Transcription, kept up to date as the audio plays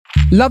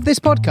Love this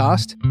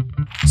podcast?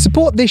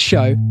 Support this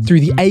show through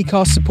the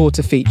Acast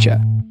supporter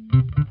feature.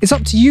 It's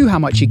up to you how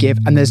much you give,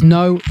 and there's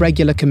no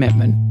regular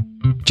commitment.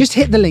 Just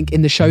hit the link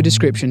in the show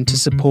description to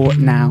support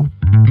now.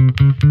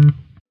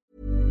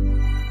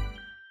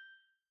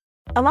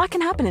 A lot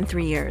can happen in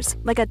 3 years,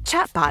 like a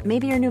chatbot may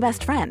be your new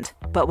best friend.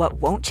 But what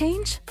won't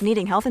change?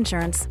 Needing health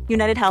insurance.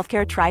 United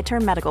Healthcare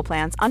Tri-Term Medical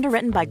Plans,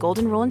 underwritten by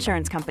Golden Rule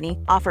Insurance Company,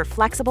 offer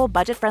flexible,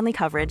 budget-friendly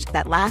coverage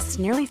that lasts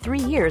nearly 3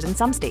 years in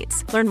some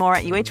states. Learn more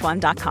at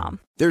UH1.com.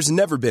 There's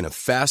never been a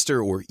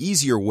faster or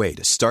easier way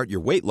to start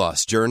your weight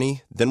loss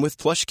journey than with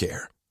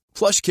PlushCare.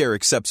 PlushCare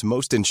accepts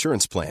most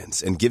insurance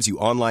plans and gives you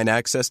online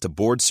access to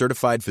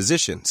board-certified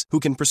physicians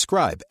who can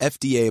prescribe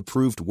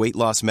FDA-approved weight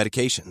loss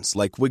medications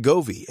like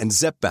Wegovy and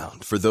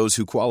Zepbound for those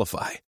who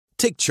qualify.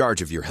 Take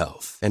charge of your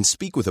health and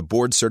speak with a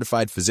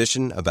board-certified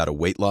physician about a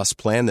weight loss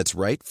plan that's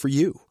right for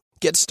you.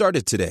 Get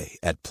started today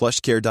at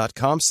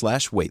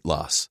plushcare.com/weight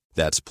loss.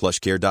 That's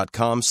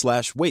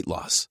plushcare.com/weight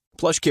loss.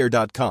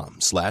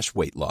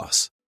 plushcare.com/weight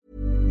loss.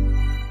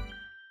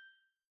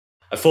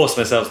 I forced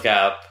myself to get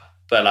up,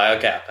 but like,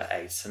 I get up at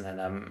 8 and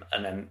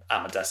then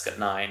at my desk at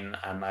 9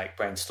 and like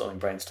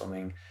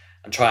brainstorming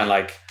and try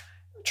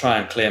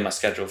and clear my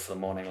schedule for the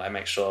morning, like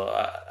make sure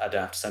I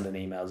don't have to send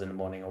any emails in the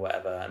morning or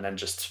whatever, and then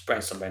just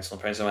brainstorm.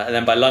 And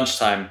then by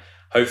lunchtime,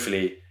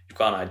 hopefully you've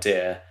got an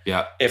idea.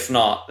 Yeah. If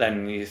not,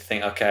 then you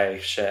think, okay,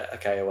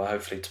 well,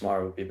 hopefully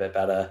tomorrow will be a bit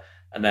better.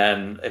 And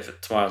then if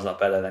tomorrow's not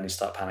better, then you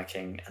start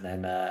panicking. And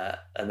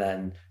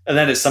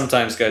then it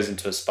sometimes goes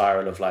into a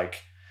spiral of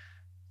like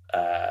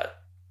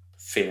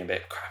feeling a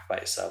bit crap about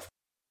yourself.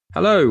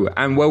 Hello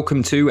and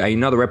welcome to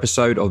another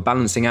episode of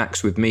Balancing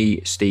Acts with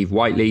me, Steve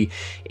Whiteley.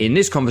 In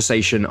this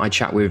conversation, I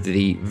chat with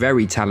the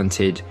very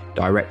talented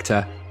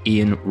director,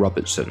 Ian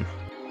Robertson.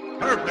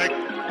 Perfect.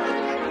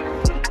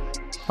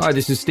 Hi,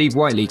 this is Steve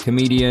Whiteley,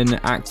 comedian,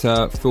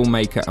 actor,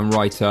 filmmaker and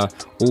writer,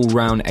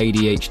 all-round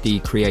ADHD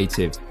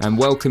creative. And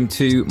welcome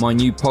to my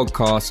new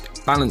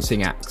podcast,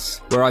 Balancing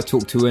Acts, where I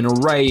talk to an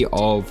array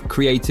of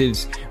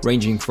creatives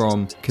ranging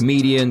from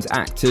comedians,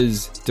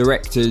 actors,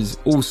 directors,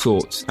 all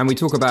sorts. And we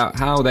talk about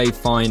how they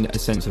find a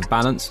sense of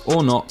balance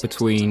or not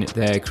between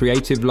their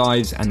creative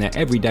lives and their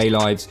everyday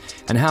lives,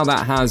 and how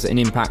that has an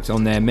impact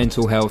on their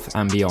mental health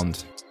and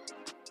beyond.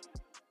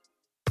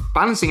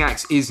 Balancing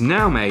Acts is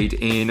now made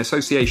in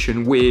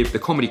association with The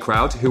Comedy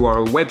Crowd, who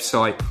are a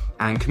website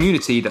and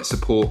community that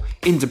support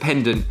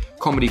independent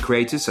comedy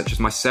creators such as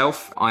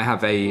myself. I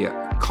have a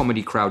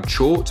Comedy Crowd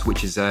short,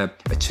 which is a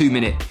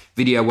 2-minute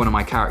video, one of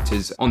my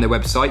characters on their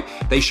website.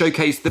 They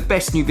showcase the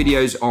best new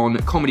videos on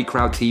Comedy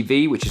Crowd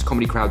TV, which is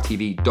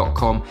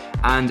comedycrowdtv.com,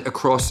 and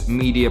across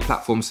media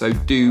platforms, so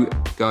do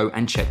go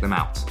and check them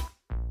out.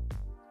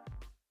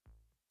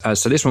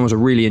 So this one was a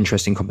really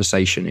interesting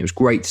conversation. It was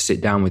great to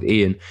sit down with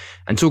Ian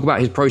and talk about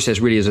his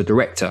process really as a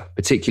director,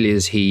 particularly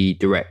as he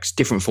directs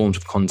different forms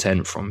of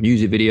content from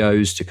music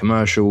videos to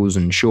commercials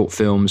and short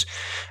films.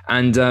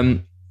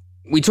 And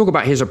we talk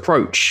about his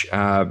approach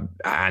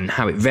and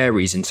how it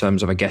varies in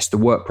terms of, I guess, the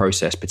work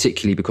process,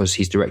 particularly because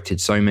he's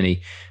directed so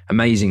many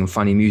amazing and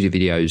funny music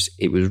videos.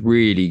 It was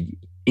really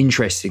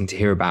interesting to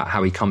hear about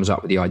how he comes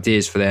up with the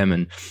ideas for them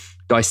and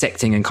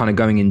dissecting and kind of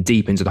going in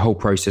deep into the whole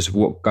process of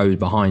what goes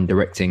behind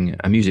directing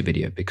a music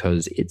video,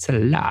 because it's a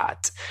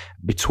lot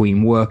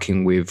between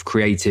working with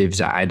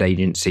creatives at ad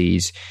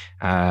agencies,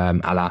 a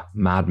la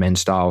Mad Men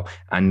style,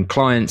 and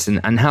clients,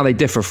 and how they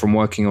differ from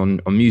working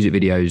on music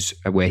videos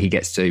where he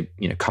gets to,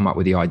 come up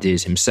with the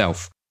ideas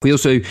himself. We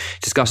also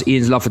discuss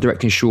Ian's love for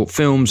directing short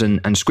films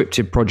and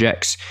scripted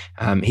projects.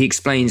 He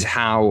explains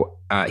how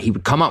he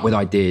would come up with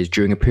ideas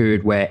during a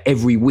period where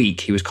every week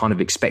he was kind of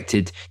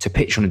expected to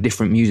pitch on a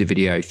different music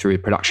video through a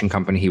production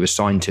company he was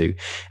signed to,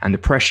 and the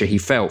pressure he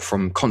felt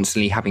from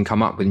constantly having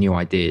come up with new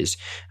ideas.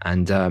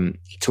 And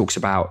he talks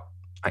about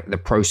the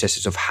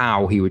processes of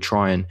how he would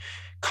try and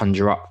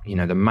conjure up,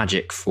 the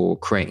magic for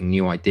creating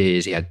new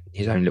ideas. He had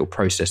his own little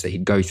process that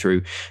he'd go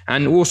through.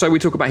 And also we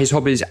talk about his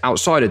hobbies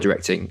outside of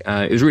directing.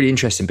 It was really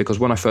interesting because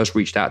when I first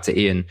reached out to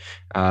Ian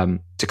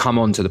to come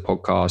on to the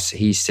podcast,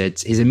 he said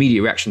his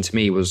immediate reaction to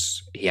me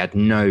was he had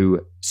no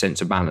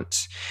sense of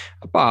balance.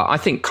 But I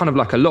think kind of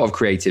like a lot of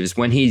creatives,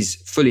 when he's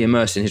fully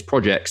immersed in his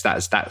projects,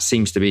 that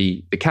seems to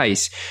be the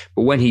case.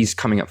 But when he's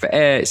coming up for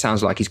air, it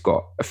sounds like he's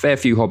got a fair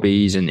few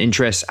hobbies and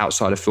interests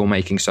outside of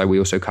filmmaking. So we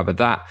also covered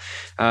that.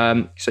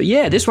 So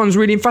yeah, this one's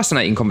really a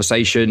fascinating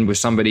conversation with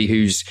somebody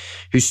who's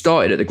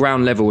started at the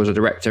ground level as a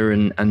director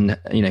and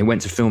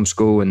went to film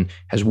school and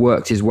has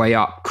worked his way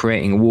up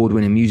creating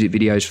award-winning music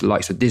videos for the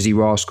likes of Dizzy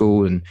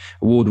Rascal and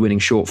award-winning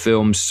short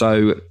films.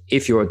 So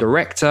if you're a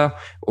director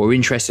or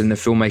interested in the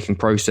filmmaking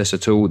process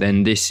at all,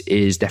 then this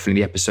is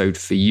definitely the episode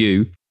for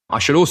you. I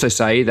should also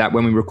say that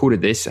when we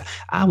recorded this,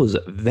 I was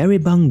very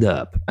bunged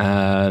up.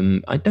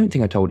 I don't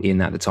think I told Ian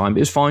that at the time, but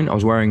it was fine. I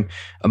was wearing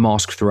a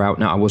mask throughout.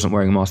 No, I wasn't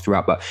wearing a mask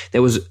throughout, but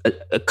there was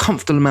a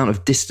comfortable amount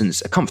of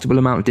distance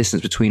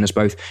between us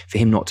both for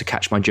him not to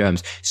catch my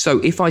germs. So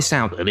if I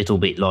sound a little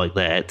bit like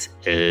that,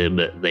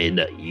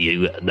 then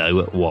you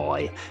know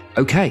why.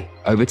 Okay,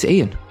 over to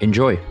Ian.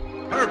 Enjoy.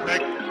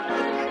 Perfect.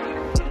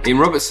 Ian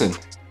Robertson.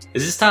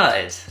 Is it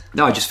started?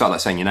 No, I just felt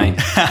like saying your name.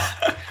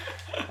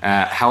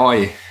 How are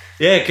you?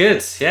 Yeah,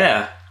 good.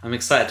 Yeah, I'm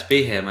excited to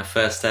be here. My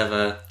first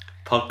ever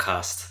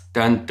podcast.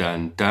 Dun,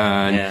 dun,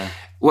 dun. Yeah.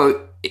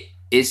 Well,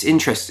 it's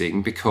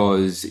interesting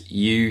because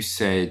you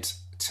said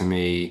to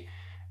me,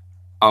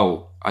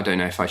 oh, I don't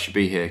know if I should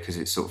be here because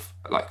it's sort of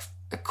like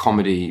a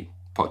comedy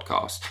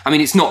podcast. I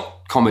mean, it's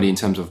not comedy in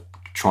terms of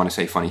trying to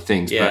say funny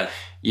things, but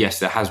yes,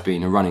 there has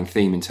been a running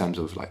theme in terms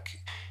of like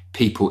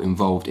people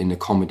involved in the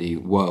comedy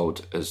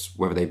world, as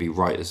whether they be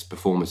writers,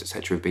 performers,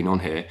 etc., have been on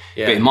here.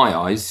 Yeah. But in my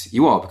eyes,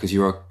 you are, because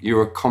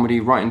you're a comedy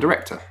writing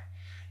director.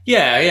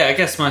 Yeah. I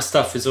guess my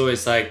stuff is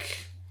always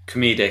like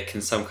comedic in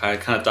some kind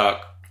of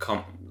dark,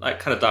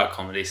 dark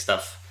comedy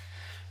stuff.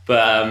 But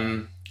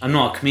I'm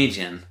not a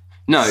comedian.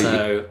 No,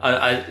 so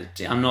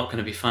I'm not going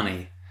to be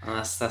funny. And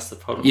that's the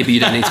problem. Yeah, but you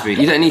don't need to be.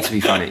 You don't need to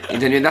be funny.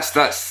 That's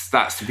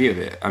the beauty of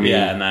it. I mean,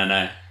 yeah, no,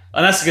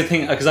 and that's a good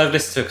thing because I've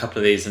listened to a couple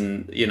of these,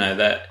 and you know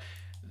that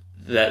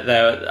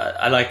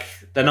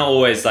they're not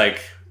always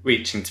like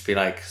reaching to be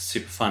like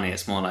super funny.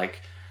 It's more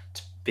like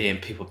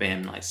people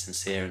being like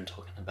sincere and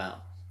talking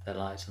about their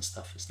lives and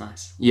stuff. It's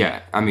nice.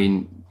 Yeah, I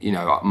mean, you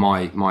know,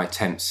 my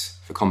attempts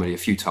for comedy are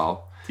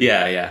futile.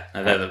 Yeah.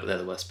 No, they're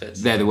the worst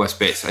bits. They're the worst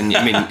bits, and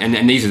I mean,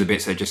 and these are the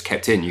bits that are just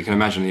kept in. You can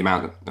imagine the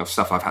amount of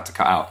stuff I've had to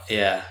cut out.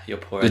 Yeah, you're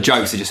poor. The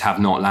jokes that just have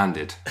not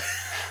landed.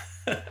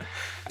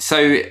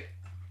 So,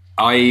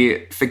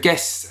 for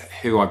guests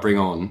who I bring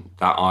on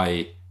that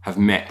I have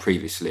met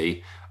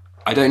previously,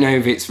 I don't know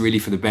if it's really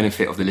for the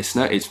benefit of the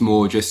listener. It's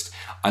more just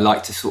I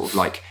like to sort of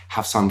like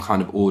have some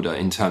kind of order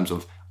in terms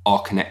of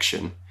our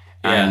connection,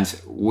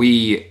 and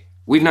we've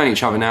known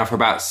each other now for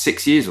about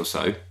 6 years or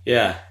so.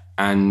 Yeah.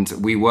 And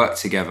we worked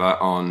together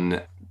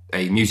on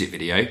a music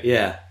video.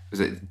 Yeah. Was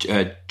it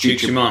Juke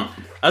Dumont?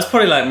 That's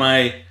probably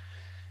like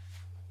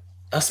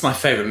that's my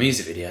favourite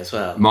music video as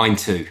well. Mine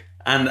too.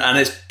 And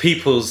it's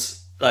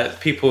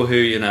people who,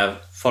 you know,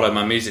 follow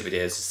my music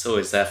videos, it's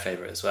always their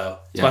favourite as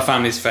well. It's my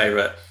family's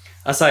favourite.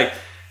 That's like,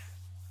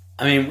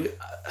 I mean,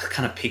 I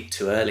kind of peaked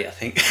too early, I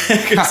think.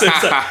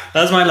 That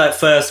was my like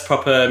first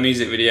proper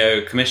music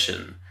video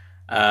commission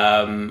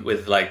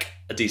with like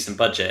a decent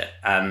budget,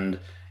 and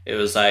it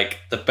was like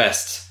the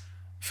best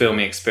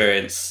filming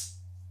experience,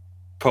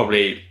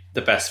 probably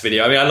the best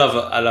video. I mean, I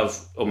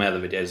love all my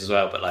other videos as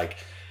well, but like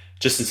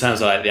just in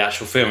terms of like the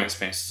actual filming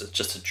experience, it's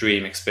just a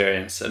dream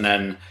experience. And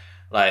then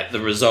like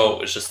the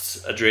result was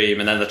just a dream,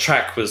 and then the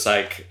track was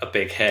like a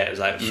big hit. It was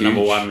like Huge.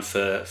 number one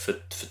for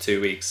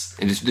 2 weeks.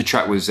 And the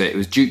track was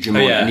Juke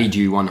Dumont, Need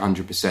You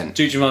 100%.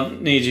 Juke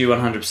Dumont, Need You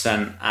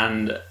 100%,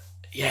 and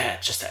yeah,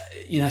 just,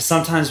 you know,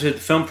 sometimes with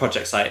film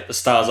projects like the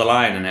stars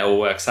align and it all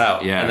works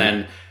out.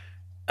 Yeah.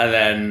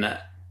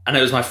 And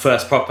it was my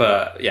first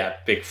proper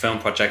big film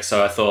project,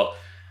 so I thought,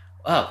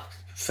 well,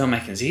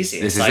 filmmaking's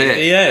easy. This is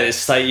it. Yeah,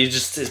 it's like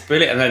it's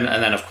brilliant.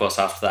 And then of course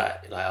after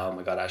that, like, oh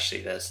my god,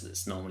 actually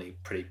it's normally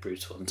pretty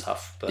brutal and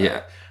tough.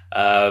 But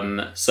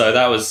so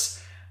that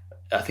was,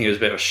 I think it was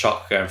a bit of a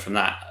shock going from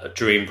that, a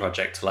dream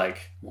project, to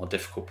like more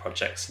difficult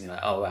projects, and you're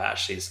like, oh,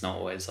 actually it's not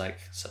always like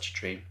such a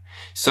dream.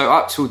 So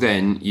up till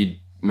then you'd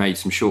made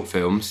some short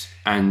films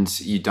and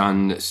you'd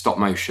done stop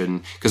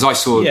motion, because I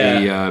saw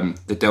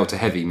the Delta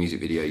Heavy music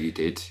video you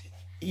did.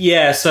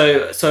 Yeah,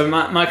 so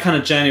my kind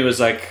of journey was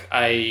like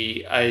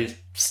I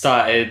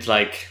started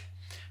like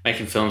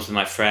making films with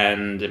my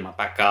friend in my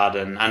back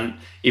garden, and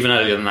even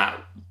earlier than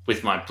that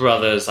with my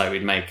brothers. Like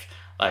we'd make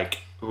like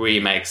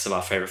remakes of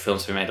our favourite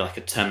films. We made like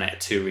a Terminator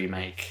 2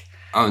 remake.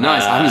 Oh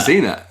nice, I haven't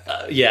seen that.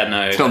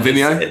 No. It's not on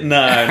Vimeo?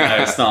 No,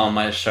 it's not on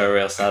my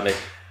showreel, sadly.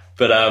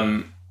 But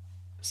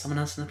someone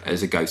else in the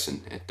There's a ghost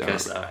in it.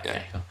 Ghost,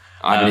 okay, cool.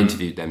 I haven't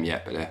interviewed them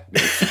yet, but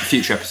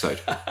future episode.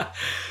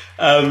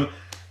 I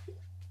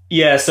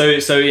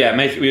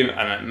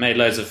made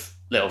loads of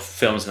little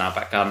films in our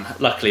back garden.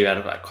 Luckily, we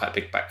had like quite a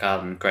big back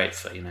garden, great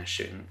for, you know,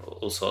 shooting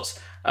all sorts.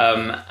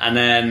 And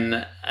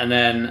then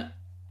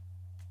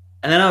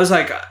I was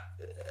like,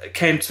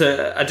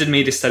 I did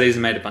media studies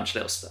and made a bunch of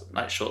little stuff,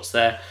 like shorts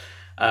there.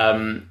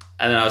 And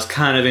then I was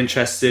kind of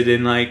interested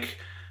in like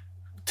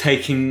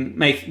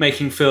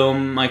making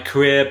film my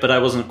career, but I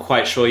wasn't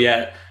quite sure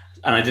yet,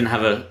 and I didn't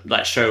have a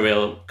like show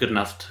reel good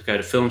enough to go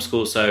to film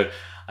school. So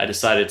I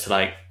decided to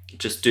like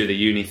just do the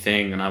uni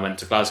thing, and I went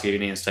to Glasgow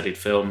Uni and studied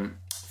film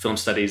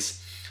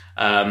studies,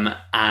 and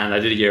I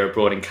did a year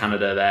abroad in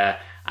Canada there.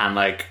 And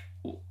like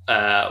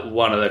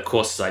one of the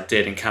courses I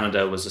did in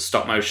Canada was a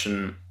stop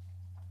motion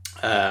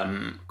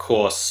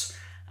course,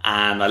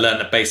 and I learned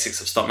the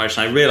basics of stop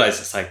motion. I realized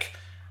it's like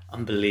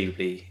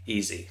unbelievably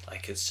easy.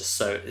 Like it's just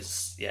so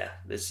it's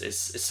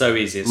so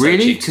easy. It's really,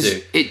 so cheap to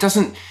do. It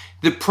doesn't.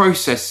 The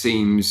process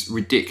seems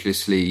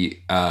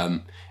ridiculously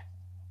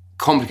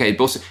complicated.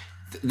 But also,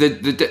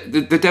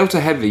 the Delta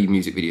Heavy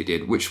music video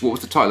did. What was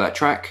the title of that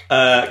track?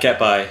 Get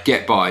By.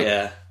 Get By.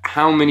 Yeah.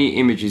 How many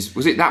images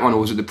was it? That one, or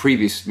was it the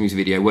previous music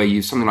video where you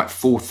used something like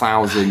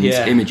 4,000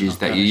 images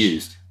that you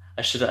used?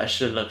 I should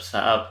have looked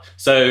that up.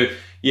 So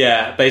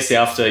yeah, basically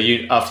after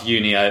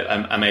uni,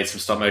 I made some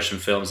stop motion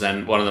films,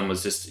 and one of them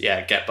was just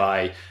Get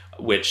By,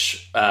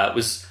 which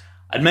was,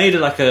 I'd made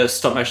like a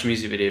stop motion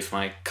music video for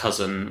my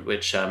cousin,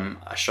 which I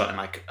shot in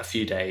like a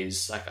few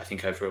days, like I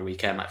think over a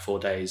weekend, like 4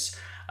 days.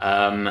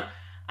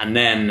 And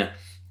then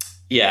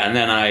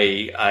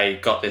I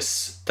got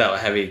this Delta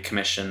Heavy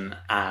commission,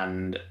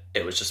 and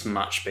it was just a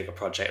much bigger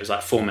project. It was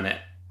like 4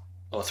 minute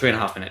or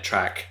 3.5 minute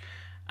track,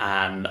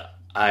 and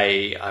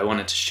I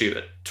wanted to shoot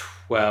at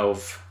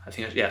 12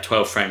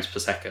 frames per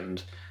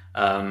second,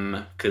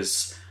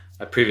 because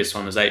my previous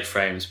one was 8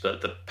 frames,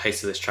 but the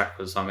pace of this track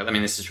was longer. I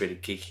mean, this is really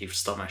geeky for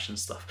stop motion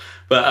stuff.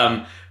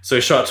 But so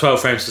we shot 12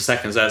 frames per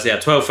second. So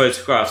that's 12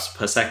 photographs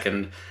per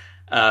second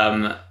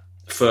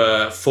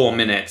for 4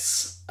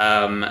 minutes.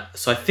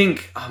 So I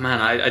think,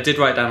 I did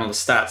write down all the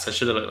stats. I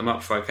should have looked them up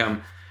before I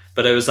come.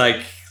 But it was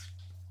like,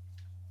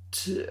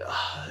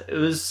 it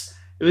was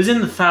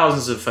in the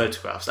thousands of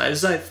photographs. It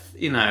was like,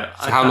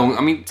 So how long?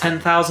 I mean,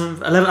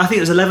 10,000, 11. I think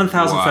it was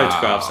 11,000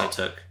 photographs I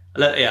took.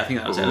 I think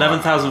that was it.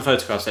 11,000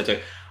 photographs I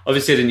took.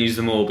 Obviously, I didn't use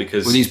them all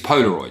because... Were these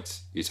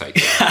Polaroids you take?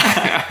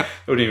 It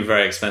wouldn't even be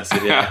very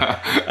expensive, yeah.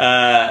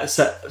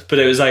 But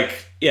it was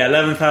like,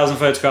 11,000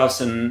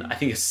 photographs, and I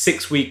think a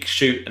 6-week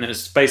shoot, and it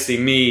was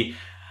basically me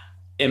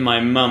in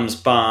my mum's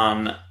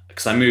barn,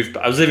 because I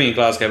was living in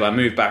Glasgow, but I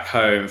moved back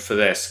home for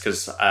this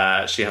because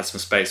she had some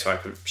space where I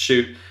could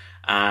shoot,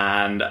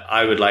 and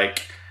I would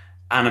like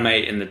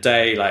animate in the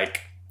day,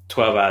 like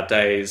 12-hour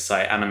days,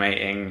 like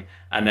animating.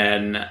 And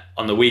then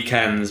on the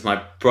weekends,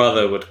 my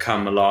brother would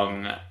come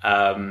along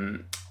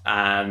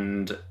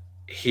and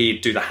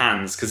he'd do the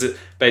hands, because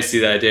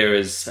basically the idea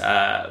is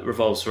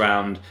revolves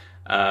around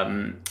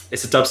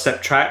it's a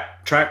dubstep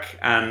track,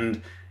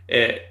 and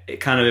it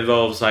kind of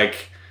involves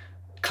like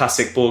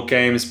classic board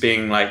games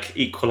being like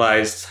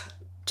equalized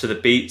to the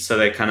beat, so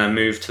they kind of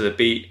move to the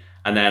beat,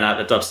 and then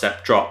at the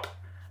dubstep drop,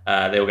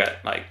 they will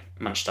get like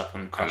munched up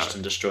and crushed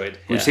and destroyed.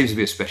 Well, it seems to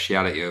be a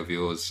speciality of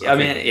yours. I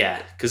mean,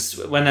 because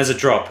when there's a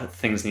drop,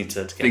 things need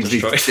to get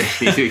destroyed.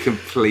 Need to be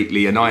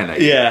completely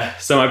annihilated. Yeah,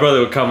 so my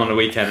brother would come on the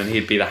weekend and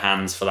he'd be the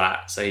hands for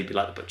that. So he'd be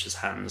like the butcher's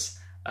hands.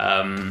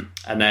 And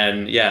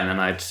then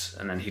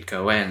he'd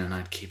go away, and then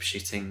I'd keep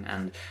shooting,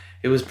 and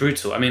it was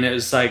brutal. I mean, it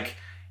was like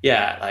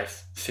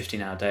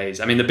 15-hour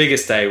days. I mean, the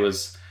biggest day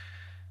was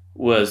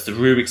the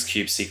Rubik's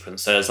Cube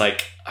sequence. So it was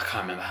like, I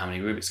can't remember how many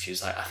Rubik's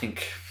Cubes, I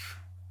think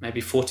maybe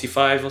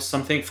 45 or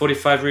something,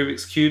 45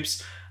 Rubik's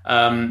Cubes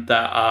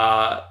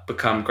that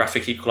become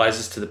graphic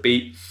equalizers to the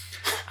beat.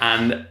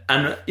 And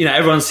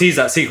everyone sees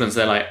that sequence,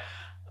 they're like,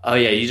 oh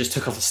yeah, you just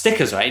took off the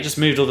stickers, right? You just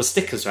moved all the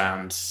stickers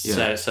around,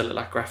 so it looked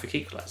like graphic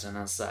equalizer. And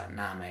I was like,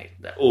 nah, mate,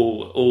 they're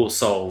all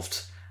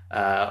solved.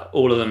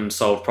 All of them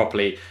solved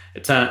properly.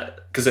 It turned,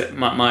 because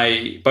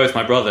both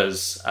my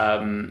brothers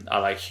are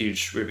like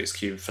huge Rubik's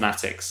Cube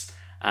fanatics.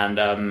 And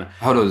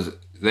how does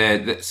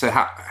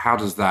how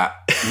does that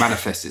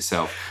manifest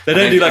itself? They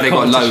don't do like they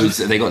got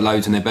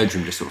loads in their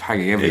bedroom, just sort of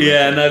hanging everywhere.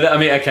 Yeah, no, I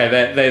mean,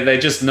 okay, they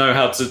just know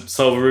how to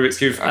solve a Rubik's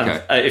Cube.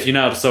 Okay. And if you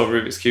know how to solve a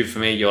Rubik's Cube, for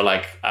me, you're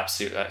like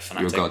absolute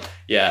fanatic. You're God.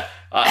 Yeah,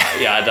 I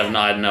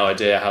had no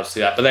idea how to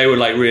do that, but they were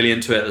like really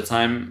into it at the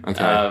time.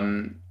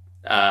 Okay.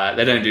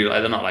 They don't do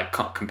they're not like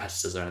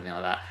competitors or anything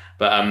like that,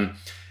 but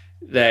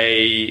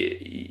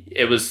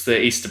it was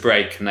the Easter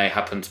break, and they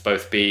happened to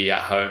both be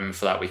at home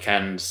for that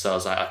weekend. So I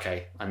was like,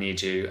 okay, I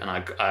need you, and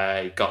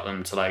I got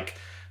them to like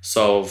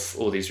solve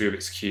all these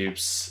Rubik's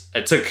Cubes.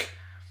 It took,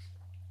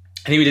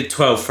 I think we did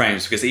 12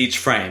 frames, because each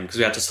frame, because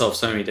we had to solve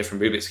so many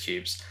different Rubik's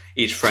Cubes,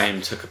 each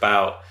frame took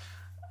about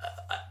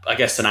I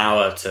guess an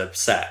hour to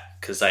set,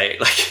 because they'd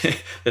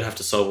have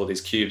to solve all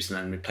these cubes and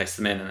then we place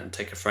them in and then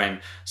take a frame.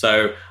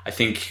 So I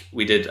think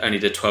we only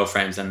did 12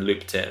 frames and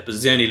looped it. It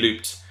was the only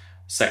looped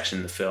section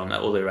in the film.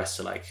 All the rest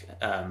are like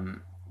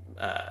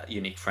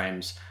unique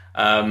frames.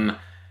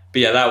 But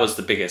yeah, that was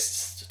the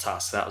biggest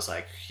task. That was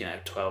like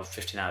 12,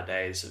 15-hour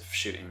days of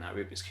shooting that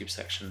Rubik's Cube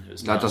section. It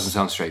was that doesn't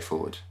sound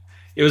straightforward.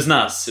 It was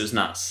nuts. It was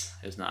nuts.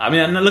 I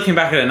mean, looking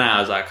back at it now, I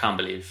was like, I can't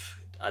believe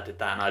I did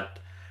that. And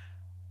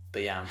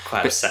but yeah, I'm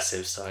quite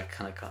obsessive, so I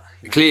kind of got...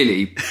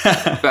 Clearly,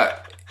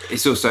 but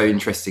it's also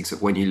interesting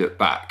when you look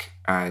back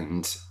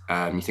and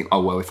you think,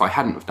 oh, well, if I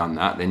hadn't have done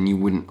that, then you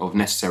wouldn't have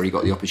necessarily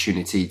got the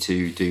opportunity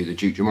to do the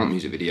Duke Dumont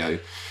music video.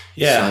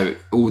 Yeah. So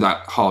all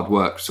that hard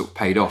work sort of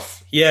paid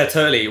off. Yeah,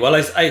 totally. Well,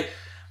 I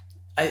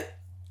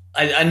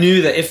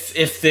knew that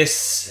if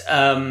this...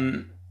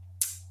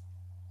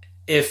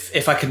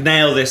 If I could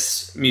nail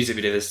this music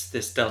video,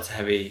 this Delta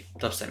Heavy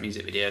dubstep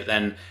music video,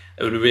 then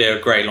it would be a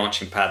great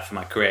launching pad for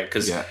my career,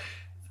 because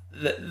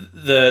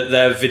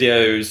their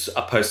videos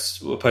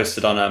were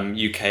posted on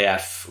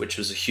UKF, which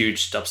was a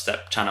huge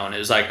dubstep channel, and it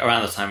was like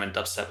around the time when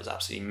dubstep was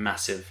absolutely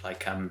massive.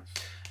 Like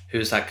who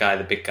was that guy,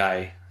 the big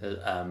guy,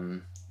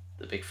 the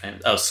big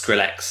famous,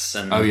 Skrillex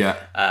and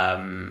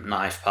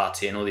Knife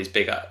Party and all these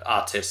big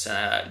artists.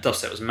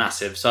 Dubstep was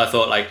massive, so I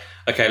thought like,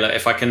 okay, look,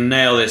 if I can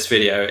nail this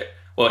video.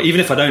 Well,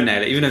 even if I don't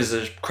nail it, even if it's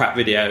a crap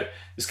video,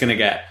 it's going to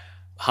get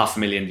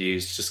 500,000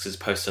 views just because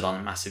it's posted on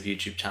a massive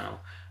YouTube channel.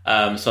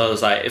 So I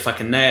was like, if I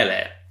can nail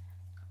it,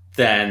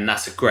 then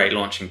that's a great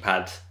launching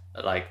pad,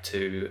 like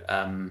to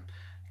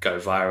go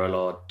viral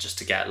or just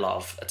to get a lot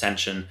of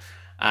attention.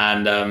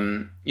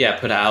 and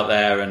put it out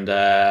there, and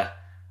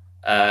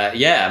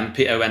and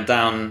Peter went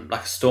down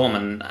like a storm,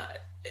 and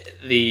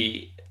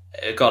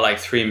it got like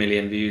 3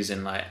 million views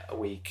in like a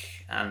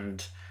week,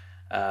 and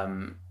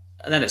then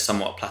it's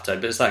somewhat plateaued,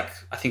 but it's like,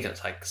 I think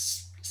it's like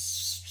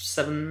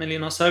 7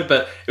 million or so,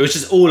 but it was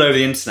just all over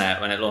the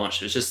internet when it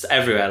launched. It was just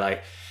everywhere.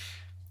 Like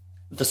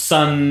the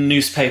Sun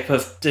newspaper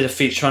did a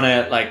feature on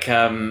it, like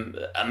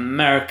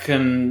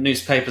American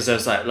newspapers, there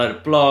was like a load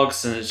of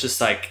blogs, and it's just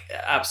like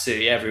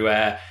absolutely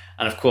everywhere.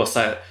 And of course,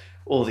 like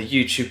all the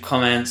YouTube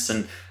comments,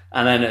 and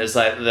then it was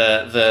like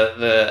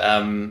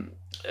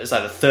it was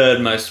like the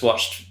third most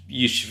watched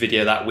YouTube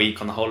video that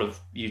week on the whole of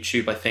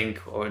YouTube, I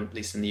think, or at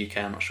least in the UK,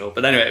 I'm not sure.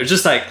 But anyway, it was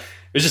just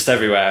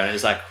everywhere, and it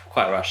was like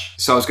quite a rush.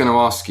 So I was going to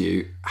ask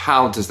you,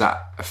 how does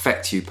that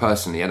affect you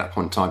personally at that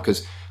point in time?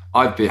 Because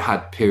I've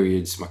had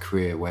periods in my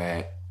career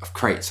where I've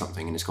created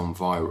something and it's gone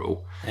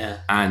viral. Yeah.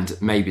 And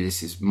maybe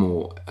this is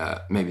more,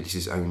 maybe this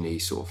is only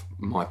sort of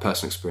my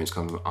personal experience,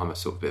 because I'm a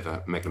sort of bit of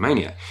a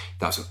megalomaniac.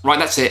 That's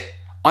it.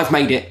 I've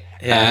made it.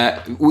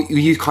 Yeah.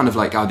 You kind of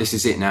like, oh, this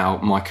is it now.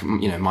 My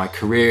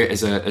career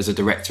as a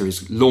director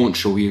is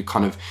launched, or you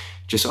kind of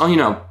just,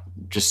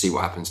 just see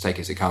what happens, take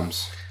it as it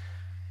comes.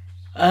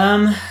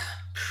 Yeah,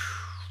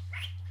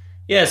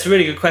 it's a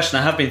really good question.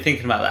 I have been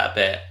thinking about that a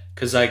bit,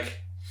 because like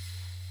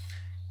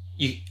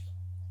you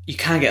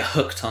can get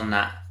hooked on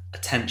that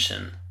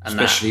attention, and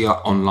especially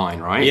online,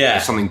 right? Yeah,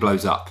 if something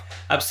blows up.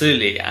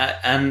 Absolutely,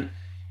 and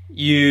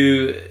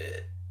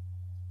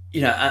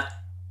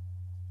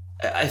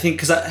I think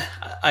because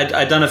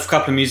I'd done a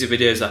couple of music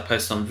videos I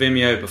posted on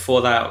Vimeo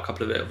before that, or a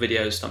couple of little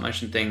videos, stop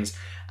motion things,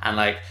 and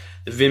like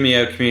the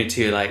Vimeo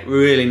community are like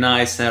really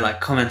nice. They're like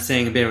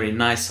commenting and being really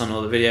nice on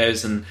all the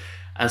videos, and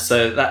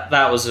so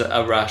that was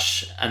a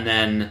rush, and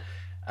then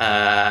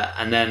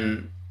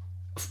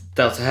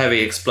Delta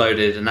Heavy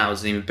exploded, and that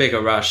was an even bigger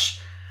rush.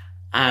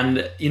 And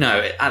at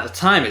the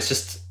time, it's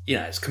just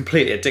it's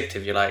completely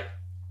addictive. You're like,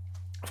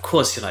 of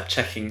course, you're like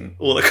checking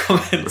all the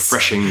comments,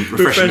 refreshing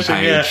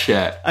page.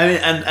 Yeah. I mean,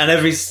 and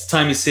every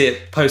time you see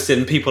it posted,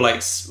 and people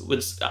like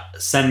would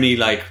send me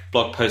like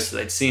blog posts that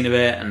they'd seen of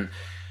it, and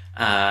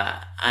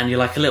you're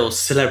like a little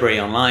celebrity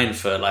online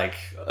for like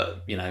a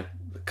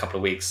couple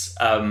of weeks.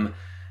 And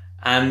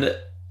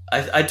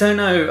I don't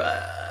know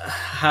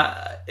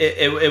how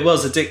it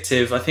was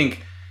addictive. I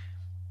think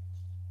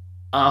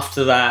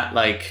after that,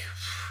 like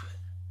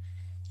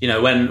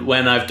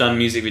when I've done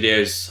music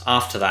videos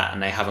after that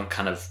and they haven't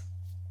kind of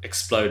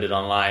exploded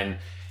online,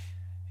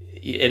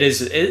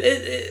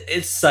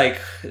 it's like,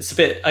 it's a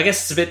bit, I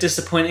guess it's a bit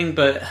disappointing,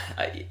 but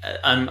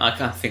I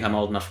can't think I'm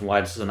old enough and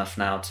wise enough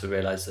now to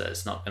realize that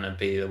it's not going to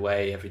be the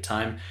way every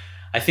time.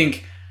 I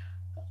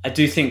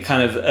do think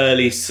kind of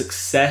early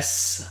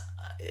success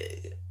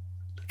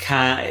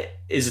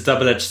is a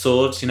double-edged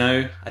sword.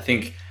 I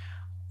think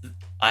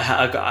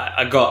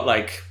I got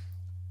like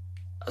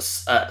a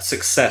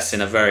success in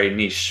a very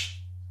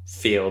niche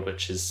field,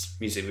 which is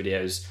music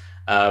videos.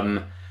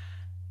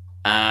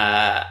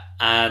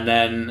 And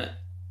then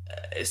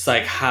it's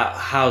like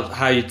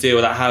how you deal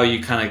with that, how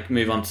you kind of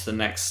move on to the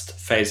next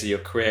phase of your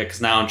career. Because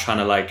now I'm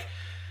trying to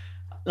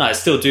I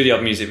still do the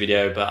odd music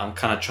video, but I'm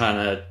kind of trying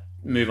to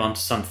move on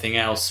to something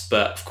else.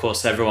 But of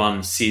course,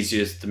 everyone sees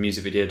you as the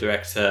music video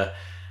director,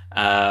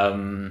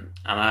 and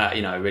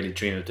I really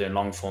dream of doing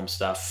long form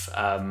stuff,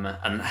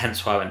 and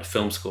hence why I went to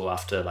film school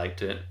after like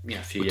doing a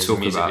few years of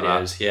music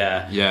videos.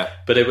 That. Yeah.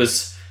 But it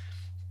was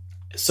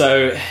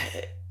so.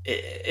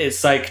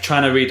 It's like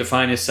trying to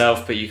redefine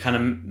yourself, but you kind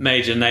of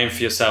made your name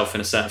for yourself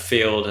in a certain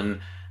field,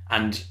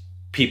 and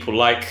people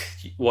like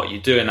what you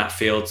do in that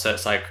field, so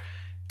it's like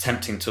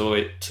tempting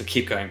to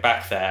keep going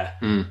back there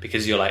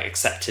because you're like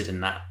accepted in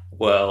that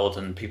world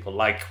and people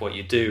like what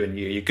you do and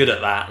you're good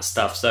at that and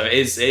stuff. So it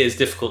is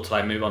difficult to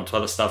like move on to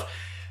other stuff.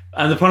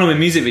 And the problem with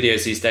music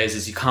videos these days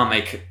is you can't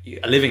make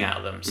a living out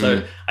of them.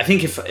 So I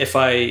think if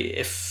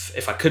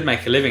I could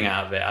make a living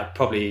out of it, I'd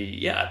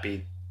probably I'd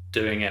be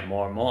doing it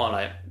more and more,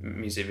 like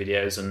music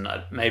videos, and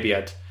I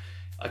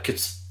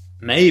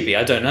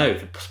don't know,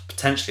 could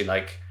potentially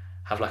like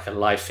have like a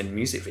life in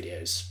music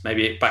videos.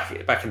 Maybe back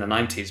in the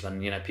 90s when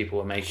people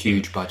were making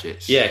huge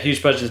budgets. Yeah,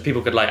 huge budgets.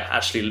 People could like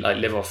actually like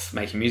live off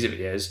making music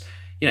videos.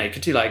 You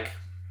could do like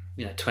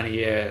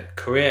 20-year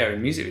career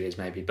in music videos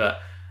maybe,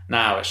 but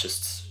now that's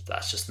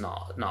just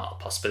not a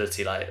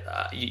possibility. Like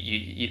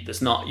you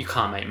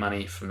can't make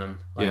money from them.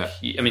 Like,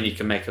 you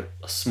can make a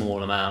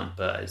small amount,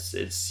 but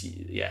it's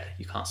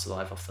you can't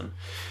survive off them.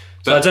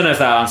 So I don't know if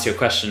that answers your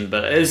question,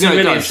 but it's a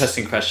really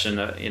interesting question.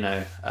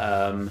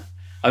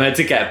 I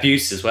did get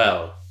abuse as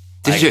well.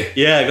 Did you?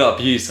 Yeah, I got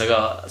abuse. I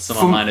got some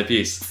online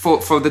abuse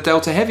for the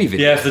Delta Heavy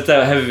video. Yeah, for the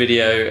Delta Heavy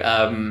video.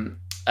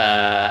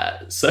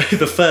 So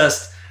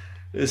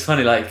it's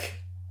funny. Like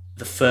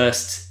the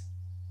first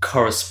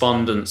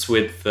correspondence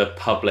with the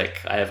public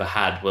I ever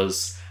had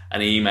was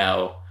an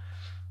email,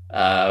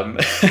 from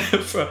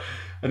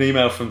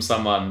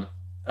someone.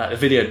 The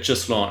video had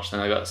just launched,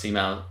 and I got this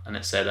email, and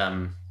it said,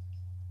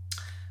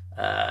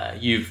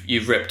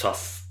 "You've ripped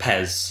off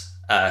Pez,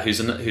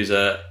 who's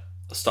a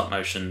stop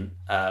motion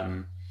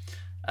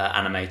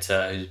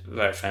animator who's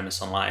very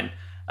famous online.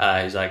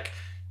 He's like,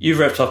 "You've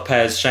ripped off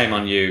Pez, shame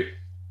on you,"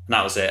 and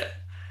that was it.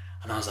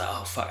 And I was like,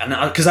 "Oh fuck!" And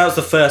because that was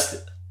the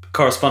first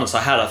correspondence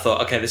I had, I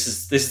thought, okay, this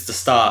is the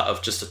start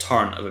of just a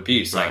torrent of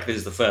abuse. Like, this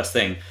is the first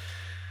thing.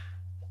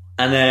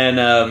 And then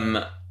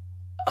I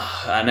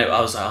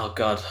was like, oh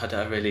god, I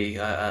don't really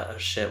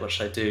shit. What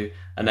should I do?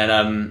 And then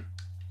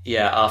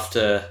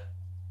after.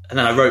 And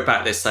then I wrote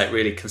back this like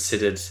really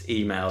considered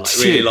email, like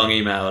really long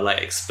email,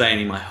 like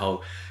explaining my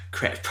whole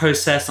creative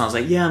process. And I was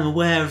like, yeah, I'm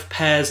aware of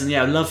Pez, and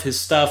yeah, I love his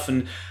stuff,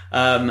 and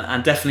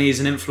definitely he's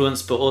an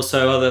influence, but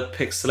also other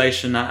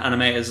pixelation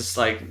animators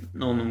like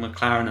Norman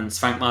McLaren and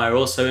Svankmajer are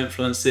also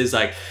influences.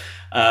 Like,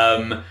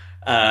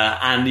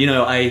 and you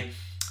know, I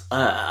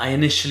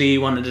initially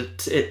wanted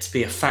it to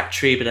be a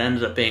factory, but it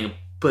ended up being a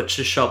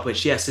butcher shop,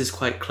 which yes is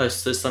quite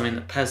close to something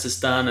that Pez has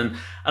done, and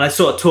I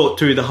sort of talked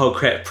through the whole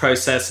creative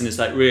process, and it's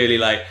like really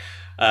like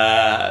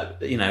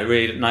you know,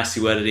 really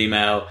nicely worded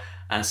email,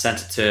 and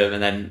sent it to him,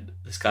 and then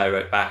this guy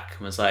wrote back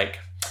and was like,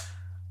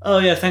 oh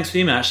yeah, thanks for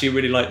the email, actually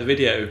really liked the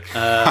video.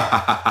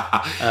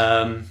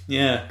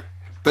 Yeah,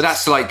 but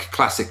that's like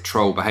classic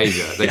troll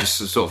behaviour. They're just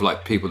sort of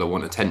like people that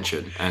want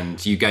attention,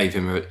 and you gave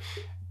him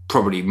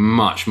probably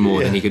much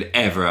more than he could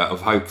ever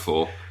have hoped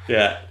for.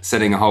 Yeah,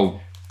 sending a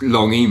whole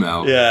long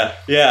email.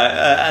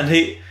 And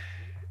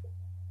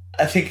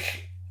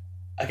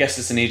I guess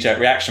it's a knee-jerk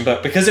reaction,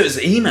 but because it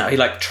was email, he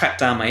like tracked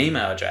down my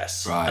email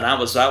address, right. And that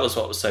was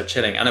what was so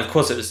chilling. And of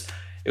course, it was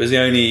the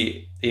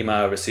only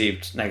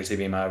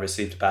negative email I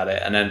received about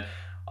it. And then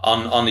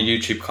on the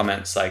YouTube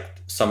comments, like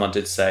someone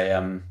did say,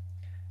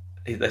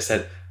 they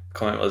said, the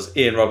comment was,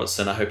 "Ian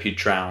Robertson, I hope you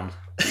drown."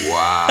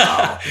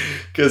 Wow.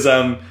 Because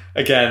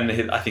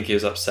again, I think he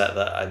was upset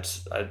that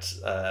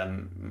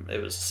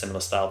it was a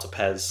similar style to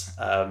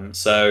Pez.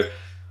 So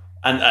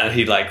and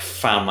he like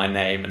found my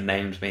name and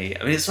named me.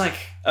 I mean, it's like,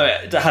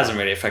 it hasn't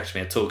really affected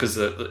me at all, because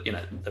you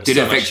know. Did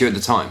it affect you at the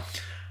time?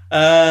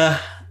 I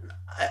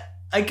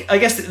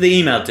guess the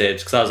email did,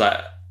 because I was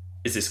like,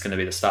 is this going to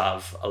be the start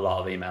of a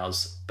lot of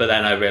emails? But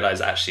then I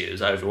realised actually it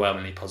was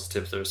overwhelmingly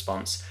positive, the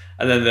response.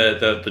 And then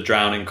the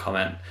drowning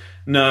comment.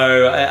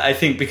 No, I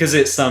think because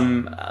it's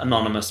some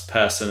anonymous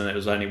person and it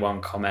was only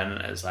one comment,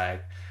 and it was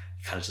like,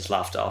 you kind of just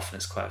laughed it off, and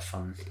it's quite a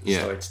fun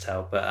story to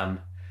tell. But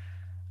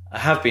I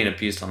have been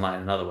abused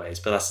online in other ways,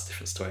 but that's a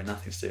different story.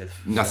 Nothing to do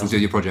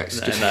with your projects.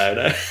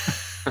 No.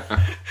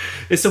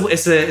 It's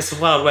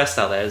a wild west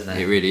out there, isn't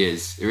it? It really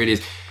is.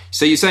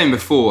 So you're saying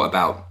before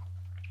about,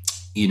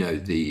 you know,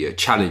 the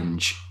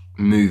challenge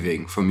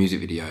moving from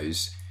music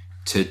videos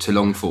to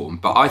long form,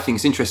 but I think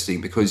it's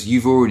interesting because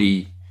you've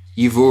already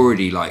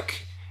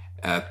like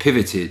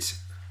pivoted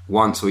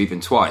once or even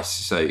twice.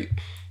 So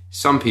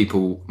some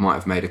people might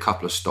have made a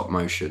couple of stop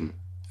motion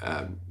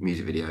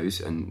music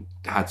videos and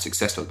had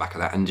success on the back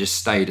of that, and just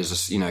stayed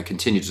as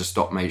continued as a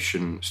stop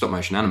motion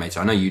animator.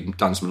 I know you've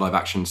done some live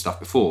action stuff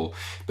before,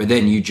 but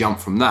then you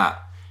jumped from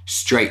that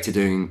straight to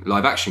doing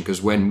live action.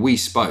 Because when we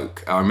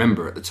spoke, I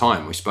remember at the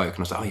time we spoke, and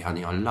I was like, oh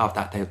yeah, I love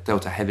that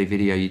Delta Heavy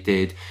video you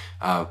did.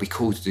 It'd be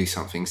cool to do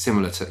something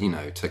similar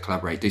to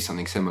collaborate, do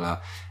something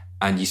similar.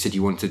 And you said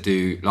you wanted to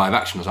do live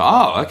action. I was like,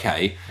 oh,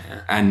 okay.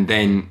 Yeah. And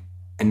then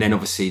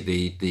obviously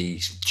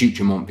the Duke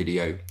Dumont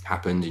video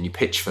happened, and you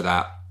pitched for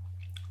that.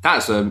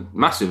 That's a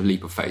massive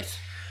leap of faith.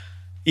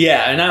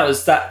 Yeah, and that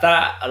was that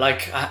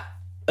like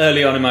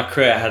early on in my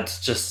career, I had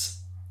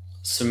just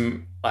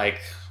some like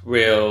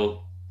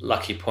real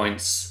lucky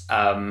points,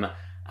 and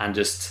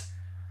just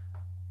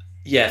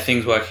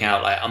things working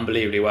out like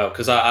unbelievably well.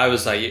 Because I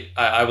was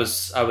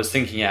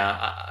thinking,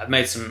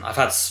 I've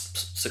had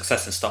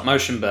success in stop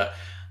motion, but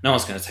no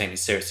one's going to take me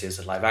seriously as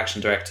a live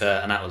action director,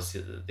 and that was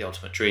the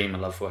ultimate dream. I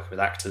love working with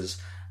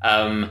actors,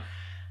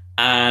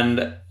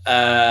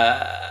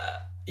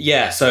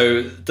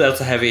 so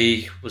Delta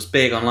Heavy was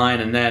big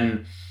online, and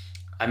then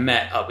I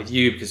met up with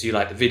you because you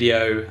liked the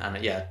video, and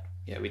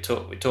we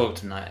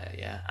talked,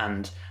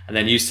 and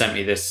then you sent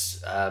me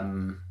this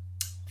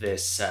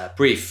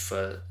brief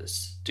for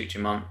this Duke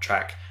Dumont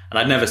track, and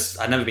I'd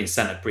never been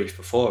sent a brief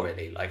before,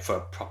 really, like for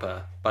a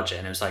proper budget,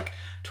 and it was like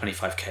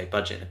 $25,000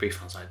 budget in the brief.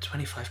 And I was like,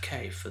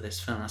 $25,000 for this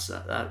film?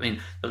 I mean,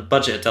 the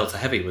budget at Delta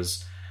Heavy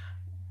was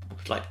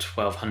like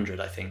 $1,200,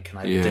 I think, and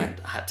I didn't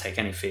have to take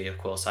any fee, of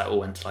course. I all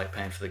went to like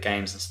paying for the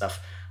games and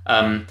stuff.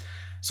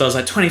 So I was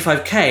like,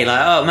 $25,000,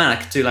 like, oh man, I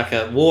could do like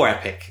a war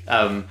epic.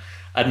 And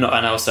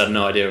I also had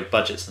no idea of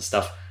budgets and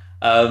stuff.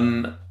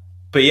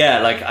 But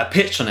yeah, like I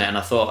pitched on it, and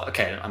I thought,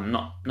 okay, I'm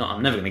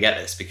never going to get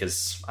this,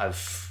 because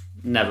I've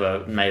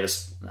never made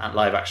a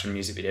live action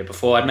music video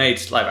before. I'd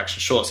made live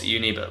action shorts at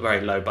uni, but very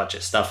low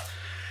budget stuff.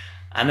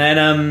 And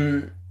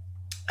then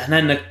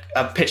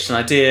I pitched an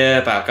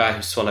idea about a guy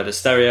who swallowed a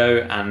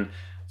stereo, and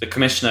the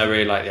commissioner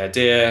really liked the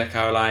idea,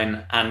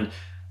 Caroline. And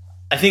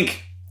I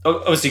think,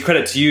 obviously,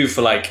 credit to you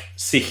for like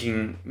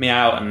seeking me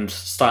out and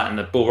starting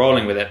the ball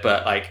rolling with it.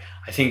 But like,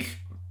 I think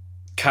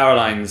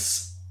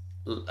Caroline's,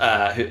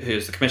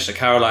 who's the commissioner,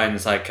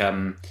 Caroline's like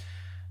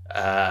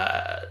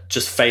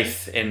just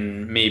faith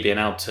in me being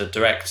able to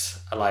direct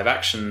a live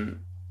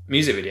action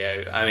music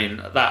video. I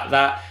mean,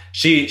 that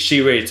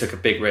she really took a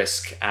big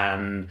risk,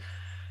 and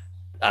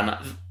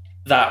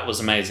that was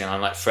amazing.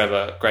 I'm like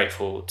forever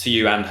grateful to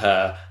you and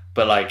her.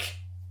 But like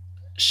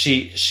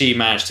she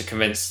managed to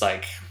convince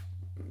like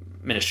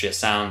Ministry of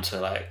Sound to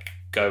like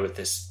go with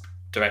this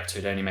director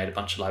who'd only made a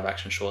bunch of live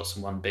action shorts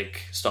and one big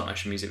stop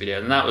motion music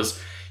video. And that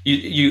was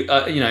you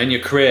know, in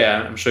your career,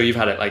 I'm sure you've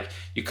had it, like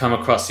you come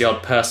across the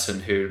odd person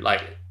who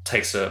like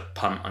takes a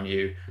punt on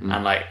you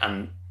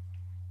and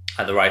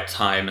at the right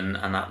time, and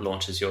that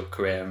launches your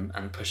career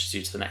and pushes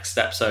you to the next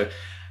step. So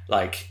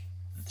like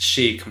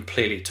she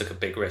completely took a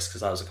big risk,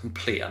 because I was a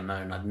complete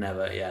unknown. I'd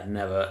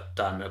never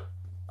done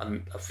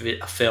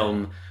a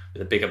film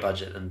with a bigger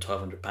budget than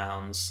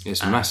 £1,200.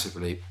 It's a massive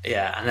leap.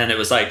 Yeah, and then it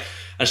was like,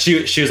 and she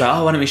was like,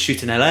 oh, why don't we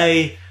shoot in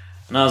LA?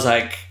 And I was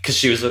like, because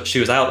she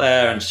was out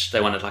there, and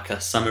they wanted like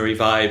a summery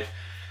vibe.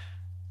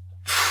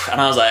 And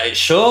I was like,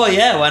 sure,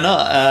 yeah, why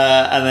not?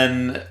 And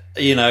then,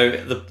 you know,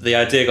 the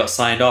idea got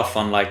signed off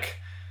on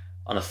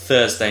a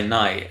Thursday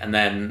night, and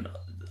then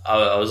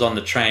I was on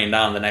the train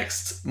down the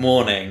next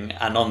morning,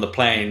 and on the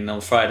plane on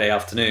Friday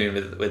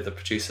afternoon with the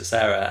producer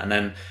Sarah, and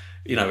then,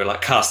 you know, we're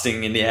like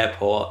casting in the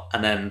airport,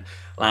 and then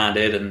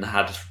landed and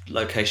had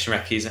location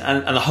recce's,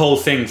 and the whole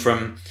thing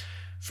from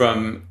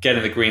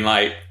getting the green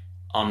light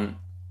on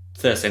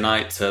Thursday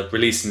night to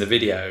releasing the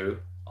video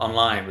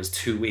online was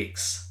 2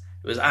 weeks.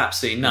 It was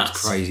absolutely nuts.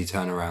 It's crazy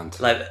turnaround.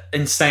 Like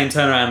insane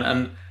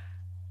turnaround.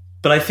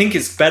 But I think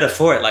it's better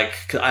for it.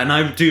 Like, and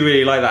I do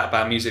really like that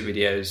about music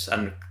videos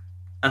and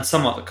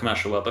somewhat the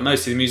commercial world, but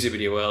mostly the music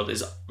video world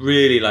is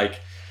really like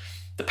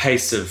the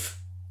pace of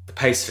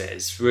it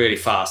is really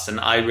fast, and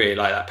I really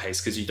like that pace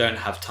because you don't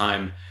have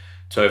time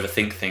to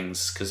overthink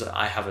things, because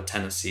I have a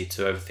tendency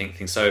to overthink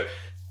things. So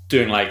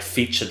doing like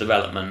feature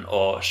development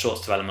or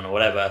shorts development or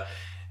whatever,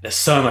 there's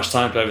so much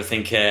time to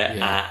overthink it,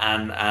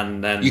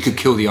 and then you could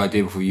kill the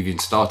idea before you've even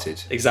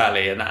started.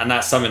 Exactly, and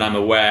that's something I'm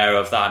aware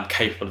of, that I'm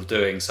capable of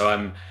doing. So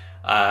I'm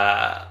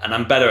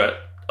better at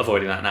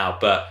avoiding that now.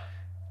 But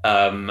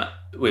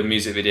with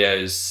music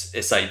videos,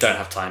 it's like you don't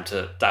have time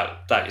to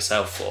doubt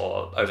yourself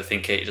or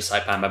overthink it. You just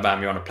like bam, bam,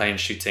 bam. You're on a plane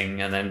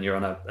shooting, and then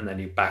and then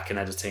you're back in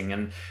editing.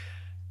 And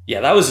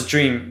yeah, that was a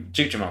dream.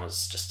 Juke Joumon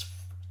was just a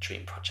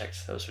dream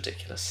project. That was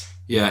ridiculous.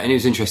 Yeah, and it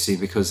was interesting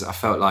because I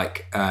felt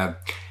like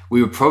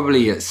we were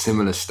probably at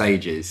similar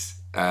stages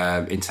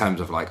in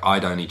terms of like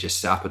I'd only just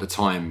set up at the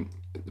time.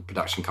 The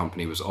production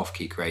company was Off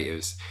Key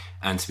Creatives,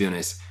 and to be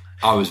honest,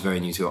 I was very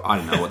new to it. I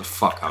didn't know what the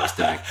fuck I was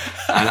doing.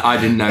 And I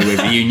didn't know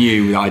whether you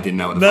knew I didn't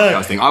know what the fuck I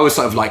was doing. I was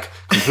sort of like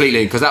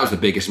completely, because that was the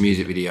biggest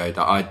music video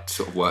that I'd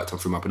sort of worked on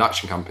through my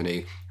production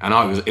company. And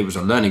it was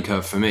a learning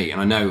curve for me.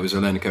 And I know it was a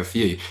learning curve for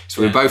you.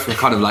 So we both were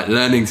kind of like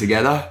learning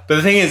together. But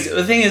the thing is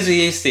with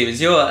you, Steve, is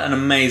you're an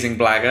amazing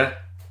blagger.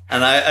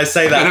 And I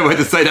say that. I don't know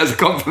whether to say that as a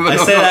compliment.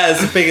 I say that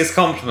as the biggest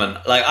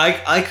compliment. Like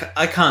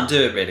I can't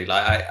do it really.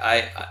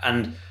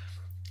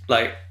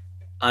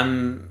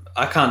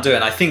 I can't do it.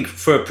 And I think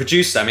for a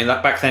producer, I mean,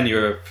 like back then you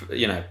were,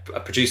 a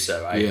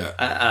producer, right? Yeah.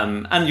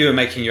 And you were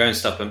making your own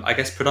stuff. And I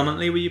guess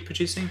predominantly were you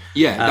producing?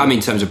 Yeah, I mean,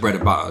 in terms of bread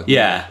and butter.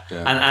 Yeah.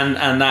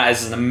 And that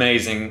is an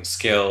amazing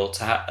skill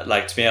to have.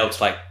 Like to be able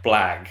to like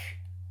blag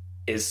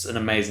is an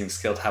amazing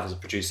skill to have as a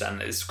producer,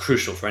 and it's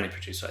crucial for any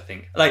producer, I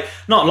think. Like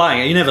not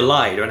lying, you never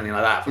lied or anything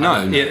like that.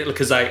 No.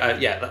 Because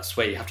that's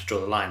where you have to draw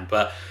the line.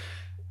 But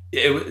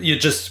you're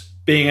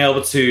just being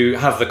able to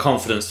have the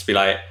confidence to be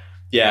like,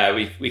 yeah,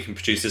 we can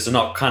produce this, and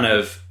not kind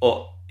of,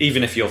 or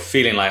even if you're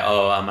feeling like,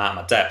 oh, I'm out of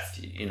my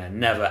depth,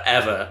 never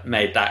ever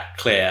made that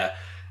clear.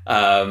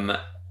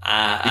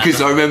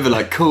 Because I remember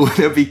like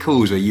there'd be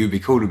calls where you'd be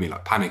calling me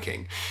like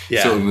panicking,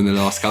 sort of in the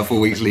last couple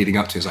of weeks leading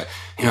up to it. It's like,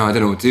 I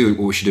don't know what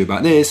we should do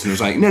about this. And I was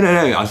like, no.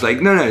 I was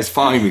like, no, it's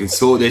fine. We can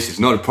sort this. It's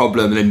not a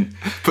problem. And then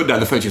put down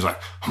the phone. She was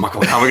like, oh my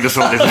God, how are we going to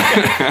sort this?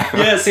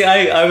 Yeah, see,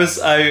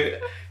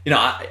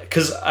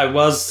 because I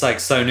was like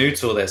so new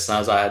to all this, and I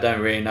was like, I don't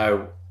really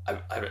know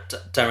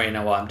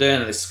what I'm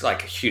doing. This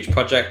like a huge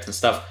project and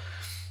stuff,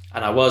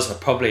 and I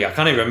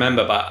can't even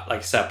remember, but like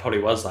I said, I probably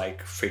was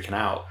like freaking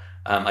out.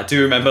 I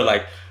do remember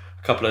like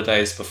a couple of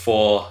days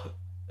before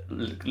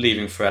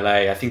leaving for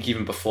LA, I think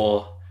even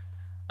before,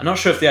 I'm not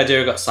sure if the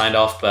idea got signed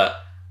off, but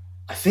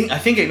I think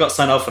it got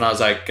signed off when I was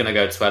like gonna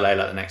go to LA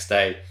like the next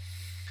day.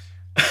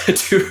 I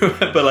do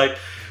remember like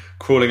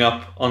crawling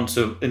up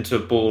into a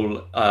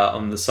ball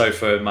on the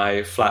sofa in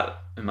my flat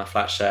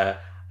share,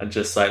 and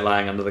just like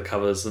lying under the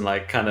covers and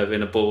like kind of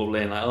in a ball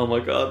in like, oh my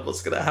God,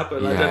 what's going to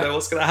happen? I don't know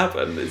what's going to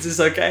happen. Is this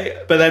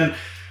okay? But then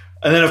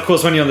of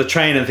course, when you're on the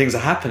train and things are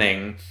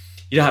happening,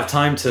 you don't have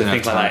time to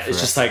think like that. It's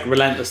just like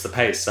relentless, the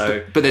pace.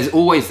 So, but there's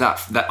always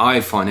that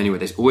I find anyway,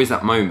 there's always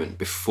that moment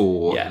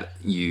before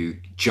you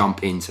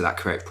jump into that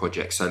creative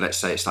project. So let's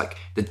say it's like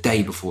the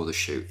day before the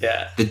shoot.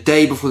 Yeah. The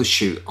day before the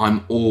shoot,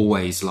 I'm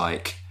always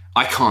like,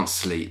 I can't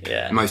sleep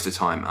most of the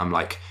time. I'm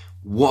like,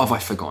 what have I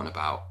forgotten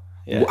about?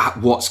 Yeah.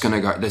 What's going to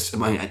go?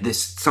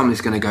 Something's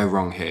going to go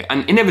wrong here,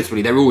 and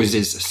inevitably there always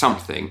is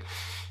something.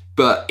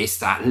 But it's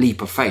that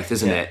leap of faith,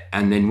 isn't it?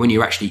 And then when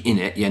you're actually in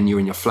it, and you're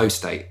in your flow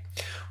state.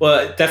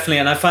 Well, definitely,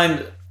 and I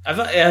find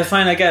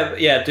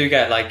I do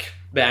get like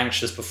a bit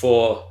anxious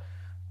before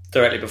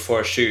directly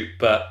before a shoot,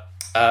 but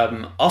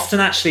often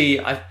I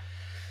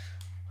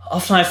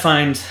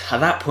find at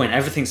that point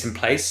everything's in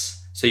place.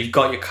 So you've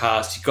got your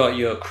cast, you've got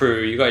your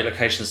crew, you've got your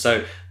location.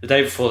 So the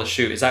day before the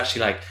shoot is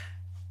actually like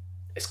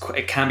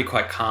it can be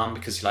quite calm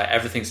because like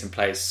everything's in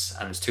place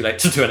and it's too late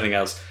to do anything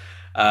else.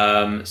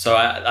 So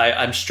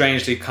I'm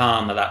strangely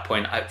calm at that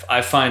point.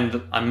 I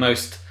find I'm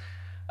most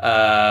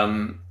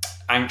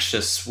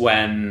anxious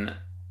when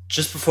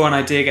just before an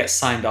idea gets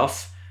signed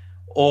off,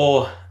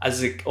 or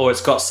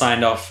it's got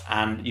signed off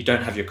and you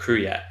don't have your crew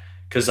yet,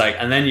 because like,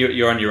 and then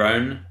you're on your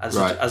own as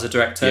a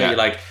director. You're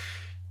like,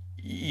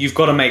 you've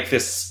got to make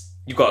this.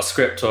 You've got a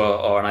script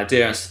or an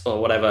idea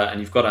or whatever, and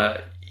you've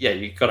got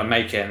to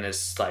make it, and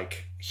it's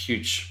like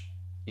huge.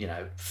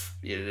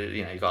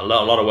 You've got a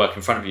lot of work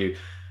in front of you,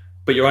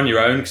 but you're on your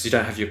own because you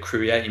don't have your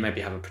crew yet. You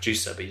maybe have a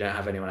producer, but you don't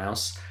have anyone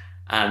else.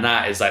 And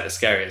that is like the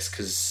scariest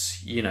because,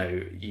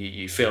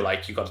 you feel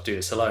like you've got to do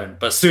this alone.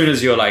 But as soon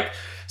as you're like,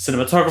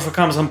 cinematographer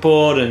comes on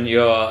board and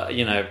you're,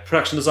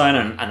 production designer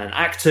and then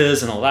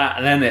actors and all that.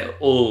 And then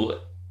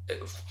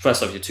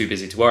first off, you're too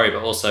busy to worry,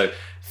 but also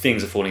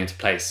things are falling into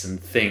place and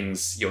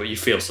things, you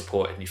feel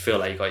supported and you feel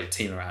like you've got your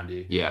team around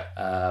you. Yeah.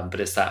 But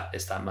it's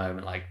that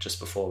moment like just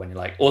before when you're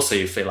like, also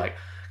you feel like,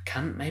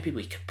 maybe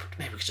we could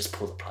just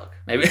pull the plug.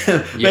 Maybe we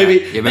should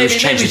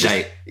change the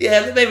date.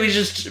 Yeah, maybe we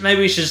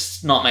should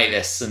just not make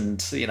this and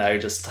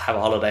just have a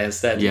holiday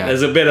instead. Yeah.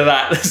 There's a bit of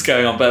that that's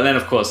going on, but then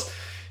of course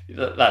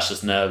that's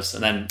just nerves.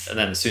 And then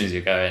as soon as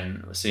you get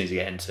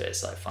into it,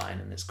 it's like fine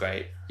and it's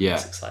great. Yeah,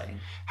 it's exciting.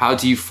 How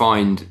do you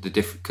find the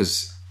difference?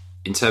 Because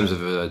in terms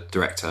of a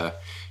director,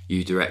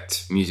 you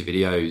direct music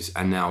videos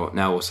and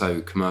now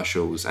also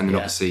commercials, and then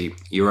obviously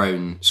your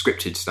own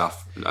scripted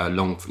stuff,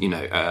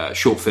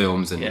 short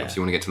films, and obviously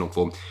you want to get to long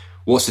form.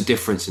 What's the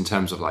difference in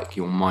terms of like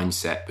your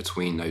mindset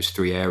between those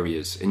three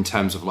areas? In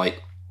terms of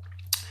like,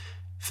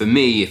 for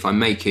me, if I'm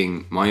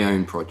making my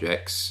own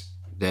projects,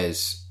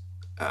 there's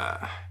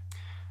I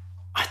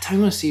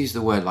don't want to use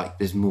the word like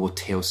there's more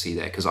TLC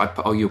there, because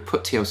you'll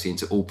put TLC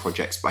into all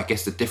projects, but I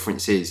guess the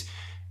difference is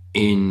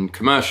in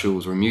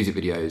commercials or in music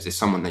videos, there's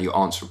someone that you're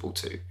answerable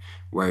to.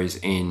 Whereas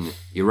in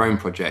your own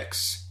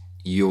projects,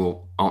 you're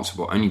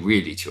answerable only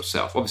really to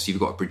yourself. Obviously, you've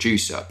got a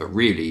producer, but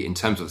really, in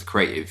terms of the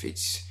creative,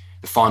 it's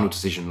the final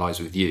decision lies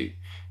with you.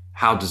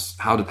 How does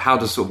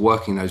sort of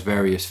working those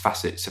various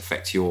facets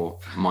affect your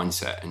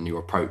mindset and your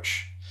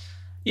approach?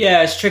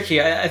 Yeah, it's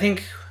tricky. I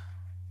think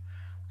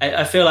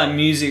I feel like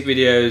music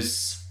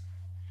videos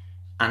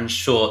and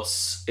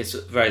shorts, it's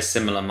a very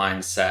similar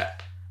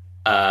mindset.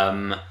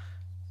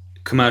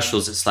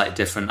 Commercials, it's slightly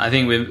different. I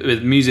think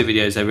with music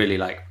videos, they're really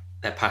like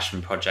they're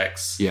passion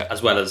projects,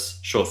 as well as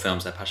short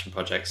films, they're passion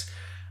projects.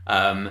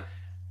 I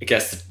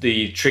guess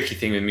the tricky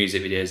thing with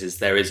music videos is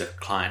there is a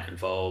client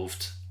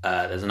involved.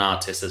 There's an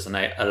artist, there's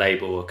a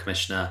label, a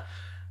commissioner,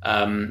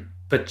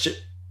 but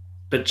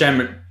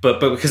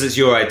because it's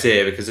your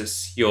idea, because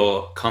it's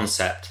your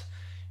concept,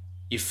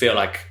 you feel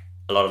like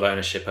a lot of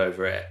ownership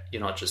over it.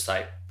 You're not just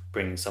like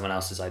bringing someone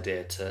else's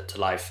idea to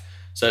life.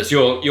 So it's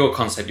your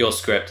concept, your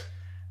script.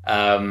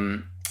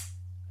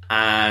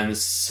 And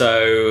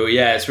so,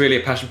 it's really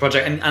a passion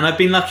project. And I've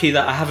been lucky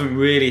that I haven't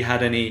really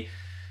had any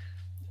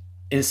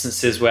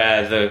instances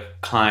where the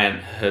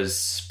client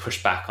has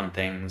pushed back on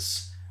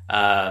things.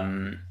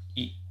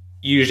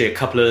 Usually a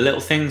couple of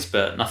little things,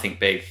 but nothing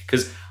big.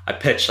 Because I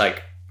pitch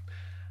like,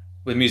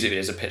 with music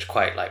videos, I pitch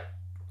quite like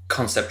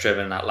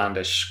concept-driven,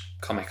 outlandish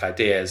comic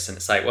ideas. And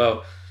it's like,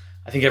 well,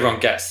 I think everyone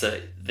gets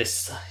that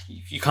this,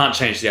 you can't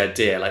change the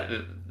idea. Like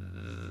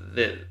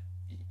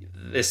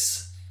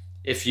this,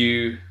 if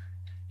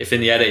in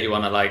the edit you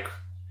want to like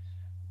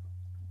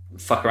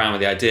fuck around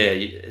with the idea,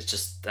 it's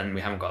just then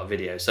we haven't got a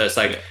video. So it's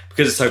like,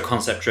 because it's so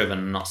concept driven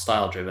and not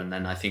style driven,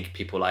 then I think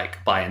people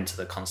like buy into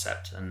the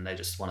concept and they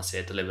just want to see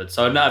it delivered.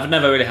 So I've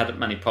never really had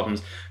many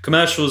problems.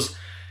 Commercials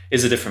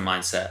is a different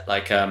mindset.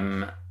 Like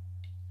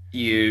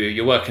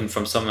you're working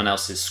from someone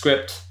else's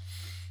script,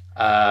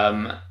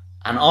 and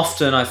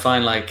often I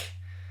find like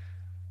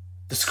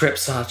the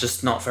scripts are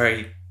just not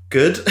very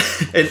good.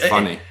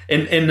 Funny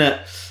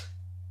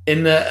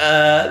they've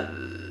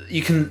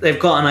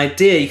got an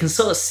idea, you can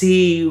sort of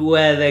see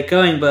where they're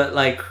going, but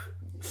like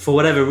for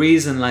whatever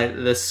reason, like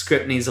the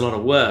script needs a lot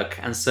of work,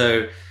 and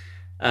so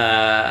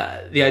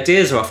the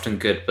ideas are often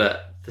good,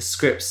 but the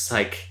scripts,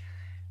 like,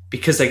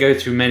 because they go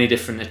through many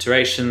different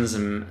iterations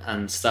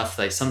and stuff,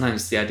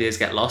 sometimes the ideas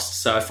get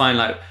lost. So I find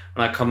like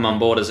when I come on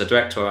board as a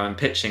director or I'm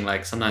pitching,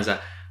 like sometimes I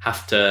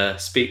have to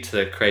speak to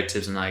the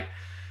creatives and like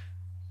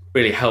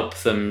really help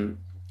them.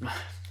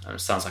 It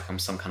sounds like I'm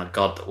some kind of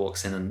god that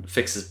walks in and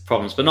fixes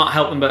problems, but not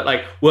help them, but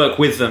like work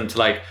with them to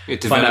like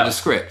develop the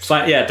script.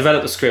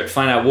 Develop the script.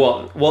 Find out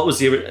what was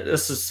the.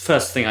 This is the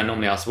first thing I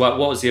normally ask. What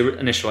was the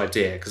initial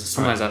idea? Because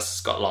sometimes that's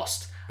got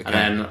lost, and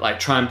then like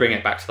try and bring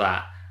it back to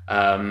that,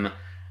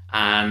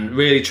 and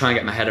really try and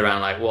get my head around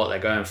like what they're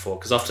going for.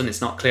 Because often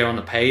it's not clear on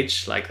the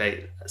page. Like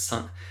it's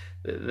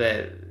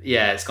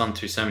gone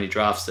through so many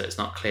drafts that it's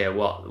not clear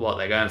what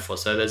they're going for.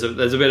 So there's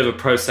a bit of a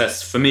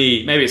process for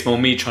me. Maybe it's more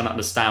me trying to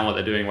understand what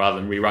they're doing rather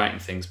than rewriting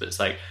things, but it's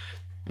like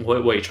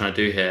what are you trying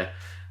to do here?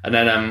 And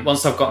then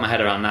once I've got my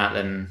head around that,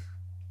 then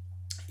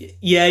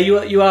yeah,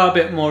 you are a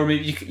bit more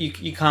removed.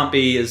 You can't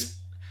be as,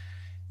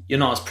 you're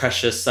not as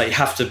precious. Like, you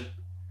have to,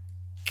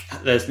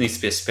 there needs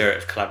to be a spirit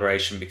of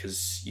collaboration,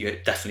 because you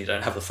definitely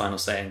don't have the final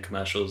say in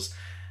commercials.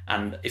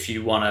 And if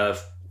you want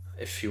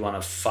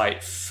to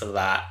fight for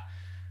that,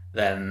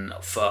 then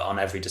on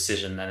every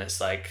decision, then it's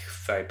like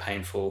very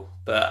painful.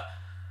 But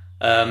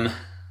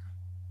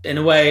in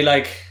a way,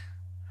 like,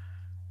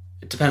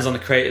 it depends on the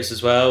creatives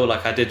as well.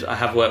 Like, I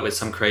have worked with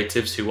some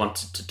creatives who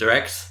wanted to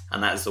direct,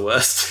 and that is the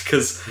worst,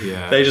 because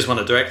they just want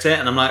to direct it.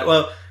 And I'm like,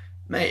 well,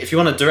 mate, if you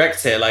want to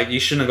direct it, like, you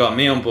shouldn't have got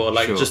me on board.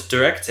 Like, just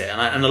direct it.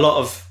 And a lot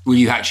of, will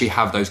you actually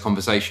have those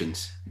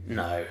conversations?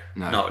 No.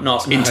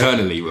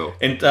 Internally, you will.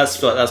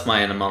 That's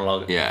my inner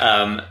monologue.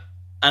 Yeah.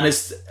 And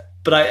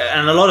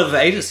a lot of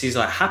agencies are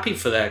like happy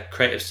for their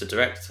creatives to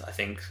direct. I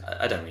think,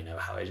 I don't really know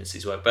how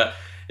agencies work, but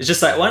it's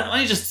just like, why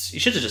you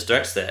should have just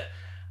directed it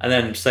and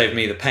then saved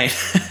me the pain.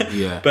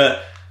 Yeah.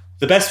 But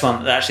the best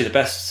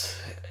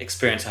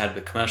experience I had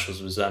with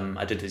commercials was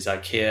I did these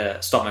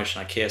stop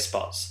motion IKEA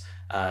spots.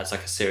 It's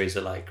like a series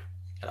of like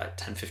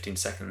 10, 15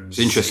 seconds.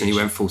 It's interesting. You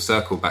went full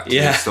circle back to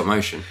the stop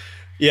motion.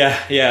 Yeah,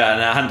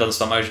 and I hadn't done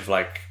stop motion for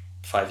like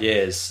 5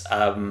 years.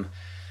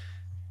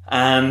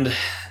 And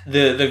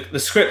the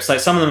scripts, like,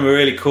 some of them were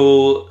really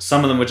cool,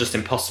 some of them were just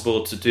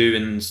impossible to do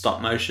in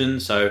stop motion.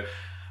 So,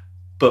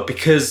 but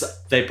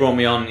because they brought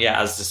me on,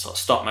 as this sort of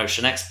stop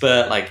motion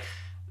expert, like,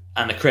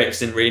 and the creatives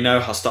didn't really know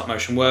how stop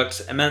motion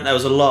works, it meant there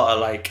was a lot of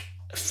like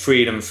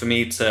freedom for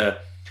me to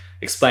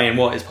explain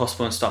what is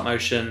possible in stop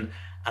motion.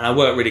 And I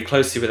worked really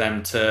closely with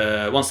them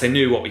to, once they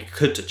knew what we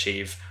could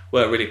achieve,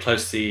 work really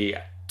closely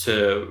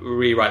to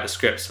rewrite the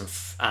scripts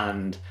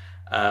and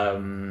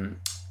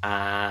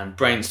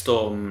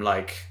brainstorm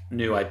like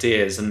new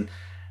ideas, and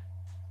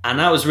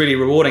that was really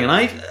rewarding. And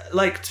I,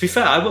 like, to be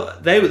fair,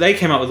 they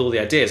came up with all the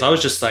ideas. I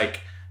was just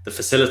like the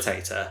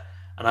facilitator,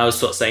 and I was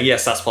sort of saying,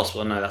 yes, that's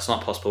possible, and no, that's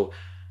not possible.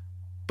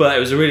 But it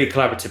was a really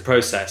collaborative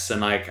process,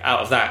 and like, out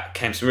of that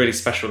came some really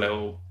special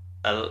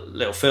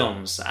little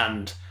films.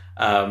 And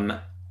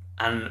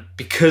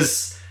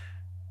because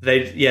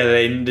they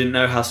didn't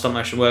know how stop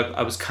motion worked,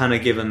 I was kind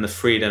of given the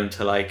freedom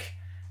to like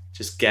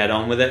just get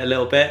on with it a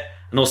little bit.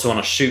 And also on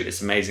a shoot,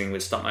 it's amazing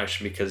with stop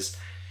motion because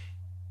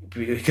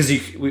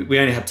we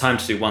only had time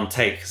to do one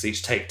take, because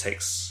each take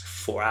takes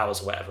 4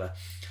 hours or whatever.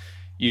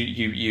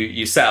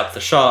 You set up the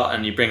shot,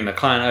 and you bring the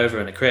client over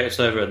and the creatives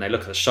over, and they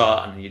look at the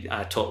shot, and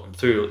I talk them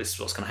through, this is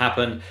what's going to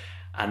happen,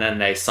 and then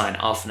they sign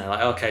it off, and they're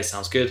like, okay,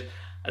 sounds good.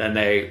 And then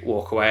they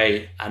walk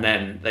away, and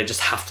then they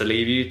just have to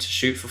leave you to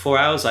shoot for 4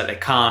 hours. Like, they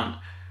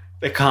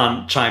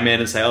can't chime in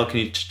and say, oh, can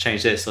you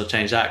change this or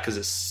change that, because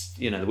it's,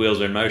 the wheels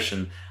are in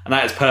motion. And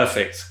that is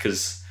perfect,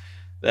 because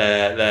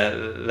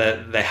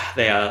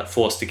they are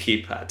forced to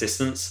keep at a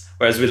distance.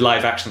 Whereas with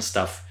live action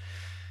stuff,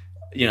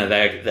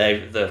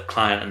 the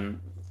client and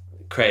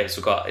creatives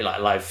have got like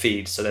a live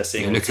feed, so they're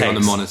seeing looking on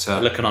the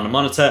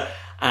monitor,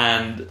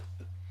 and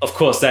of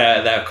course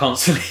they're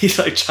constantly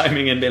like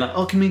chiming in, being like,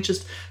 oh, can we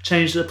just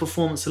change the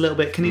performance a little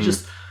bit? Can you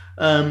just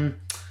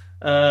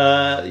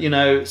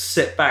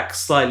sit back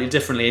slightly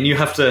differently? And you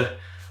have to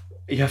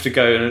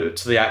go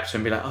to the actor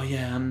and be like, oh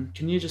yeah,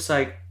 can you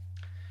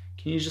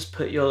just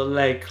put your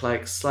leg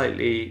like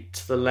slightly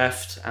to the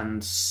left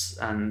and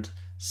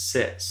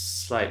sit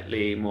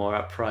slightly more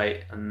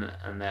upright? And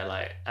they're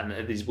like,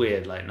 and these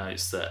weird like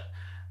notes that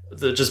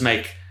just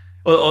make,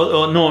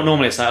 or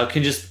normally it's like, oh,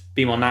 can you just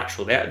be more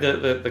natural?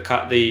 The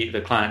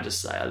client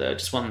just say, I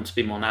just want them to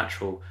be more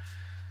natural,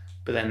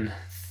 but then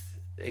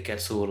it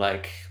gets all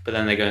like, but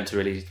then they go into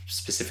really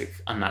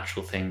specific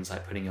unnatural things,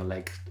 like putting your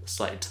leg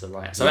slightly to the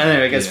right. So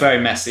anyway, it gets very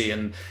messy,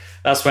 and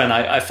that's when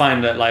I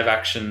find that live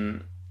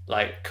action,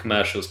 like,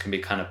 commercials can be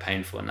kind of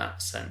painful in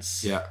that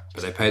sense. Yeah,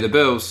 but they pay the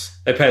bills.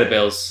 They pay the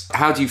bills.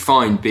 How do you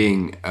find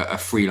being a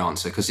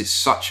freelancer? Because it's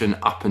such an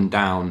up and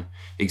down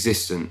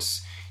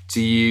existence.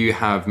 Do you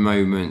have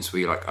moments where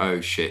you're like, oh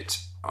shit,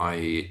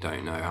 I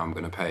don't know how I'm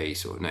going to pay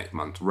sort of next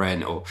month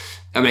rent? Or,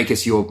 I mean, I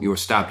guess you're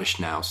established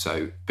now,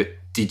 so, but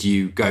did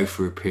you go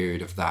through a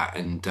period of that?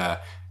 And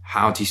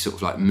how do you sort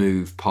of like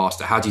move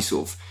past it? How do you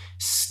sort of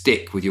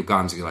stick with your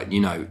guns and go like,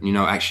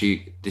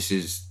 actually, this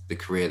is the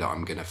career that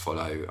I'm going to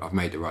follow. I've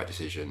made the right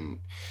decision.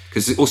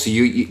 Because also,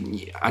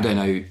 you, I don't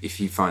know if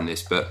you find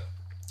this, but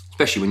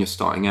especially when you're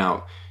starting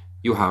out,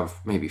 you'll have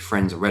maybe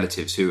friends or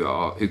relatives who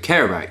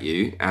care about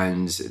you,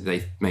 and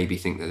they maybe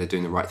think that they're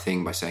doing the right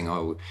thing by saying,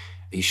 oh,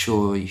 are you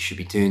sure you should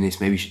be doing this?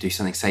 Maybe you should do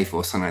something safer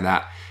or something like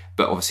that.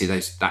 But obviously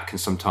that can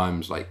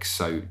sometimes like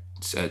sow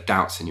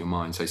doubts in your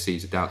mind, so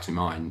seeds of doubts in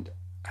mind.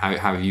 How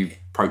have you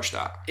approached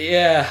that?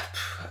 Yeah,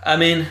 I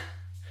mean,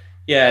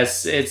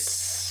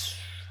 it's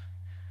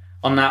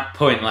on that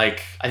point,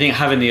 like, I think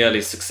having the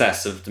early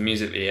success of the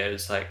music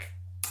videos, like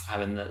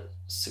having the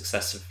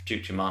success of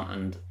Duke Dumont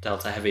and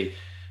Delta Heavy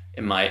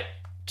in my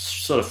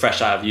sort of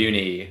fresh out of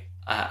uni,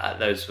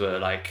 those were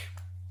like,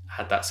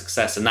 had that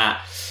success, and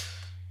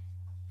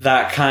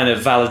that kind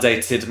of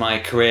validated my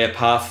career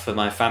path for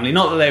my family.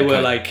 Not that they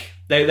were like,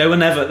 they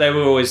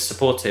were always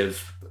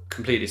supportive,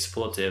 completely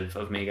supportive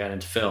of me going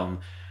into film,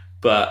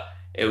 but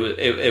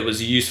it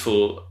was a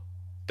useful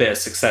bit of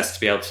success to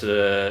be able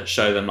to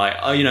show them like,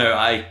 oh, you know,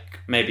 I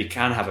maybe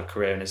can have a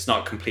career and it's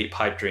not a complete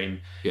pipe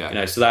dream. Yeah. You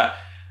know, so that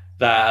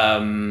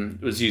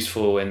was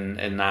useful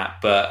in that.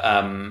 But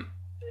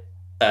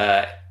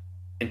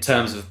in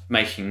terms of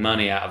making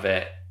money out of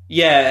it,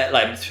 yeah,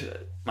 like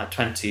throughout my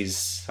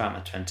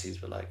 20s,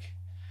 but like,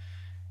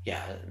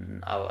 yeah,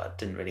 I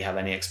didn't really have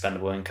any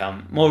expendable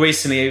income. More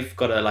recently, I've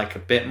got a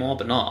bit more,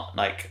 but not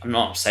like, I'm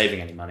not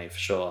saving any money for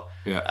sure.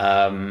 Yeah.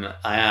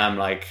 I am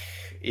like,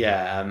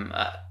 yeah,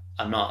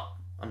 I'm not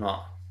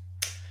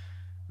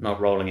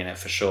rolling in it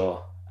for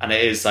sure. And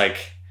it is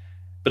like,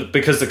 but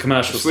because the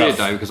commercial it's stuff. It's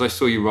weird though, because I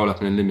saw you roll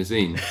up in a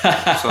limousine.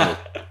 So.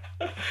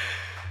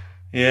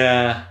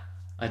 Yeah,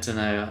 I don't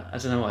know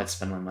what I'd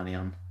spend my money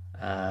on.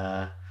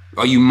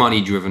 Are you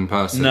money driven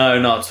person?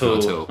 No, not at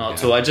all. Not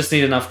at all. I just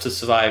need enough to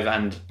survive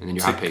and then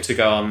you're happy to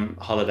go on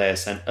holiday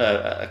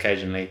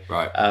occasionally.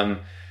 Right.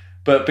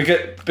 But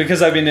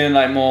because I've been doing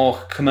like more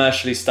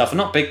commercially stuff,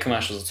 not big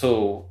commercials at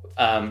all,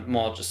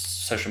 more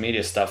just social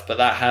media stuff. But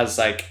that has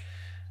like,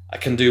 I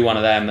can do one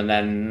of them and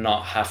then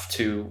not have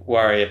to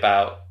worry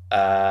about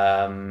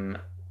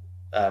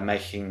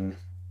making,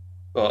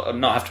 or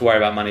not have to worry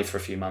about money for a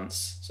few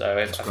months. So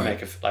if I can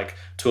make like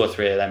 2 or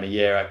 3 of them a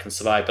year, I can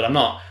survive. But I'm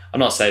not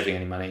saving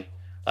any money.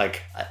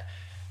 Like,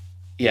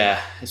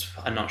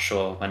 I'm not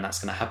sure when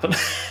that's going to happen.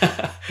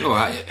 All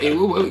right,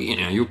 you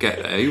know, you'll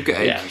get there. You'll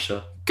get it. Yeah, I'm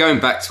sure. Going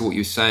back to what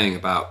you were saying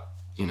about,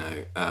 you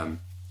know,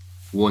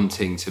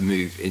 wanting to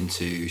move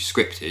into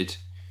scripted,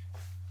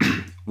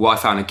 what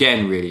I found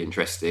again really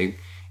interesting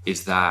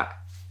is that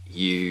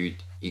you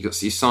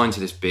signed to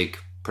this big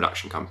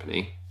production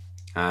company.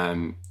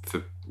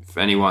 For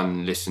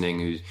anyone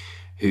listening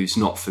who's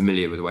not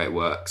familiar with the way it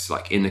works,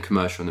 like in the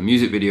commercial and the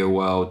music video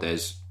world,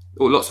 there's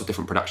lots of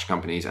different production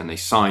companies, and they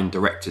sign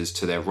directors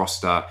to their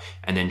roster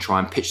and then try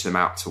and pitch them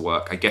out to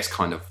work. I guess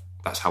kind of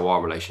that's how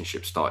our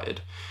relationship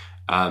started.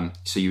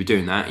 So you were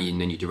doing that, and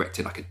then you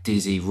directed like a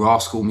Dizzy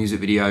Rascal music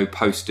video,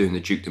 post doing the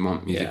Duke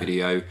Dumont music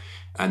video,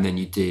 and then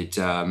you did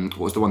what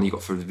was the one that you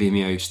got for the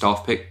Vimeo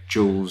staff pick?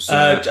 Jules.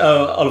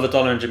 Oliver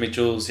Dollar and Jimmy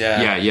Jules.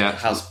 Yeah.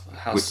 House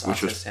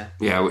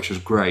which was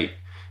great.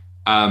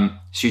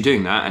 So you're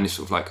doing that, and it's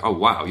sort of like, oh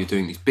wow, you're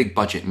doing these big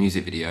budget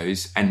music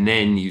videos, and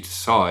then you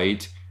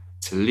decide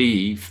to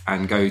leave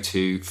and go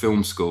to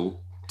film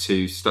school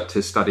to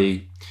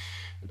study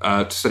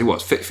what?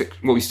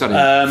 What were you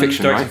studying?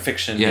 Fiction, directing right?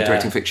 Fiction. Yeah,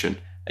 directing fiction.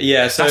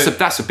 Yeah, so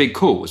that's a big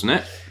call, wasn't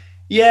it?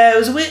 Yeah, it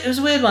was a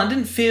weird one.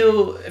 It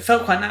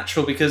felt quite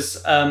natural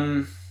because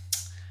I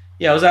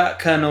was at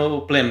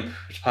Colonel Blimp,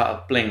 which is part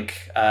of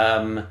Blink.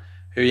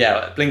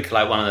 Blink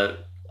are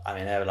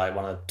like they were like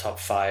one of the top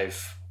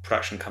 5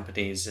 production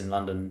companies in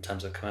London in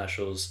terms of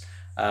commercials,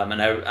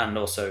 and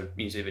also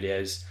music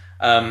videos.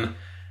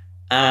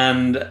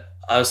 And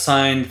I was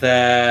signed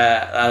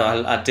there.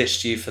 I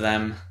ditched you for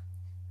them.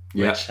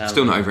 Yeah,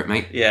 still not over it,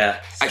 mate.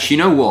 Yeah. Actually,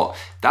 you know what?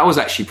 That was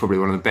actually probably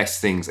one of the best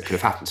things that could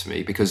have happened to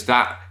me, because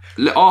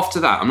after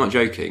that, I'm not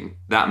joking,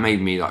 that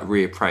made me like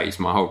reappraise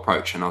my whole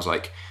approach. And I was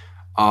like,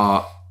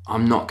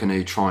 I'm not going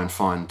to try and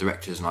find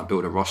directors and like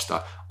build a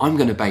roster. I'm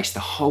going to base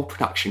the whole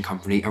production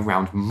company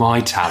around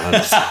my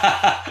talents.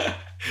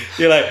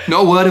 You're like,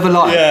 not a word of a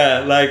lie.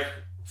 Yeah, like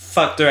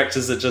fuck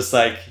directors that just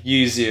like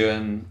use you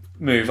and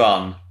move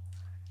on.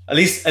 At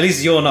least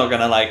you're not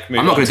going to like move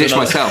on. I'm not going to ditch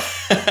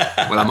myself.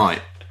 Well, I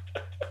might.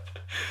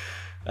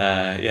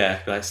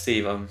 Be like,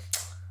 Steve, I'm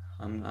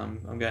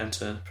going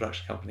to a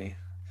production company.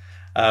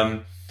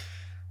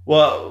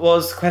 What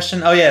was the question?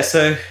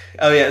 So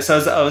I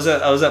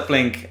was at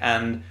Blink,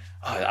 and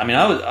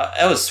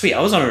I was sweet.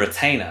 I was on a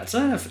retainer.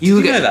 Did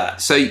you know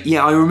that? So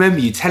yeah, I remember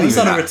you telling me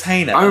that. I was on a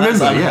retainer. I remember,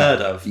 that's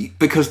unheard of.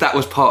 Because that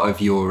was part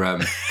of your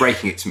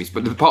breaking it to me.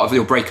 But the part of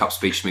your breakup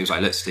speech to me was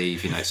like, look,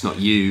 Steve, it's not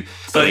you,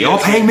 but you're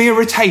paying me a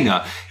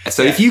retainer.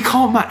 So if you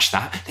can't match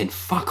that, then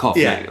fuck off.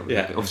 Yeah.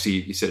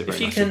 Obviously, you said it very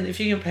nicely. If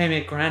you can pay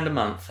me $1,000 a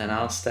month, then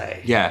I'll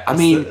stay. Yeah,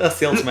 that's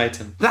the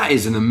ultimatum. That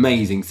is an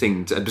amazing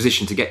a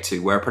position to get to,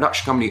 where a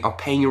production company are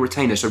paying you a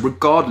retainer. So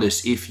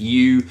regardless if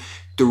you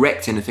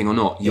direct anything or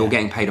not, you're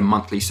getting paid a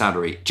monthly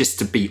salary just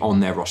to be on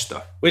their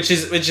roster, which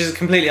is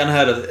completely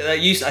unheard of. I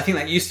think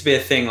that used to be a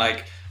thing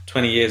like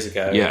 20 years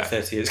ago,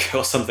 30 years ago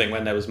or something,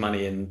 when there was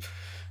money in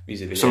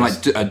music videos. So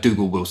like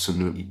Dougal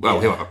Wilson,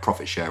 he'll have a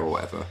profit share or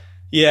whatever.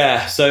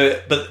 Yeah. So,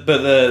 but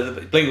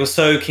the Blink was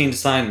so keen to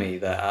sign me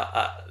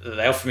that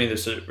they offered me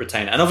this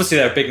retainer, and obviously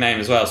they're a big name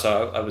as well,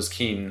 so I was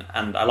keen,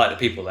 and I liked the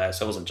people there,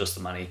 so it wasn't just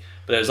the money.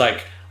 But it was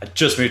like I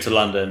just moved to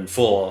London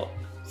for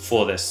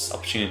this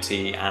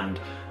opportunity, and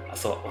I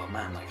thought, oh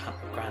man, like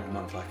 $100,000 a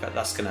month, like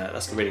that's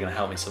really gonna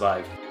help me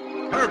survive.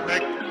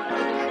 Perfect.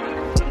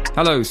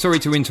 Hello, sorry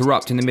to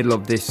interrupt in the middle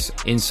of this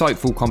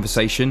insightful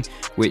conversation,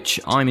 which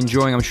I'm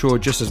enjoying, I'm sure,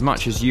 just as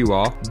much as you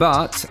are.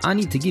 But I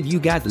need to give you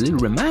guys a little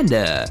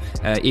reminder.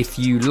 If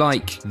you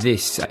like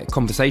this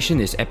conversation,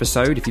 this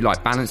episode, if you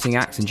like balancing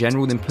acts in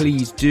general, then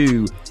please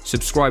do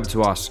subscribe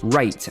to us,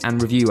 rate and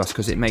review us,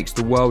 because it makes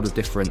the world of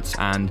difference.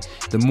 And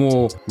the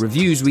more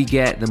reviews we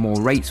get, the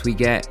more rates we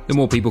get, the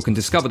more people can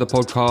discover the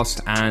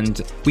podcast,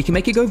 and we can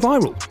make it go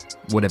viral,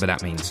 whatever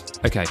that means.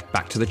 Okay,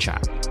 back to the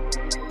chat.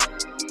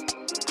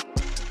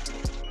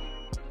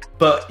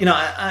 But, you know,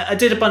 I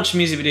did a bunch of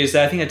music videos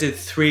there. I think I did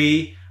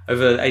 3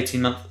 over an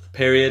 18-month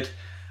period.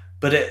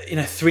 But,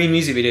 3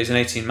 music videos in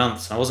 18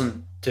 months. And I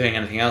wasn't doing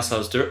anything else. I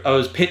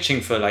was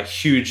pitching for, like,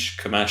 huge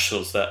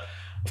commercials that,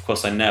 of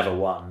course, I never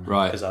won.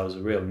 Right. Because I was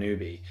a real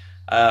newbie.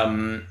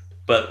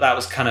 But that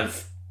was kind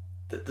of...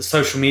 The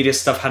social media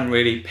stuff hadn't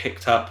really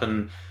picked up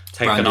and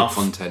taken Branded off.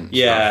 content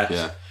Yeah. stuff,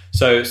 yeah.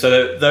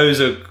 So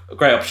those are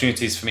great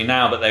opportunities for me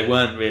now, but they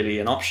weren't really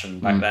an option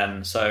back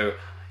then. So...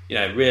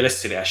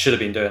 realistically, I should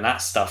have been doing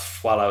that stuff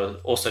while I was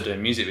also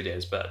doing music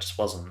videos, but it just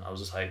wasn't. I was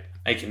just like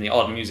making the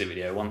odd music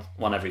video,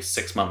 one every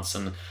 6 months,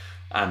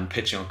 and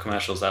pitching on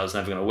commercials that I was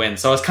never going to win.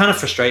 So I was kind of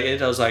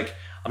frustrated. I was like,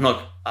 I'm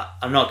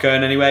not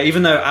going anywhere,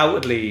 even though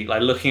outwardly,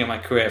 like looking at my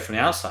career from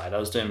the outside, I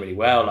was doing really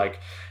well.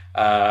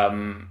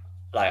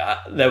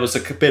 There was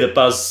a bit of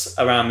buzz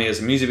around me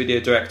as a music video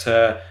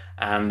director,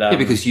 and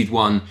because you'd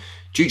won.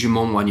 Duke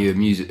Dumont won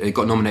you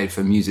got nominated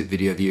for Music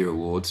Video of the Year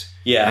awards.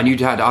 Yeah. And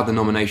you'd had other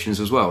nominations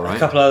as well, right? A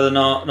couple other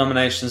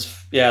nominations.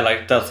 Yeah,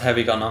 like Delta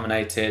Heavy got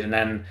nominated, and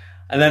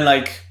then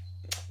like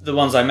the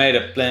ones I made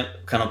at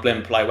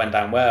Blimp like went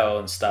down well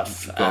and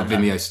stuff. You got a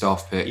Vimeo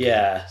staff pick.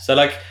 Yeah. So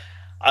like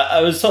I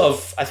was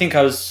I think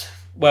I was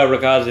well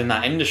regarded in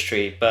that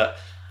industry, but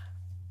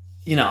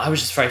I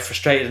was just very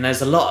frustrated, and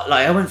there's a lot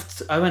like I went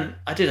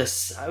through a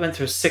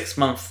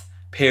 6-month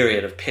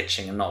period of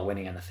pitching and not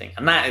winning anything.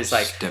 And that is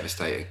like it's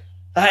devastating.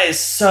 That is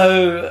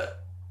so,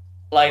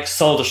 like,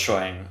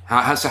 soul-destroying.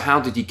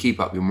 How did you keep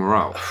up your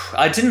morale?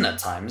 I didn't at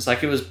times.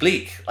 Like, it was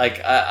bleak. Like,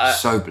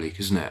 so bleak,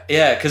 isn't it?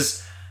 Yeah,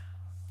 because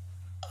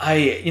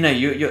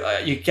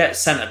you get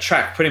sent a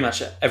track pretty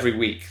much every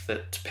week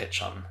to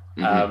pitch on.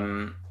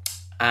 Mm-hmm.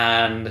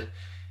 And,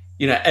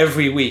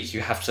 every week you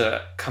have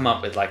to come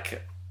up with,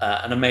 like,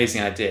 an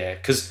amazing idea.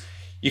 Because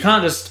you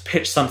can't just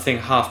pitch something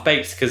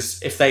half-baked,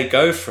 because if they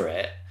go for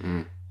it...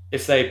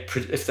 If they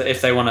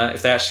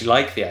actually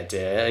like the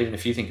idea, even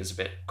if you think it's a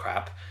bit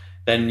crap,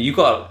 then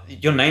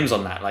your name's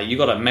on that. Like, you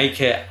got to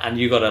make it, and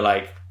you got to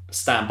like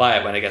stand by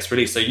it when it gets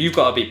released. So you've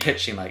got to be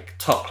pitching like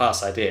top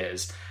class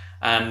ideas,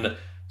 and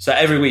so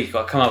every week you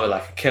got to come up with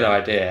like a killer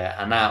idea.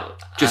 And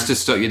to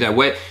stop you there,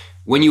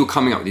 when you were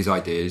coming up with these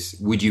ideas,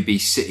 would you be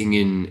sitting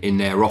in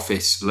their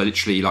office,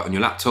 literally like on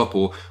your laptop,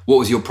 or what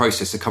was your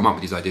process to come up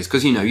with these ideas?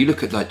 Because you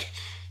look at like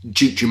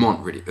Duke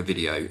Dumont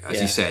video, as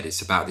you said,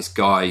 it's about this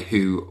guy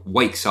who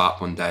wakes up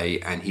one day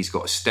and he's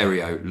got a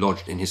stereo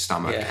lodged in his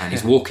stomach, and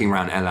he's walking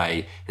around LA,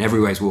 and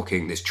everywhere he's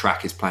walking, this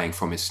track is playing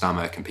from his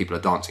stomach and people are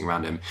dancing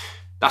around him.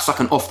 That's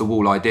like an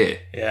off-the-wall idea.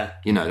 Yeah.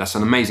 That's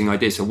an amazing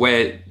idea. So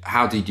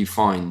how did you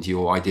find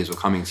your ideas were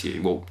coming to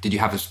you? Well, did you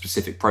have a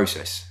specific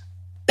process?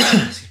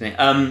 Excuse me.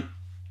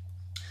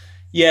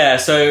 Yeah,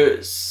 so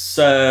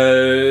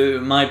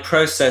my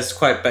process,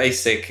 quite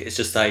basic. It's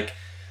just like,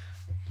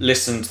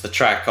 listen to the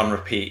track on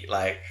repeat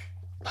like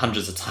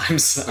hundreds of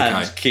times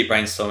and keep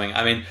brainstorming.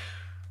 I mean,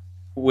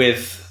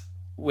 with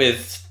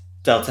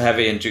Delta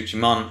Heavy and Duke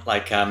Dumont,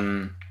 like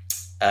we'd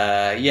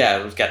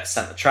get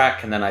sent the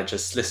track, and then I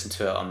just listen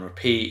to it on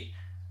repeat,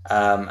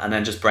 and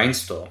then just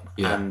brainstorm.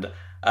 Yeah. And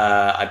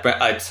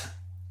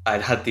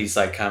I'd had these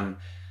like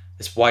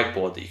this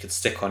whiteboard that you could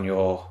stick on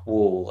your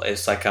wall.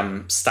 It's like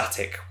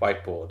static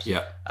whiteboard.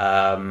 Yeah.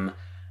 And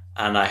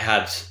I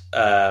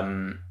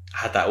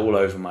had that all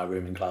over my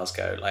room in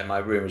Glasgow. Like, my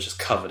room was just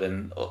covered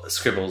in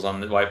scribbles on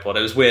the whiteboard.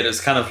 It was weird. It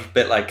was kind of a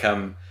bit like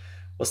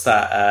what's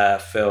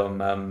that film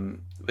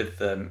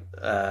with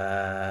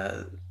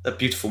A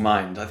Beautiful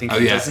Mind? I think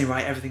doesn't he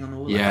write everything on the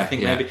wall? Yeah, I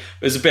think maybe it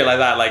was a bit like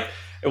that. Like,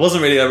 it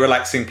wasn't really a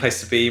relaxing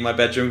place to be in my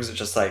bedroom, because it's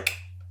just like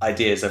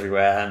ideas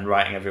everywhere and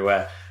writing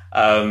everywhere.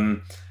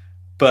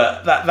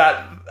 But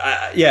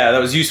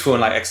that was useful in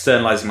like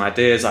externalizing my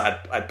ideas.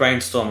 I'd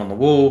brainstorm on the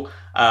wall.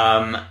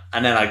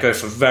 And then I go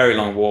for very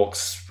long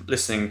walks,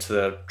 listening to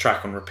the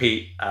track on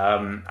repeat.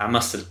 I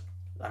must have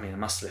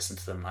listened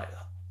to them like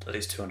at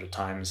least 200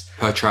 times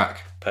per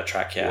track.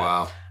 Yeah.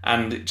 Wow.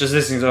 And just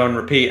listening to it on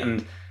repeat,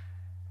 and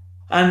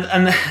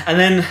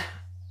then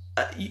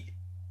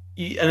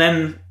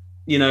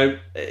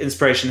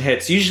inspiration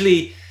hits.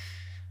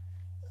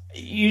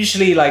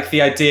 Usually, like,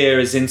 the idea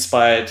is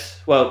inspired.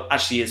 Well,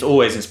 actually, it's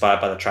always inspired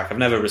by the track. I've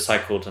never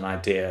recycled an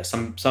idea.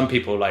 Some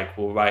people like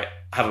will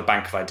have a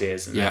bank of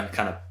ideas and then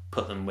kind of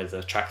put them with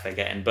the track they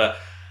get in. But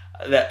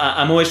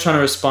I'm always trying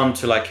to respond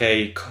to like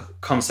a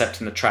concept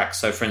in the track.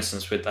 So, for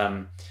instance, with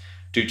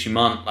Duke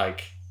Dumont,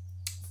 like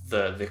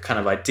the kind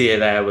of idea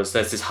there was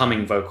there's this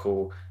humming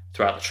vocal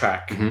throughout the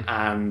track,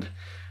 and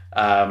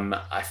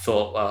I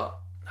thought,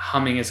 well,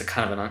 humming is a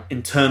kind of an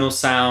internal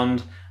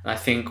sound, and I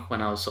think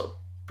when I was sort of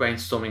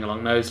brainstorming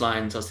along those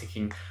lines. I was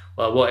thinking,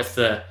 well, what if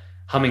the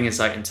humming is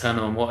like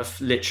internal, and what if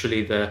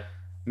literally the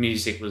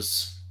music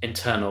was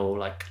internal,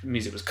 like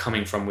music was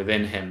coming from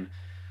within him?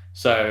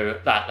 So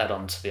that led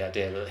on to the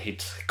idea that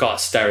he'd got a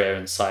stereo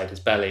inside his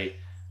belly.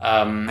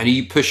 And are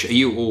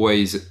you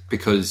always,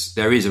 because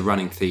there is a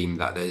running theme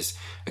that there's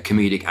a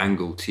comedic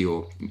angle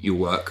to your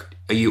work,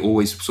 are you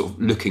always sort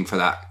of looking for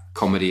that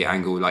comedy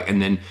angle, like,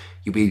 and then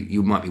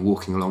you might be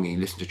walking along and you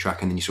listen to a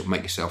track and then you sort of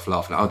make yourself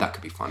laugh, like, oh, that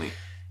could be funny?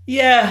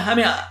 Yeah, I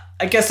mean,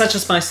 I guess that's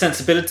just my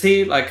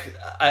sensibility. Like,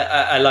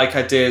 I like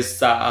ideas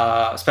that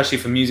are, especially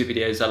for music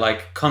videos, I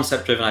like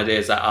concept-driven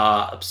ideas that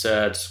are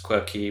absurd,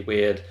 quirky,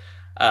 weird.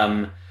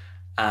 So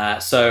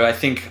I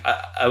think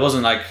I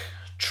wasn't like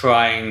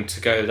trying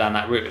to go down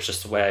that route. It's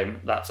just the way,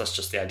 that's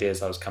just the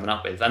ideas I was coming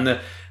up with. And the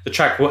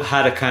track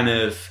had a kind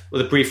of,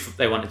 the brief,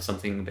 they wanted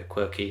something a bit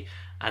quirky.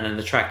 And then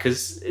the track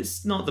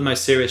it's not the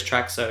most serious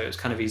track, so it was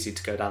kind of easy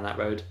to go down that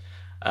road.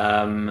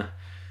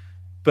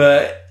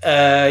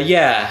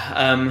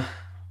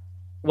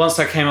 Once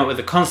I came up with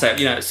the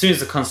concept, as soon as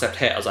the concept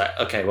hit, I was like,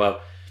 okay,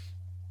 well,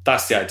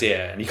 that's the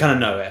idea, and you kind of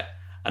know it.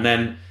 And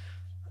then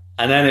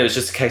it was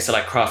just a case of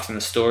like crafting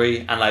the story,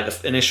 and like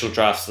the initial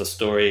drafts of the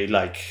story,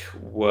 like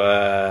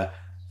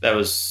there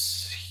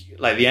was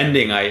like the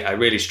ending. I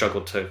really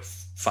struggled to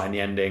find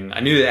the ending.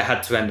 I knew that it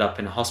had to end up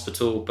in a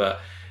hospital,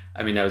 but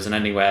I mean, there was an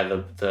ending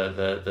where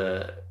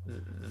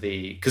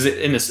because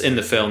in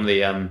the film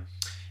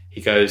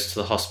he goes to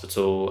the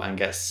hospital and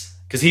gets,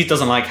 because he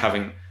doesn't like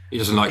having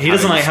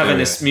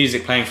this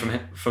music playing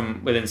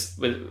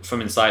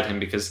from inside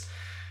him, because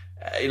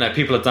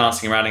people are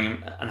dancing around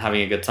him and having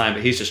a good time,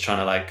 but he's just trying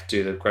to like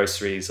do the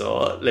groceries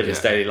or live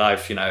his daily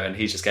life, and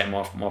he's just getting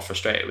more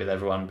frustrated with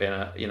everyone being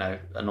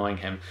annoying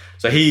him.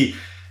 So he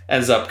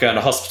ends up going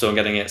to hospital and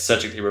getting it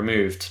surgically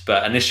removed.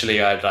 But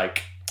initially I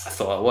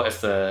thought, what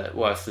if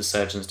the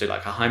surgeons do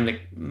like a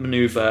Heimlich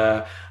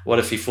maneuver? What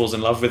if he falls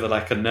in love with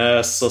like a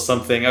nurse or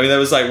something? I mean, there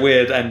was like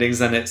weird endings.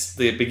 Then it's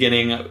the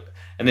beginning.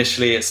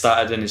 Initially it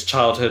started in his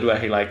childhood where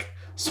he like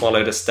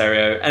swallowed a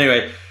stereo.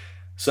 Anyway,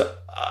 so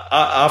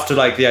after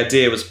like the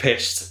idea was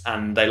pitched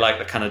and they liked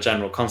the kind of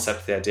general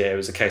concept of the idea, it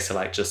was a case of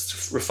like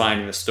just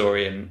refining the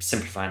story and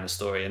simplifying the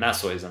story. And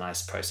that's always a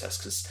nice process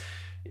because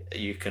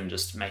you can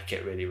just make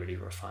it really, really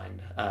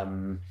refined.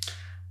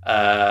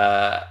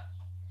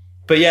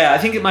 But yeah, I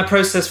think my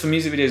process for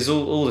music videos is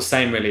all the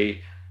same,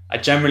 really. I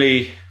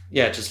generally,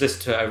 just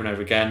listen to it over and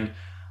over again.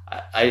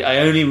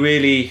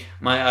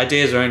 My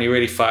ideas are only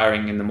really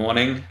firing in the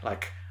morning.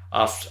 Like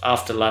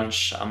after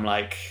lunch, I'm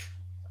like,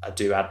 I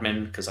do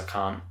admin because I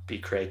can't be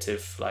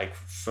creative. Like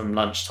from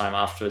lunchtime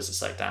afterwards,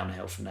 it's like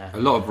downhill from there. A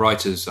lot of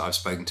writers that I've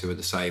spoken to are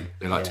the same.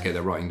 They like to get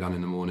their writing done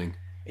in the morning.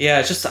 Yeah,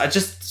 I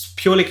just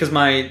purely because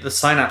the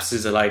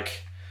synapses are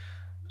like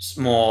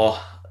more,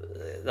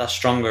 they're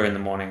stronger in the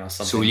morning or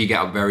something. So will you get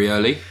up very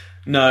early?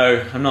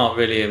 No, I'm not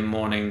really a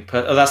morning.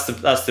 But that's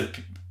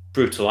the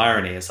brutal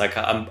irony. It's like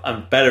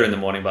I'm better in the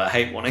morning, but I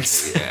hate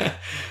mornings. Yeah.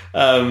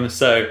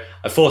 So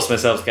I force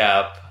myself to get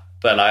up,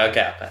 but like, I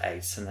get up at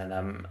 8 and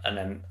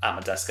then at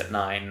my desk at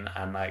 9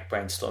 and like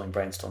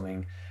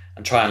brainstorming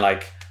and try and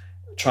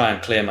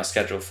clear my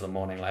schedule for the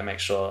morning. Like make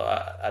sure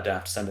I don't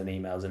have to send any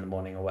emails in the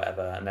morning or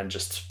whatever, and then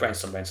just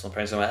brainstorm.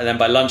 And then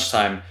by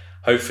lunchtime,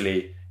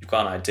 hopefully you've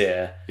got an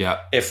idea. Yeah.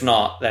 If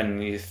not, then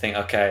you think,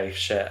 okay,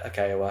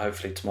 well,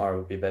 hopefully tomorrow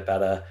will be a bit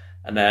better.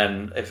 And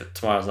then if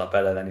tomorrow's not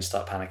better, then you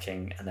start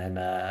panicking, and then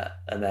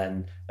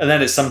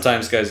it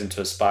sometimes goes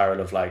into a spiral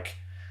of like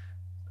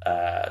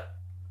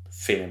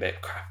feeling a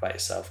bit crap about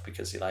yourself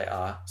because you're like,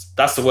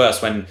 that's the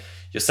worst when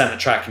you're sent a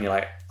track and you're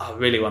like, I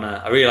really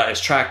like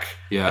this track.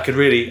 Yeah. I could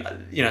really,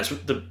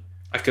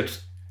 I could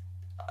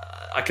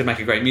make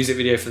a great music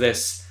video for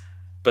this,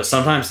 but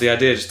sometimes the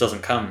idea just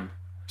doesn't come.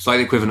 It's like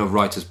the equivalent of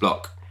writer's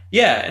block.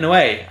 Yeah, in a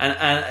way, and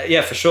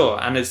yeah, for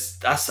sure, and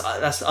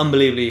that's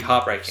unbelievably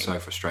heartbreaking. So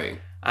frustrating.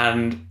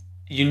 And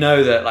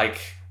that like,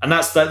 and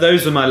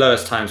those were my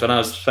lowest times when I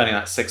was spending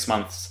like 6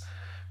 months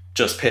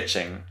just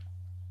pitching.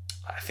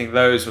 I think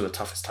those were the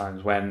toughest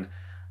times when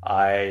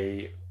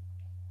I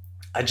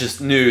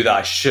just knew that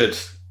I should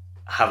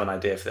have an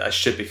idea for this. I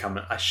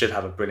should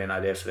have a brilliant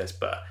idea for this,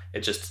 but it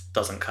just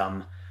doesn't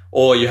come.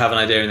 Or you have an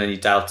idea and then you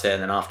doubt it,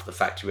 and then after the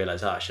fact you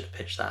realise, I should have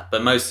pitched that.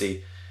 But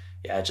mostly,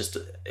 just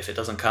if it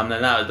doesn't come,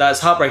 then that's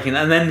heartbreaking.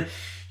 And then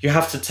you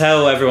have to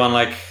tell everyone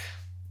like,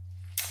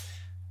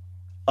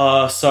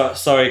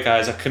 sorry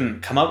guys, I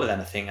couldn't come up with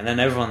anything. And then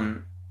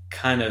everyone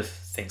kind of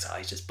thinks,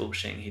 he's just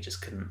bullshitting. He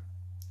just couldn't.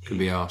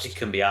 Be asked. It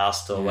can be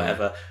asked or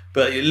whatever.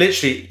 But you have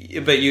to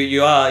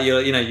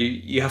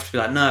be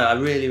like, no, I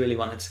really, really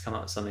wanted to come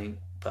up with something,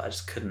 but I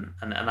just couldn't.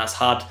 And that's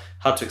hard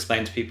to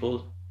explain to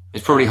people.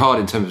 It's probably hard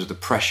in terms of the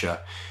pressure.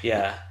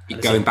 Yeah.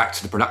 Going back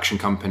to the production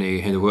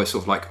company who were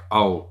sort of like,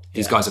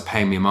 these guys are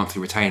paying me a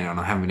monthly retainer and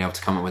I haven't been able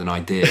to come up with an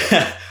idea.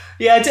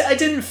 Yeah, I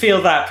didn't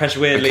feel that pressure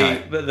weirdly,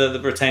 the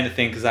retainer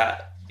thing, because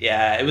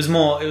it was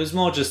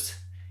more just,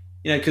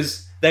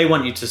 because they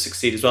want you to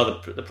succeed as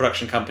well. The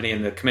production company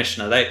and the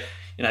commissioner,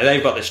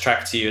 they've got this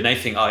track to you and they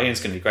think, Ian's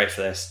going to be great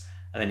for this,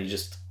 and then you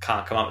just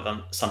can't come up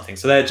with something.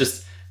 So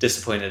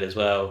disappointed as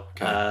well.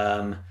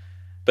 Okay.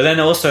 But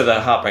then also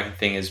the heartbreaking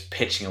thing is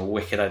pitching a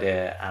wicked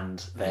idea and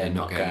they're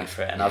not going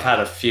for it. And I've had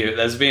a few.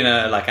 There's been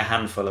a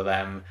handful of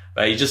them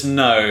where you just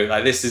know,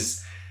 like, this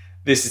is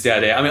the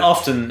idea. I mean,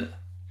 often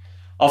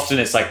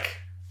it's like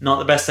not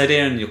the best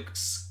idea, and you're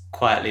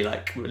quietly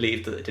like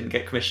relieved that it didn't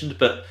get commissioned.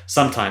 But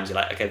sometimes you're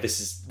like, okay, this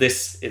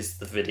is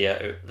the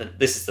video.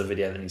 This is the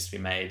video that needs to be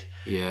made.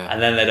 Yeah. And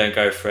then they don't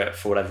go for it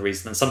for whatever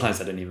reason. And sometimes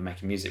they don't even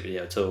make a music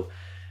video at all.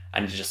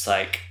 And you're just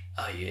like,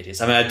 oh, you idiots.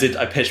 I mean,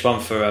 I pitched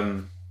one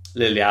for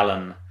Lily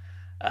Allen.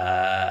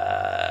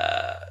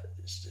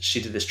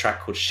 She did this track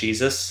called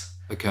 "Sheezus."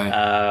 Okay.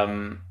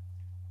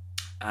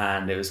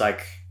 And it was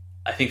like,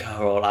 I think her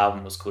whole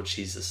album was called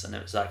 "Sheezus," and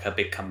it was like her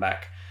big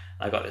comeback.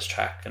 And I got this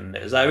track, and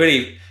it was like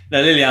really,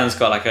 Lily Allen's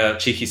got like a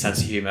cheeky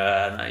sense of humor,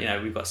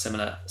 and we've got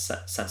similar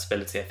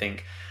sensibility, I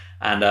think.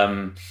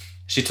 And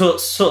she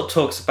sort of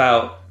talks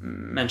about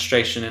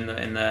menstruation in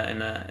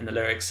the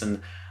lyrics,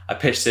 and I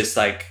pitched this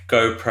like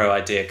GoPro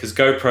idea, because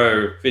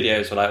GoPro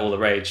videos were like all the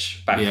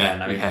rage back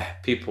then. I mean,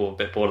 people are a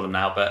bit bored of them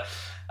now, but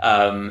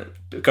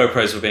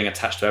GoPros were being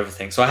attached to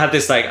everything. So I had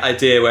this like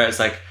idea where it's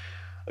like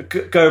a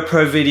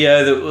GoPro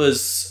video that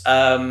was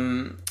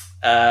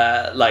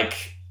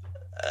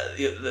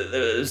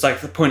it was like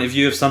the point of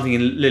view of something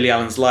in Lily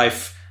Allen's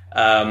life.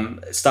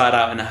 It started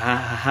out in her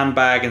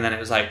handbag, and then it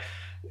was like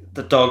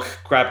the dog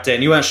grabbed it,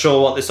 and you weren't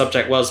sure what this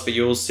object was, but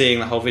you were all seeing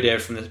the whole video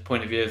from the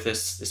point of view of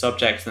this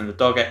object, and the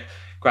dog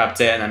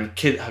grabbed it, and then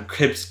her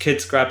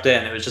kids grabbed it,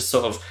 and it was just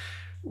sort of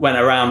went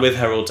around with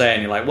her all day,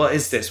 and you're like, what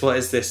is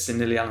this in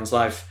Lily Allen's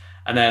life?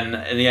 And then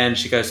in the end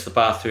she goes to the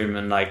bathroom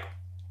and like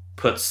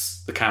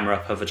puts the camera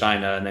up her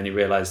vagina, and then you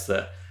realise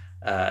that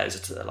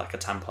it's like a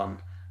tampon,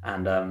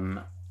 and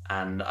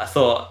I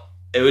thought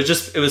it was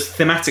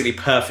thematically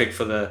perfect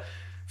for the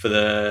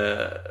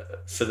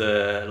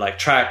like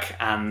track,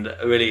 and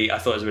I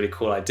thought it was a really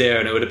cool idea,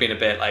 and it would have been a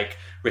bit like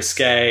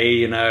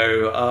risque, and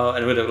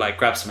it would have like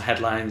grabbed some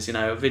headlines,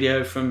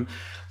 video from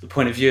the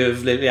point of view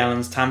of Lily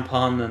Allen's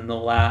tampon and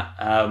all that.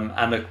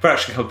 And the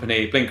production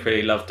company, Blink,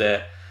 really loved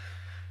it.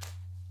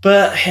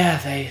 But yeah,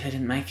 they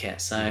didn't make it,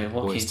 so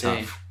what can you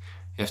do?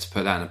 You have to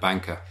put that in a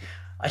banker.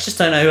 I just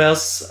don't know who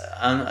else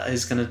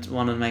is going to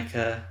want to make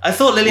a... I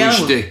thought Lily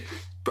Allen... We should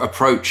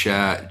approach,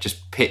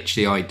 just pitch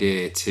the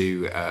idea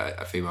to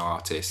a female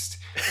artist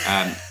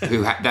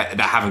who that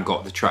haven't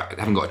got the track,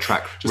 haven't got a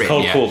track just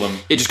written yet. Call them.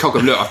 Yeah, just cold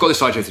call them. Look, I've got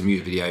this idea for the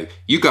music video.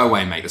 You go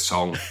away and make the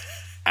song,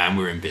 and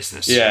we're in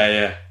business.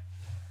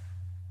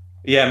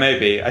 Yeah,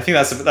 maybe. I think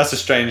that's a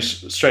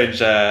strange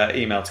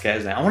email to get,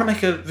 isn't it? I want to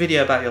make a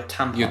video about your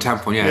tampon. Your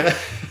tampon, yeah.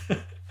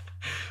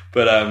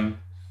 But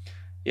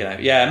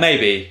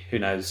maybe. Who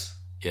knows?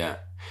 Yeah.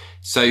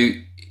 So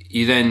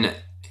you then,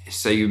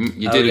 you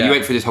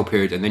went through this whole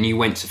period, and then you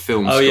went to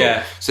film school.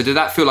 Yeah. So did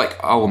that feel like,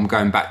 I'm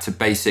going back to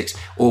basics,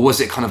 or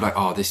was it kind of like,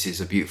 this is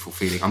a beautiful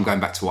feeling, I'm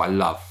going back to what I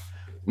love?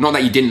 Not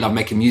that you didn't love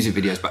making music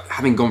videos, but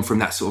having gone from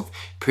that sort of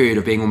period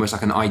of being almost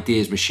like an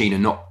ideas machine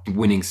and not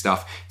winning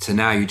stuff, to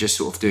now you're just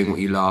sort of doing what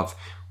you love,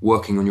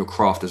 working on your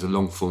craft as a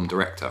long-form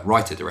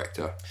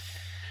writer-director.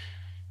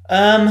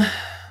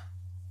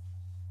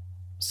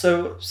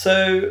 So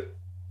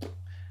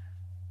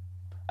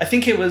I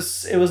think it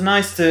was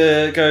nice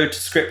to go to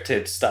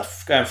scripted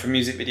stuff, going from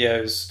music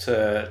videos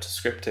to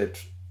scripted,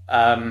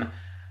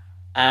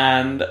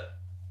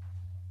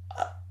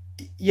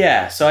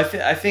 So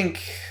I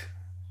think.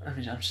 I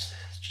mean, I'm just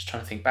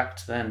trying to think back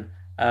to then.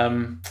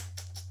 I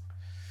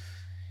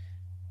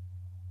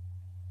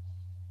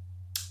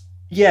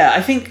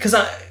think because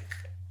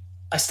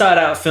I started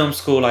out at film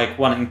school like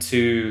wanting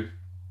to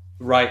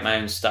write my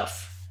own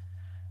stuff,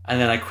 and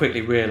then I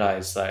quickly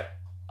realised that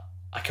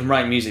I can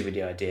write music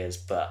video ideas,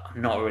 but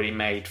I'm not really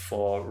made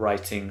for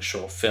writing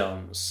short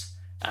films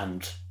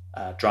and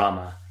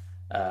drama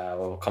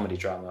or comedy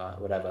drama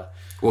or whatever.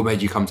 What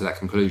made you come to that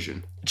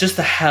conclusion? Just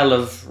the hell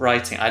of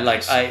writing. I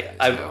wrote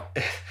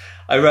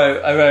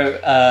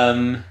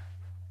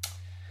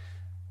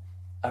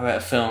a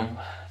film,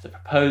 The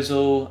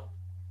Proposal,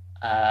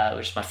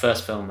 which is my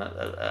first film at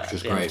the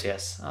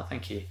FTS. Oh,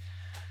 thank you.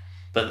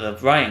 But the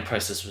writing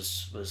process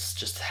was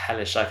just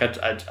hellish. Like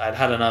I'd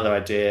had another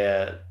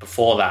idea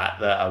before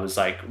that I was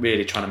like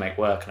really trying to make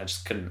work, and I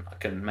just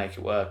couldn't make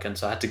it work, and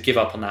so I had to give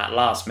up on that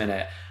last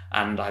minute.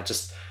 And I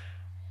just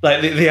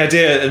like the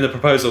idea in The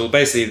Proposal.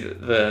 Basically,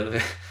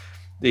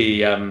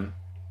 the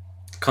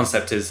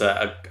concept is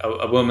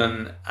a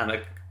woman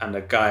and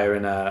a guy are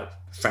in a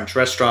French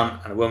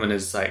restaurant, and a woman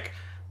is like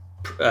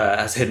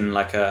has hidden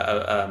like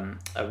a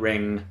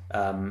ring,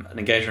 an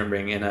engagement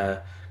ring in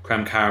a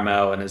creme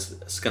caramel, and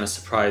is going to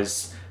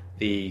surprise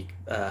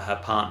her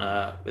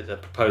partner with a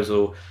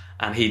proposal,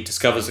 and he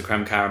discovers the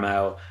creme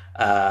caramel,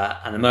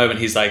 and the moment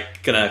he's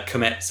like going to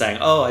commit, saying,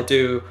 "Oh, I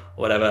do,"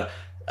 or whatever,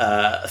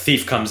 a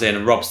thief comes in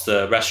and robs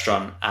the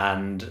restaurant,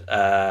 and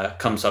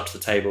comes up to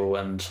the table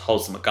and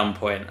holds them at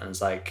gunpoint and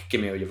is like,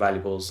 "Give me all your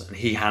valuables," and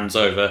he hands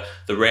over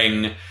the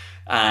ring.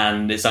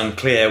 And it's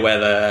unclear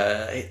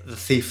whether the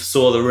thief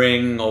saw the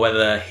ring or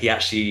whether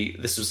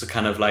this was a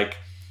kind of like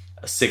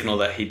signal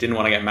that he didn't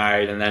want to get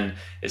married, and then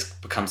it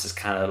becomes this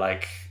kind of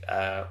like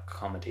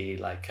comedy,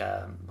 like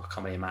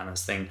comedy of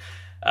manners thing,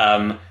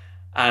 and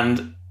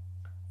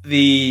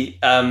the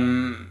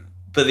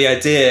but the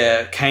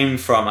idea came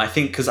from, I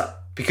think,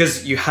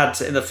 because you had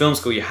to, in the film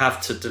school, you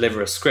have to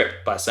deliver a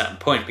script by a certain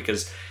point,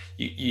 because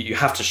you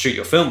have to shoot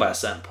your film by a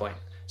certain point,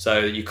 so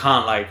you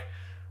can't like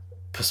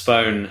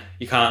postpone.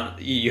 You have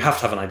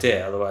to have an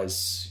idea,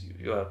 otherwise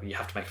you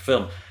have to make a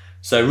film.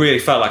 So it really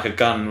felt like a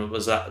gun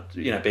was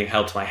being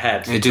held to my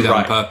head. They do that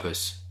on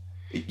purpose,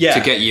 to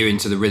get you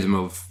into the rhythm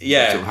of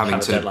sort of having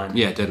have a deadline.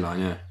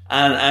 Deadline.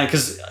 And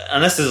because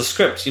unless there's a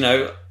script,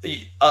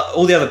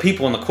 all the other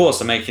people on the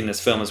course are making this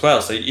film as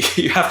well, so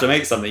you have to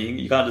make something.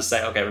 You can't just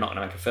say, okay, we're not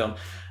going to make a film.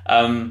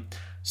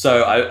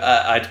 So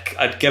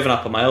I'd given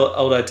up on my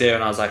old idea,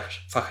 and I was like,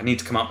 fuck, I need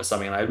to come up with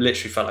something. And I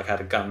literally felt like I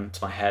had a gun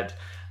to my head,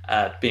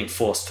 being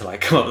forced to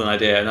like come up with an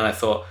idea. And then I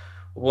thought,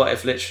 what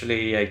if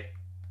literally a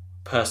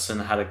person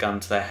had a gun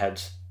to their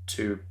head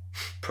to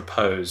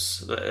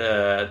propose,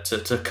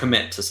 to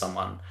commit to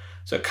someone?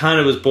 So it kind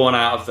of was born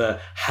out of the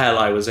hell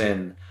I was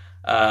in.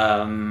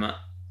 And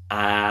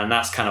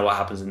that's kind of what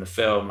happens in the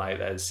film. Like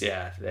there's,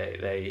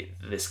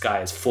 this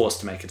guy is forced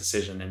to make a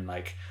decision in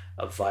like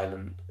a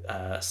violent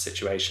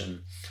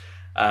situation.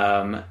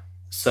 And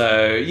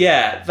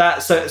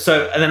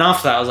then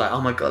after that I was like,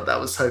 oh my God, that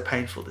was so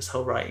painful. This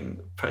whole writing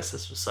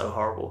process was so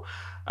horrible.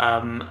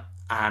 And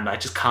I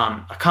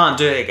can't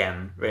do it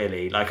again,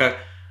 really. Like I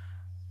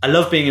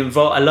love being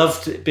involved. I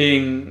loved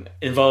being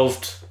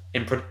involved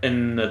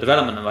in the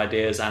development of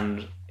ideas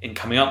and in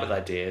coming up with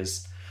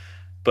ideas.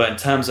 But in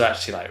terms of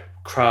actually like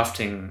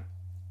crafting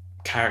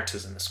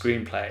characters in the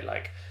screenplay,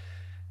 like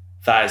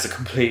that is a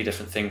completely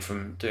different thing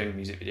from doing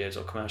music videos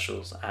or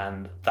commercials.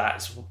 And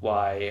that's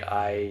why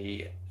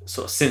I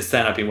sort of, since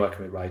then I've been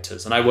working with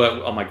writers, and I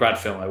work on my grad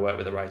film. I worked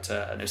with a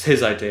writer, and it was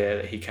his idea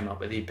that he came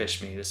up with. He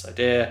pitched me this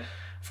idea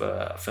for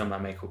a film I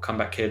made called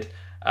Comeback Kid.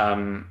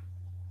 And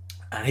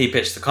he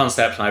pitched the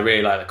concept, and I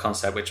really liked the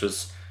concept, which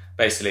was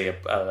basically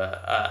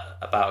about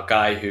a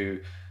guy who,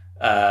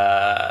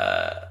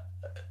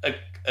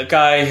 a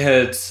guy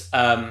had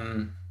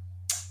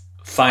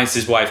finds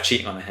his wife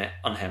cheating on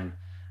him,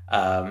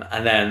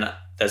 and then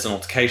there's an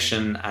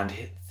altercation, and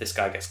this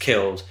guy gets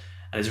killed,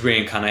 and is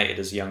reincarnated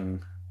as a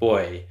young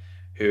boy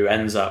who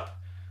ends up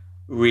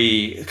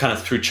kind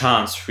of through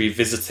chance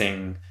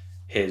revisiting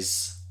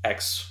his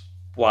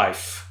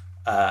ex-wife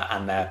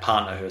and their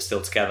partner who are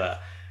still together,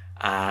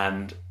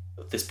 and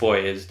this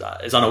boy is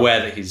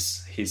unaware that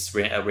he's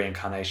a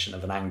reincarnation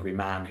of an angry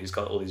man who's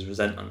got all these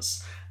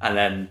resentments, and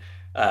then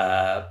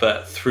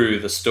but through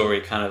the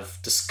story kind of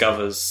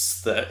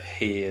discovers that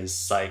he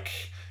is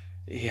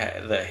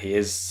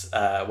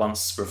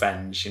wants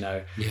revenge, and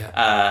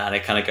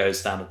it kind of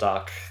goes down a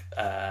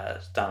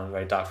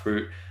very dark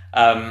route.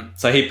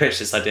 So he pitched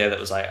this idea that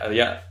was like,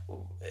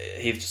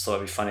 he just thought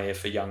it'd be funny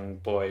if a young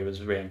boy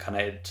was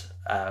reincarnated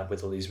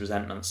with all these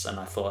resentments, and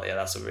I thought,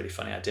 that's a really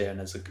funny idea, and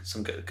there's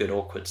some good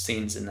awkward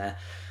scenes in there.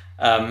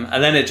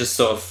 And then it just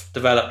sort of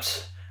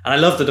developed, and I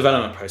love the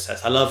development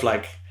process. I love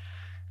like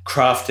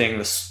crafting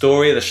the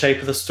story, the shape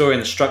of the story,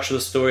 and the structure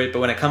of the story. But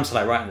when it comes to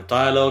like writing the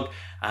dialogue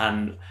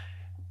and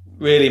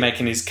really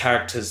making these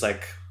characters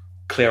like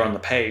clear on the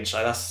page,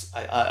 like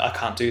I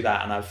can't do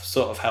that. And I've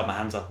sort of held my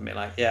hands up and been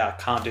like, I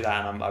can't do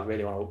that, and I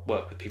really want to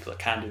work with people that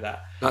can do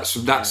that. That's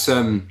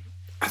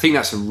I think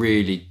that's a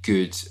really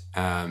good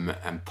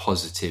and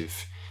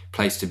positive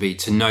place to be,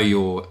 to know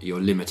your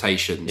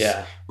limitations,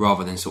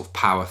 rather than sort of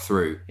power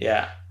through.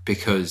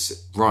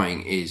 Because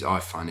writing is, I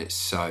find it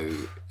so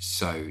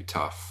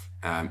tough.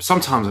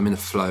 Sometimes I'm in the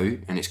flow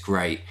and it's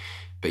great,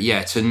 but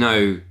to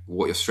know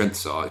what your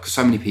strengths are, because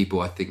so many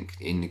people, I think,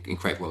 in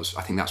creative worlds,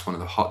 I think that's one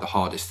of the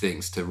hardest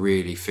things, to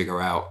really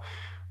figure out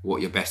what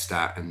you're best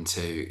at, and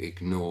to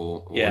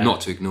ignore, or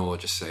not to ignore,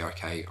 just say,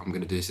 okay, I'm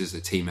going to do this as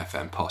a team effort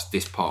and pass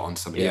this part on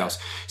to somebody else.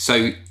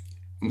 So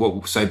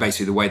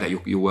basically the way that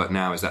you work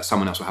now is that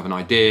someone else will have an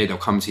idea, they'll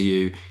come to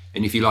you,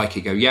 and if you like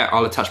it, go,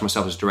 I'll attach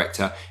myself as a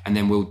director, and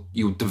then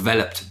you'll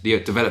develop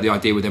the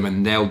idea with them,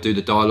 and they'll do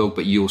the dialogue,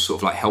 but you'll sort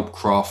of like help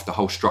craft the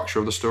whole structure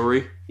of the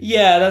story.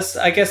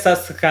 I guess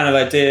that's the kind of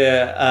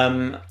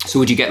idea. So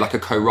would you get like a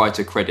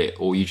co-writer credit,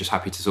 or are you just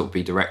happy to sort of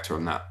be director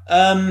on that?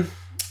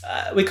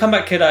 With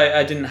Comeback Kid,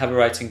 I didn't have a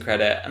writing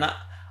credit, and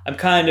I'm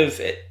kind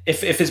of,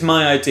 if it's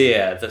my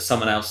idea that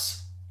someone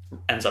else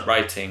ends up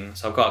writing,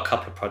 so I've got a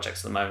couple of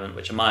projects at the moment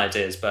which are my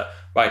ideas, but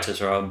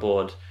writers are on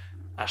board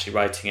actually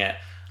writing it,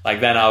 like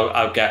then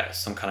I'll get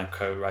some kind of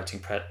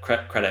co-writing credit.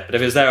 But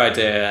if it's their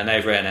idea and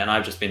they've written it and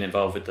I've just been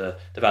involved with the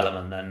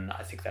development, then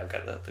I think they'll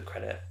get the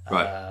credit,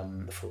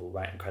 the full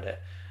writing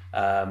credit.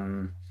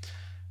 But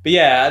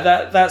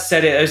that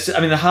said,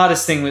 the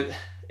hardest thing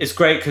it's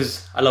great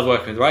because I love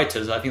working with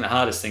writers. I think the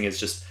hardest thing is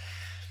just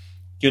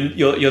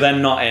you're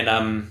then not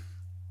in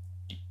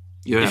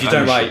if you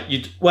don't write,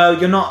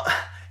 you're not.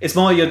 It's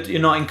more you're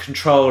not in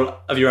control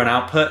of your own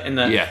output.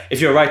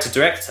 If you're a writer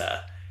director,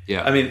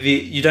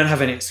 you don't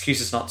have any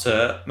excuses not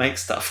to make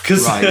stuff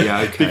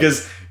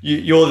because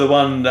you're the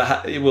one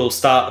that will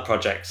start the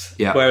project.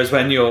 Yeah. Whereas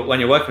when you're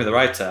working with a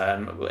writer,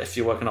 and if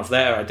you're working off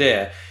their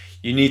idea,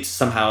 you need to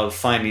somehow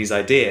find these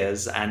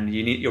ideas, and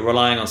you're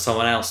relying on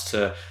someone else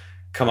to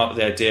come up with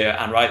the idea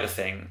and write the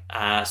thing.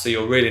 So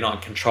you're really not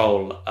in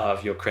control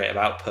of your creative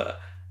output.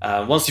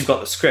 Once you've got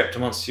the script,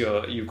 and once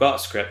you've got a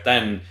script,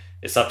 then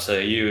it's up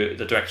to you,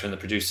 the director and the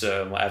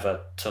producer and whatever,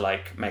 to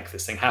like make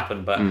this thing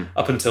happen. But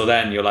up until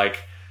then, you're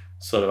like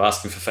sort of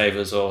asking for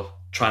favors or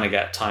trying to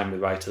get time with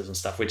writers and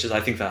stuff, which is,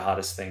 I think, the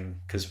hardest thing,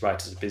 because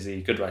writers are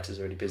busy. Good writers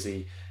are really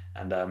busy,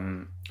 and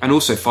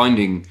also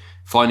finding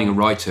a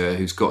writer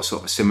who's got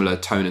sort of a similar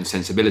tone and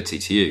sensibility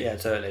to you. Yeah,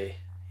 totally.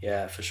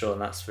 Yeah, for sure,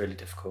 and that's really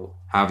difficult.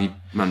 How have you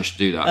managed to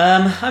do that?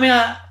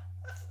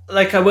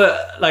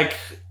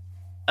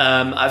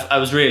 I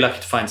was really lucky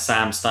to find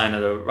Sam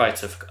Steiner, the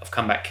writer of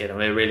Comeback Kid, and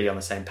we were really on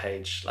the same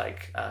page,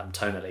 like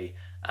tonally.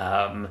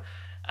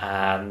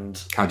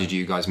 And how did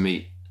you guys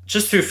meet?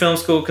 Just through film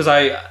school, because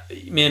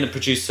me and the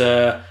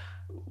producer,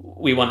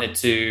 we wanted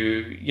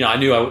to, I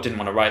knew I didn't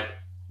want to write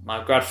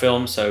my grad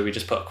film, so we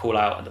just put a call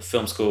out at the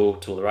film school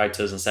to all the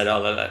writers and said, you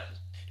want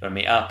to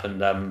meet up,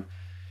 and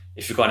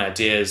if you've got any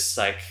ideas,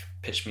 like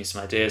pitch me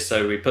some ideas.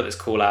 So we put this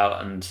call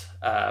out, and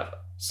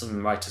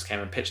some writers came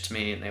and pitched to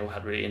me, and they all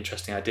had really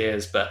interesting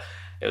ideas, but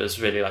it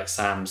was really like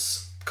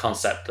Sam's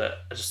concept that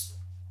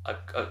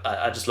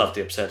I just loved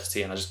the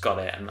absurdity, and I just got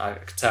it, and I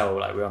could tell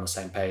like we were on the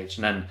same page,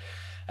 and then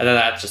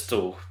that just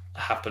all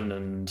happened,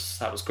 and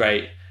that was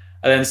great.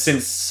 And then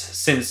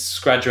since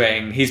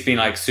graduating, he's been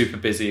like super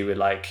busy with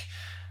like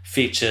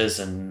features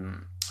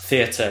and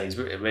theatre. He's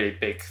a really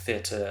big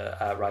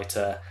theatre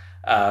writer,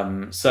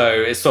 so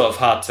it's sort of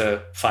hard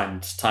to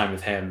find time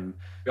with him.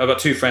 I've got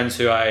two friends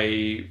who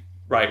I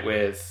write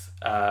with,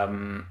 but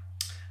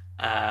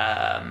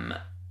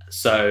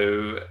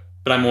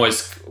I'm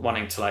always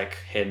wanting to like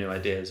hear new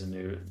ideas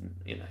and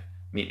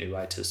meet new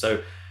writers.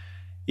 So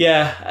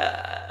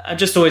yeah, I'm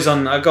just always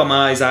on. I've got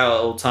my eyes out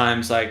at all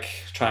times, like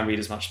try and read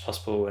as much as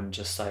possible, and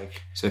just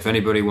like. So if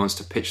anybody wants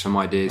to pitch some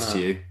ideas to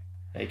you,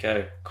 there you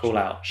go. Call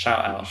out,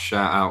 shout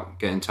out.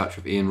 Get in touch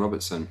with Ian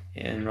Robertson.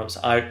 Ian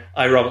Robertson.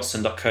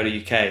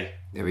 iRobertson.co.uk.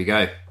 There we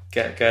go.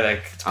 Go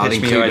there to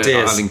pitch me your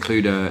ideas. I'll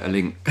include a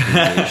link in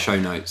the show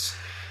notes.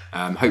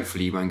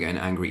 Hopefully you won't get an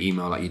angry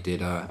email like you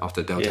did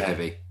after Delta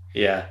Heavy.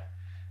 Yeah.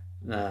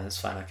 No, it's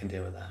fine. I can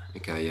deal with that.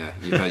 Okay, yeah.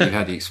 You've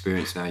had the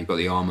experience now. You've got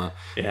the armour.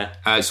 Yeah.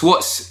 So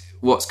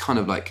what's kind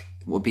of like,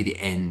 what would be the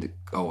end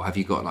goal? Have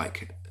you got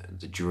like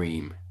the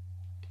dream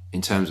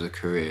in terms of the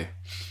career?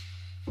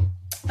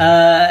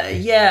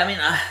 Yeah, I mean,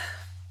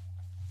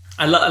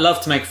 I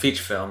love to make a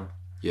feature film.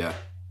 Yeah.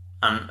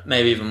 And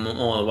maybe even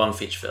more than one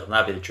feature film.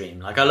 That'd be the dream.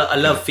 Like I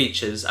love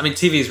features. I mean,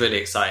 TV is really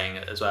exciting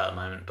as well at the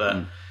moment,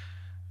 but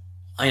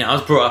I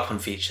was brought up on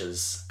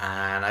features,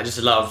 and I just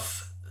love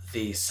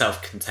the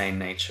self-contained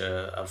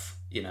nature of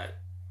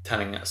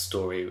telling a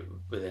story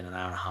within an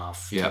hour and a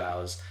half, 2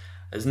 hours.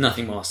 There's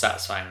nothing more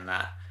satisfying than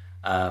that,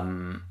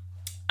 and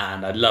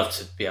I'd love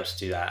to be able to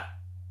do that.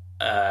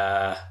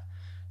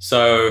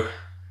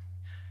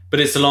 But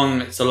it's a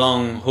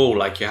long haul.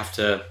 Like you have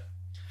to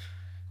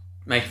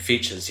make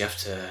features.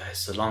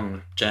 It's a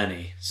long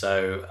journey.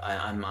 So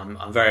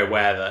I'm very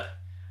aware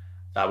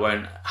that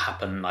won't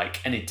happen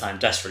like anytime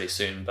desperately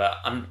soon. But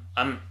I'm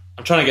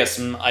trying to get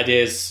some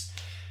ideas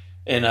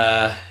in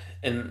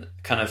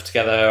kind of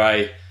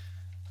together.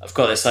 I've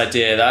got this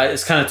idea that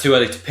it's kind of too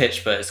early to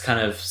pitch, but it's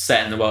kind of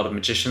set in the world of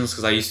magicians,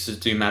 because I used to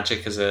do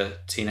magic as a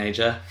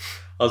teenager.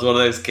 I was one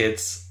of those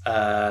kids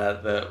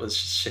that was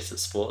just shit at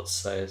sports,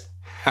 so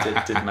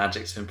did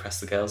magic to impress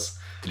the girls.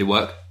 Did it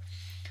work?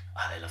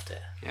 Oh, they loved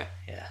it. Yeah.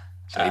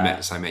 So you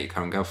met your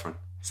current girlfriend.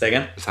 Say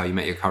again? That's how you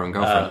met your current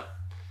girlfriend.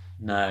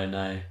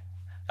 No.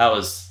 That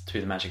was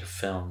through the magic of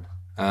film.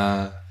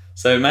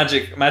 So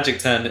magic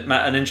turned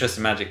an interest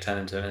in magic turned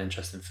into an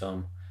interest in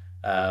film,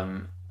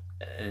 an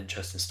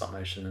interest in stop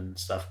motion and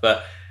stuff.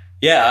 But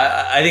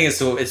yeah, I think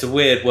it's a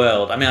weird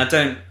world. I mean,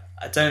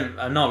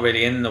 I'm not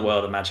really in the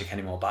world of magic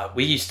anymore. But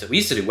we used to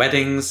do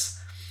weddings.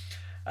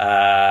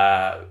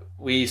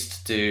 We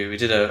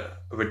did a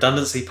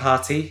redundancy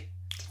party.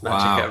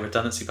 Magic at a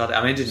redundancy party.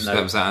 I mean, I didn't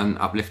know. Was that an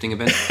uplifting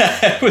event?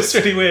 It was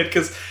really weird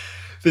because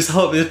this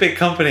big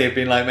company had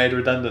been like made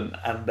redundant,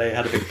 and they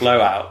had a big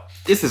blowout.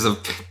 This is a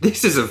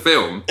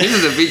film. This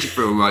is a feature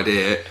film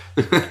idea,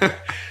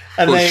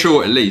 or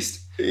short at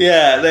least.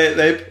 Yeah,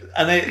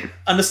 they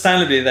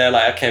understandably they're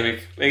like, okay,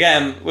 we're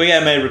getting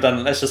made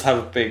redundant. Let's just have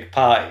a big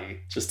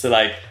party just to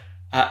like,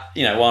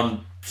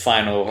 one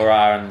final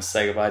hurrah and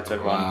say goodbye to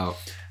everyone. Wow.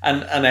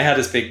 And they had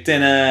this big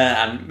dinner,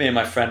 and me and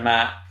my friend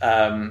Matt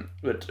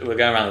were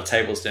going around the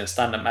tables doing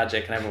stand-up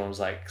magic, and everyone was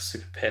like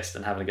super pissed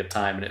and having a good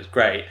time, and it was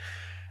great.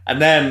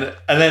 And then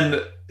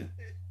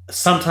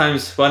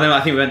sometimes,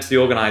 I think we went to the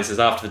organisers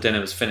after the dinner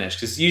was finished,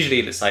 because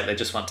usually it's like they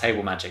just want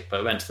table magic,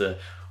 but we went to the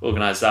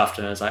organisers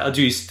after, and it was like, oh,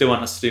 do you still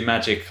want us to do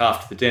magic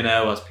after the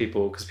dinner? Because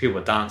people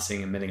were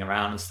dancing and milling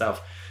around and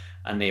stuff.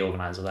 And the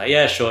organiser was like,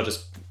 yeah, sure,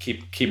 just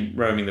keep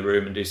roaming the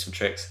room and do some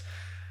tricks.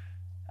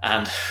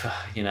 And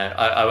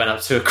I went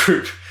up to a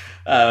group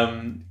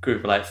group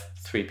of like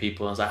 3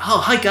 people. I was like, "Oh,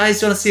 hi guys,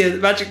 do you want to see a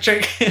magic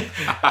trick?"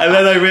 And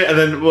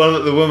then one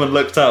of the women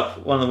looked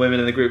up. One of the women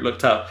in the group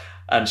looked up,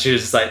 and she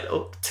was just like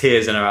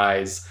tears in her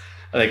eyes,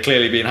 and they'd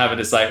clearly been having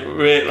this like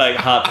really like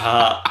heart to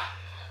heart.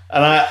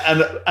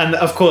 And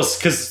of course,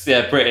 because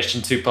they're British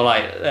and too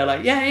polite, they're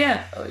like,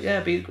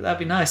 that'd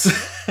be nice.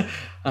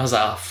 I was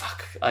like, oh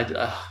fuck,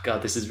 oh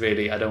god, this is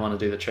really, I don't want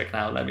to do the trick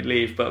now. Let me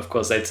leave. But of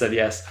course, they'd said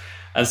yes,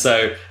 and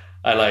so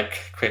I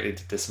like quickly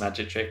did this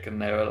magic trick, and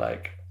they were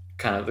like,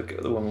 kind of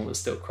the woman was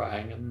still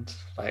crying, and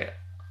like,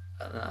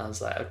 and I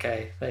was like,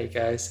 okay, there you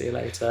go, see you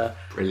later.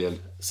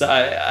 Brilliant. So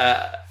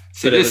I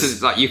see, this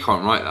is like, you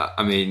can't write that.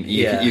 I mean,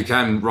 you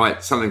can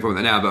write something from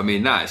it now, but I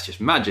mean, that is just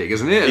magic,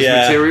 isn't it? It's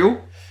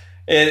material.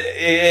 It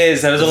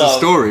is. There was a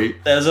story.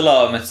 There was a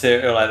lot of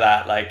material like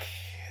that. Like,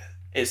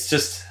 it's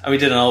just, and we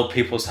did an old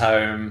people's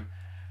home.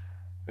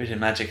 We did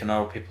magic in an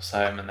old people's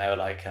home, and they were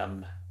like,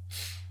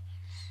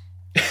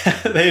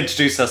 they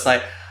introduced us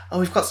like, oh,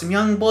 we've got some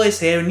young boys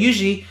here, and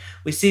usually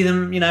we see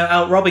them,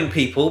 out robbing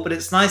people, but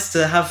it's nice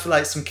to have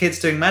like some kids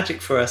doing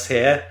magic for us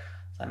here.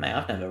 It's like, mate,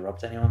 I've never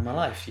robbed anyone in my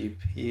life.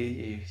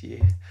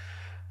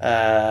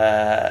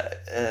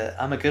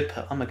 I'm a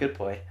good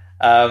boy.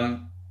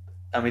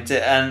 And we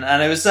did,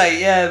 and it was like,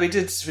 we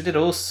did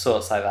all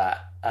sorts like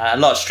that. A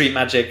lot of street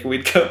magic.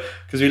 We'd go,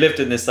 because we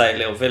lived in this like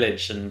little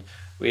village, and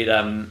we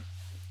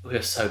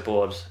were so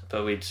bored,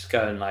 but we'd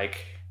go and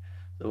like,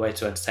 the way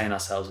to entertain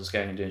ourselves was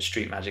going and doing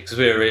street magic, because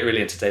we were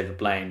really into David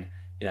Blaine.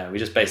 We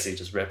just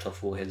basically ripped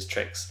off all his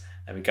tricks,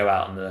 and we'd go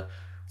out on the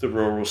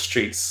rural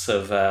streets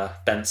of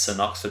Benson,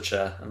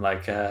 Oxfordshire, and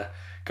like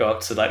go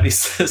up to like these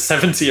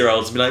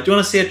 70-year-olds and be like, do you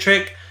want to see a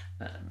trick?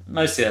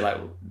 Mostly they're like,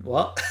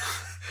 what?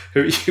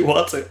 Who are you?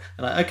 What? And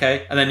like,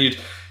 okay. And then you'd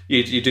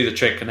do the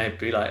trick, and they'd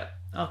be like,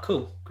 oh,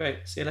 cool, great,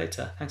 see you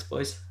later, thanks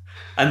boys.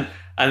 And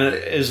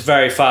it was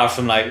very far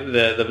from like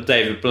the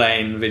David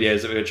Blaine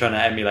videos that we were trying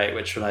to emulate,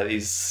 which were like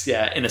these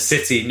inner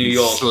city New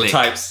York slick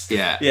types,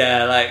 like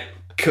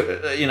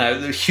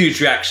the huge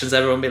reactions,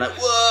 everyone being like,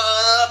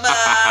 whoa man,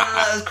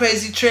 that's a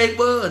crazy trick,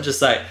 whoa, and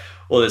just like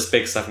all this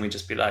big stuff, and we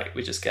just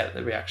get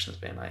the reactions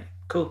being like,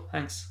 cool,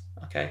 thanks,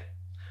 okay,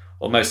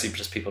 or mostly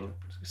just people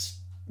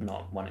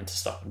not wanting to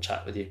stop and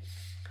chat with you.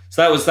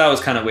 So that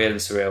was kind of weird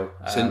and surreal.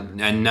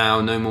 And now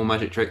no more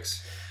magic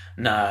tricks?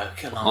 No,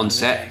 on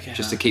set,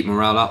 just to keep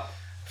morale up?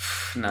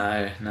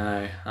 No.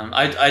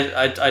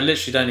 I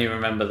literally don't even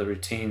remember the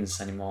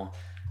routines anymore.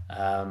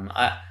 And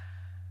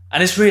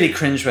it's really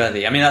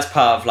cringeworthy. I mean, that's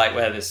part of like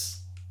where this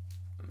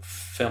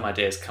film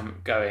idea is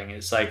going.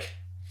 It's like,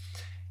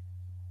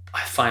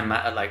 I find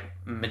like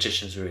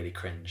magicians really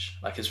cringe.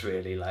 Like, it's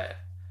really like,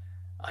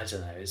 I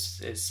don't know.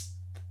 It's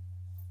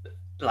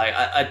like,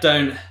 I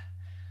don't.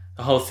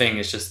 The whole thing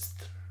is just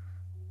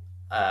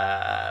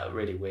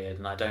really weird,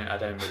 and I don't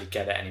really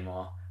get it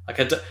anymore. Like,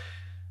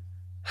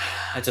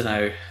 I don't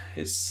know.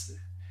 It's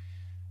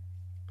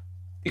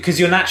because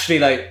you're naturally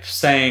like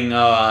saying,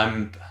 "Oh,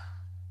 I'm."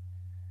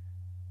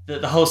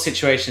 The whole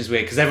situation is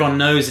weird because everyone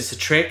knows it's a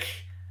trick,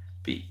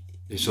 but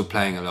you're still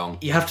playing along.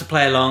 You have to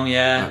play along,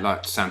 yeah.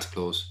 Like Santa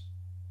Claus.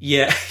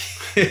 Yeah,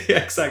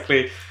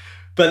 exactly.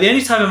 But the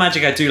only type of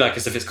magic I do like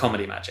is if it's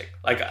comedy magic.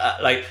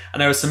 And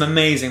there are some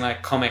amazing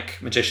like comic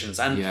magicians,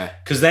 and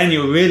because then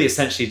you're really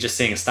essentially just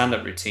seeing a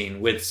stand-up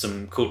routine with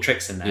some cool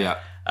tricks in there.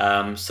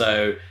 Yeah.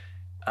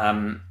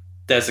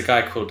 There's a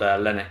guy called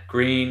Leonard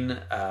Green, who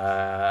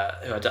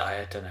I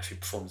don't know if he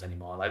performs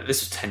anymore. Like,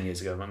 this was 10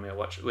 years ago when we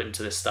went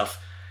into this stuff.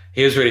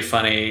 He was really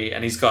funny,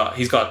 and he's got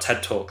a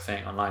TED Talk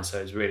thing online,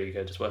 so it's really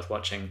good. It's worth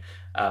watching.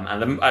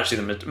 And the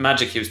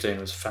magic he was doing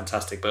was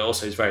fantastic, but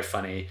also he's very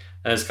funny.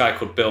 And there's a guy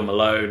called Bill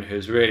Malone,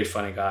 who's a really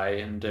funny guy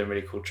and doing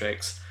really cool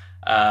tricks.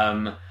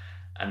 And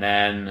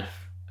then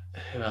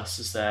who else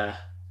is there?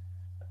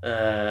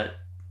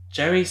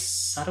 Jerry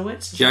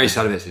Sadowitz. Jerry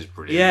Sadowitz is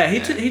brilliant. Yeah,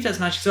 he does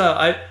magic as well.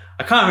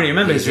 I can't really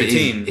remember his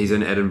routine. He's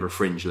an Edinburgh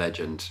Fringe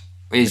legend.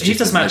 He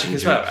does magic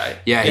as well, right?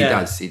 Yeah,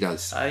 he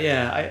does.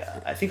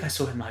 I think I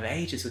saw him like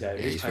ages ago.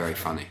 Yeah, he's very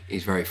funny.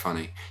 He's very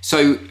funny.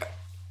 So,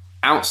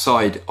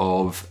 outside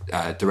of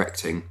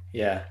directing,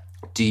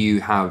 do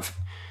you have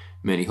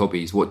many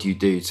hobbies? What do you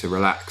do to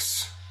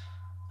relax?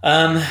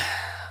 I'm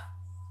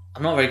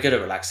not very good at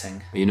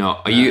relaxing. Are you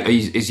not? Do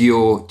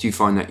you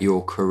find that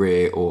your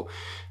career or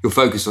your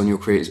focus on your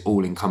career is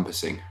all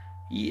encompassing?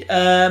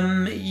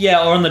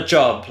 Yeah, or on the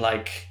job,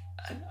 like,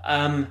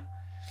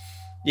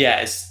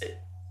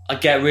 I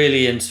get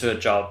really into a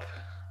job,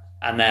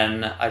 and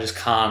then I just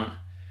can't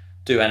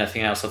do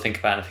anything else or think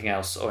about anything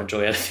else or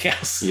enjoy anything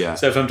else. Yeah.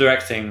 So if I'm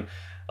directing,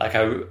 like,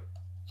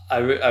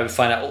 I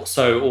find it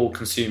so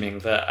all-consuming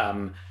that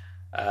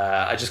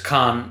I just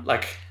can't,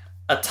 like,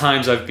 at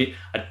times I'd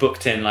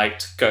booked in, like,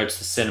 to go to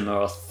the cinema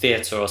or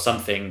theatre or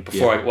something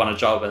before I won a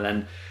job, and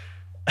then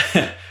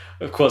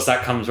of course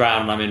that comes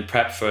round and I'm in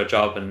prep for a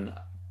job, and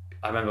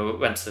I remember we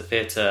went to the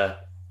theatre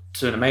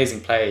to an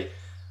amazing play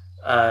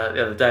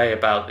the other day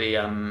about the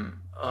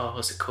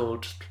what's it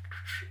called?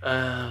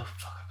 I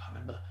can't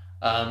remember.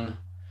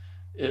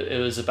 It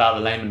was about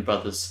the Lehman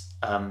Brothers.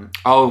 I've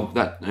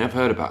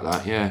heard about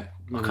that. Yeah,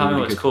 I can't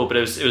remember what it's called, but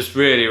it was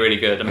really, really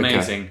good.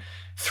 Amazing. Okay.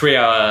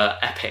 3-hour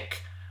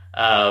epic.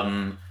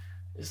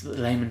 It's the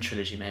Layman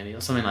trilogy maybe,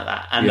 or something like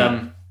that.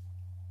 And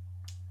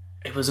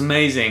it was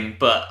amazing,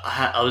 but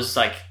I was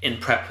like in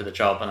prep for the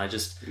job, and I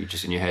just... You're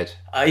just in your head.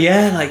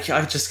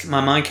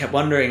 My mind kept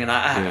wandering, and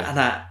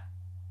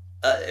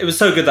it was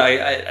so good that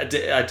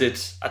I did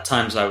at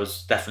times. I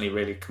was definitely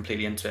really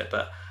completely into it,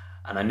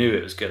 and I knew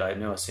it was good. I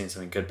knew I was seeing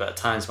something good, but at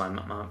times my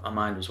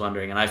mind was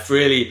wandering, and I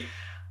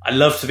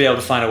love to be able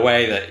to find a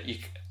way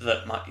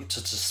to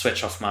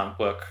switch off my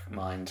work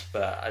mind.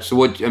 But so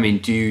what? I mean,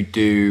 do you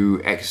do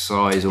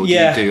exercise, or do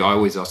you do? I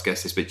always ask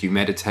guests this, but do you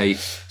meditate?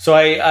 So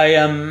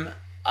I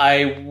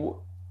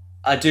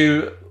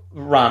do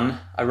run.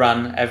 I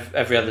run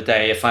every other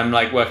day. If I'm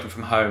like working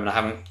from home and I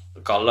haven't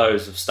got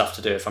loads of stuff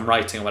to do, if I'm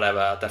writing or whatever,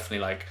 I'll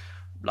definitely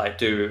like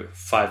do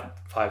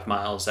 5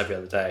 miles every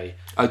other day.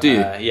 Oh, do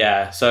you?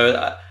 Yeah.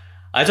 So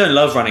I don't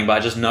love running, but I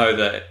just know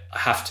that I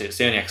have to. It's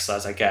the only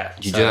exercise I get.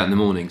 Do you do that in the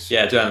mornings?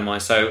 Yeah, do that in the morning.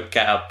 So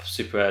get up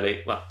super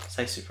early. Well,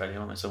 say super early.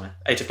 I'm somewhere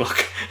 8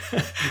 o'clock.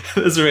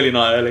 That's really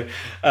not early.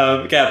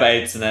 Get up at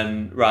 8 and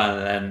then run,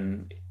 and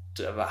then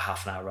do about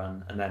half an hour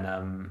run, and then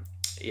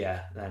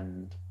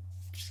then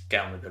just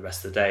get on with the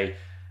rest of the day.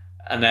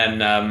 And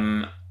then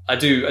I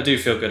do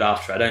feel good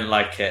after. I don't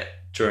like it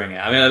during it.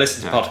 I mean, I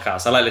listen to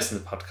podcasts. I like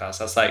listening to podcasts.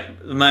 That's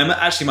like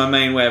my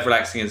main way of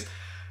relaxing is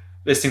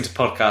listening to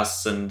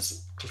podcasts and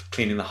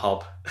cleaning the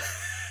hob.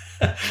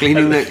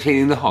 Cleaning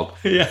the hob.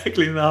 Yeah,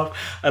 cleaning the hob.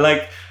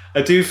 I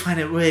do find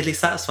it weirdly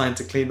satisfying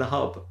to clean the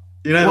hob.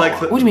 You know,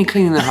 what do you mean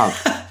cleaning the hob?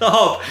 The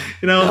hob.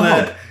 You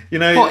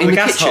know, the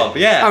gas kitchen? hob.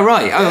 Yeah. Oh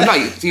right. Oh no.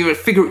 You're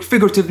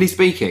figuratively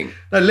speaking.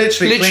 No,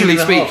 literally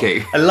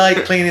speaking. I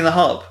like cleaning the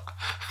hob.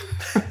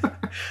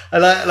 I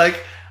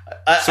like.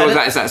 Is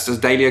that a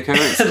daily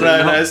occurrence?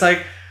 No, it's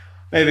like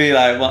maybe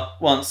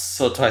like once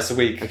or twice a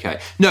week. Okay.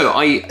 No,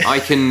 I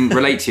can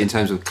relate to you in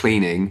terms of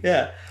cleaning.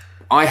 Yeah.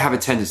 I have a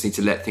tendency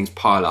to let things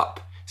pile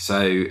up.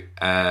 So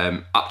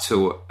up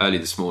till early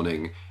this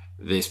morning,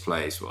 this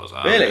place was...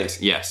 Really?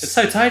 Yes. It's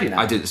so tidy now.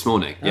 I did it this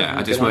morning. Yeah, I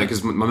did this morning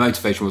because my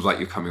motivation was like,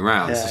 you're coming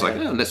round. So it's like,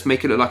 let's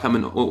make it look like I'm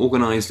an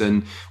organised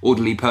and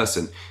orderly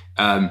person.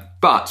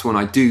 But when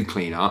I do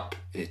clean up,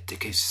 it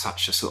gives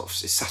such a sort of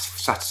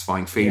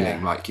satisfying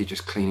feeling, like you're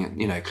just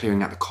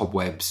clearing out the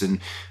cobwebs, and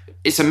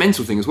it's a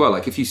mental thing as well.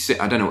 Like if you sit,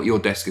 I don't know what your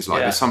desk is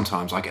like, but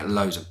sometimes I get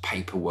loads of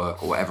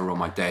paperwork or whatever on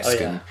my desk,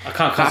 and I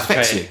can't concentrate.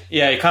 That affects you.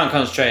 Yeah, you can't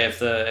concentrate if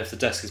the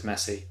desk is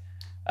messy.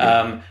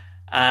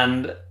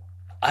 And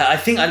I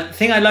think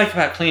I like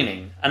about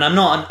cleaning, and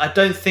I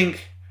don't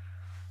think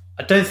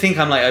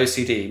I'm like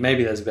OCD.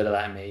 Maybe there's a bit of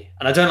that in me,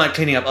 and I don't like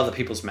cleaning up other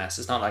people's mess.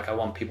 It's not like I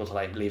want people to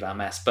like leave our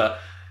mess, but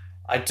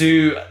I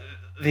do.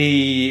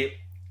 I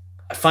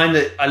find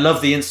that I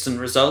love the instant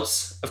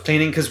results of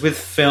cleaning, because with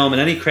film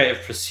and any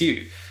creative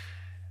pursuit,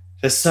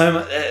 there's so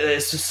much,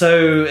 it's just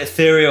so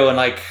ethereal and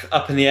like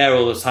up in the air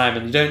all the time,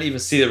 and you don't even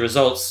see the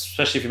results,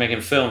 especially if you're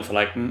making film for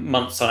like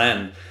months on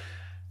end.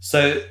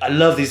 So I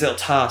love these little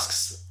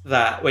tasks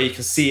where you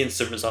can see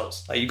instant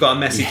results. Like you've got a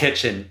messy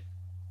kitchen,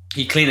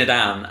 you clean it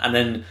down, and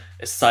then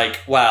it's like,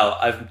 wow,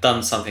 I've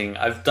done something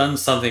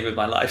with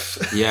my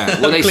life.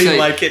 Yeah, well, they clean say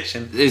my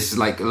kitchen. There's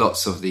like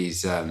lots of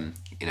these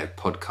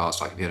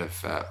podcasts, like have you heard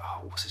of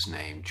what's his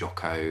name,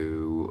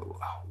 Jocko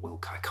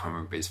Wilco? I can't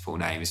remember his full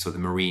name. He's sort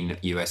of the Marine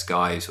US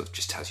guy who sort of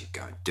just tells you to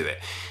go and do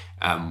it.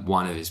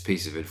 One of his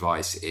pieces of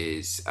advice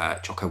is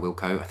Jocko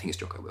Wilco. I think it's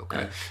Jocko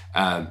Wilco.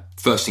 Yeah.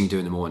 First thing you do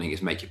in the morning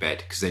is make your bed,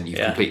 because then you've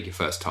completed your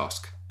first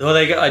task. Well,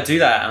 I do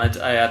that, and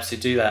I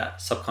absolutely do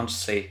that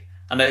subconsciously.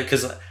 And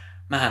because,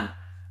 man,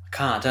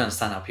 I don't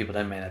understand how people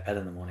don't make their bed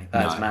in the morning.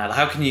 That is mad.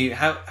 How can you?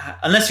 How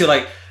unless you're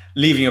like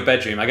leaving your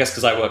bedroom? I guess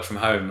because I work from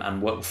home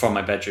and work from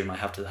my bedroom, I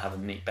have to have a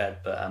neat bed.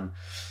 But I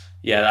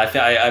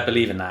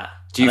believe in that.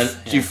 Do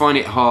you find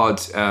it hard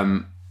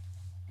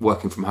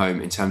working from home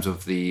in terms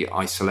of the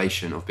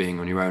isolation of being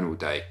on your own all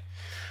day?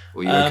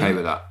 Or are you okay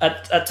with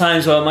that? At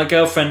times, well, my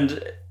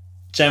girlfriend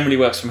generally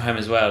works from home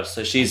as well,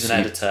 so she's an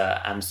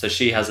editor, and so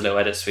she has a little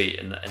edit suite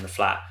in the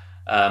flat.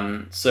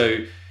 So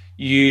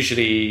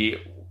usually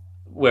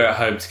we're at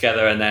home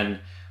together, and then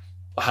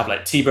we'll have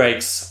like tea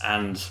breaks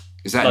and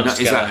is that a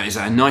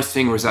nice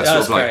thing, or is that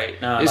sort of like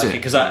great? No, I like it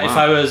because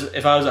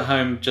if I was at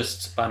home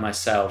just by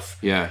myself,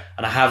 and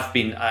I have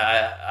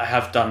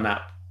done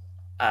that,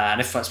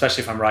 and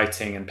especially if I'm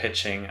writing and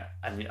pitching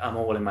and I'm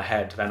all in my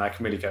head, then I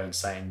can really go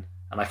insane,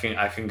 and I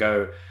can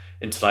go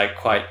into like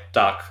quite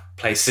dark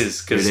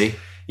places. Really?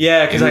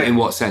 Yeah. Because in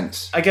what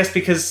sense? I guess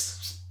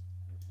because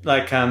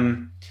like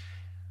part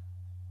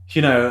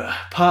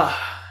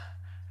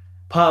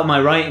of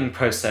my writing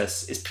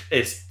process is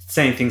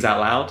saying things out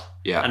loud,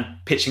 and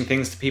pitching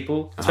things to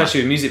people,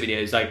 especially with music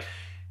videos. Like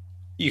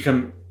you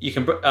can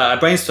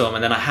brainstorm,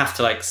 and then I have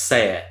to like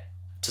say it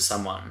to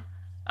someone,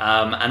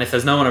 and if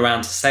there's no one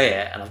around to say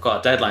it, and I've got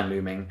a deadline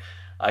looming,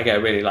 I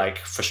get really like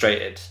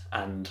frustrated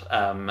and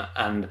in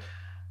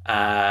terms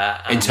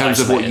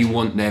isolated. Of what you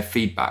want their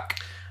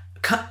feedback.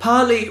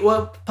 Partly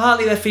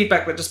their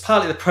feedback, but just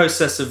partly the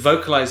process of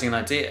vocalizing an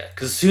idea.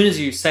 Because as soon as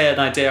you say an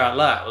idea out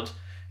loud,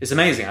 It's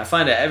amazing. I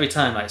find it every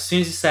time, like as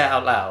soon as you say it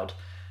out loud,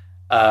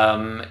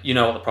 you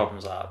know what the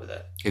problems are with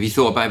it. Have you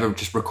thought about ever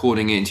just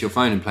recording it into your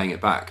phone and playing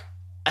it back?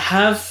 I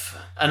have,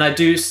 and I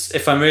do.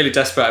 If I'm really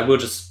desperate, I will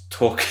just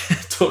talk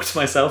to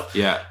myself.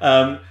 Yeah.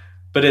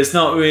 But it's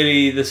not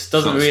really. This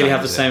doesn't really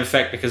have the is it? same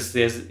effect because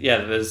there's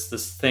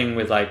this thing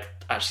with like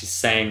actually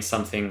saying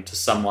something to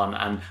someone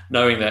and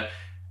knowing that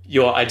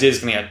your idea is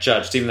going to get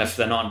judged, even if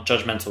they're not a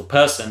judgmental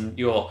person.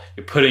 You're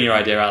putting your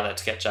idea out there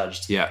to get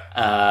judged. Yeah.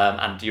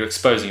 And you're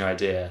exposing your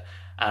idea,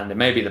 and it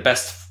may be the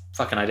best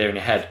fucking idea in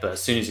your head, but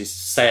as soon as you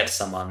say it to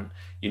someone,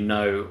 you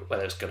know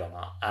whether it's good or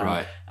not.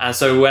 Right. And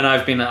so when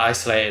I've been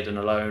isolated and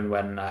alone,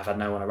 when I've had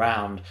no one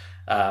around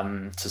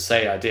to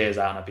say ideas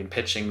out, and I've been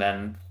pitching,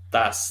 then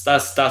that's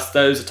those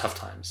are tough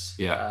times.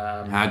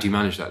 Yeah. How do you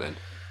manage that then?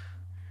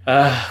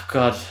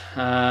 God.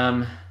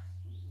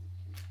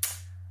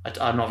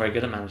 I'm not very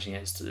good at managing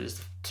it, to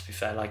be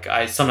fair. Like,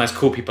 I sometimes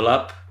call people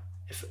up.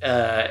 If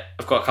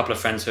I've got a couple of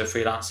friends who are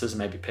freelancers and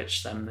maybe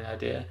pitch them the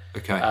idea.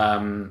 Okay.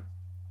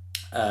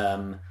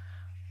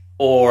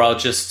 Or I'll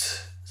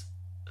just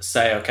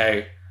say,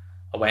 okay,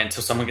 I'll wait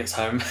until someone gets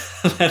home.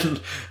 And then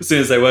as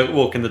soon as they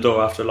walk in the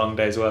door after a long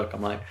day's work,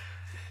 I'm like,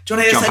 do you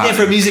want to hear this idea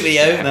for a music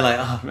video? Yeah. And they're like,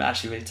 oh, I'm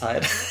actually really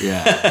tired.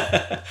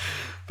 Yeah.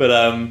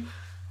 But,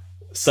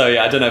 so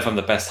yeah, I don't know if I'm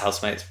the best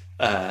housemate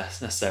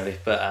necessarily,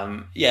 but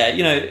yeah,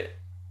 you know,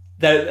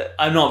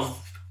 I'm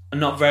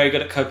not very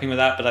good at coping with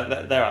that,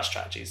 but there are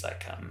strategies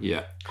like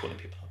calling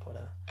people up or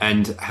whatever.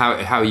 And how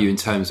are you in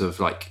terms of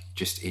like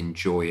just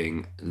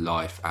enjoying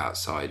life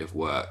outside of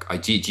work?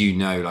 Do you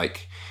know,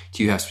 like,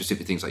 do you have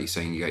specific things, like you're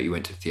saying you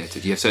went to theatre?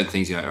 Do you have certain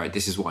things you're like, all right,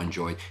 this is what I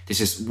enjoy, this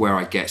is where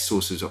I get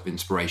sources of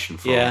inspiration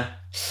from? Yeah.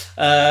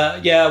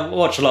 I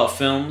watch a lot of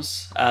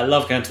films. I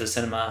love going to the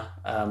cinema.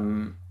 I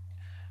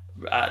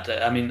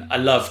mean, I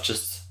love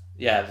just,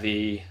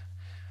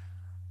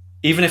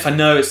 even if I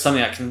know it's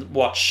something I can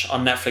watch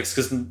on Netflix,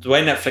 because the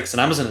way Netflix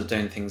and Amazon are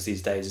doing things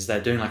these days is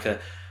they're doing like a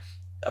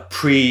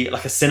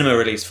cinema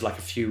release for like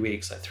a few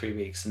weeks, like 3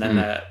 weeks, and then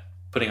they're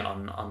putting it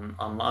on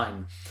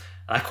online.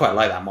 And I quite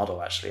like that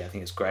model, actually. I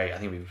think it's great. I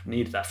think we've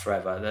needed that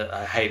forever.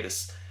 I hate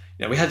this.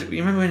 You know, you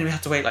remember when we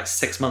had to wait like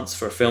 6 months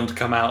for a film to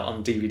come out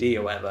on DVD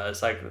or whatever?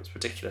 It's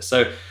ridiculous.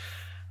 So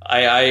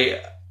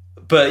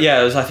but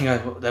yeah,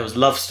 there was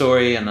Love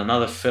Story and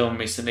another film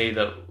recently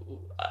that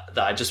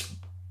I just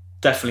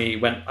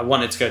definitely I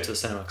wanted to go to the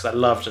cinema because I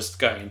love just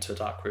going into a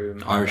dark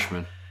room.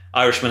 Irishman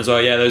as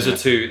well. Yeah, those are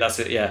two. That's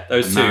it. Yeah,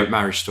 those two.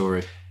 Marriage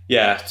Story.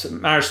 Yeah,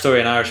 Marriage Story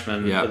and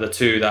Irishman are the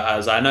two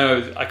that I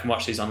know I can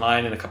watch these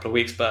online in a couple of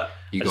weeks, but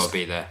you got to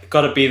be there.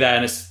 Got to be there,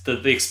 and it's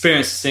the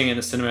experience of seeing it in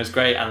the cinema is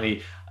great,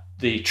 and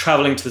the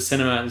traveling to the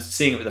cinema and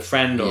seeing it with a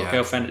friend or a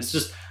girlfriend. It's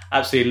just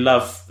absolutely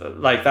love.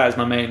 Like, that is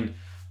my main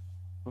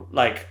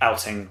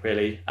outing,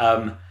 really.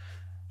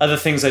 Other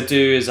things I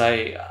do is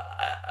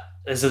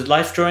there's a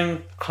life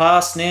drawing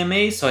class near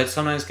me, so I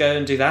sometimes go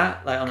and do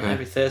that, like on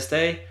every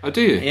Thursday. Oh,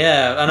 do you?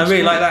 Yeah, and I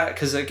really like that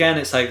because, again,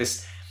 it's like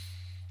this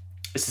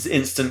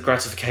instant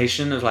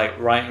gratification of like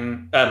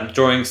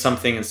drawing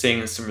something and seeing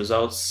instant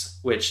results,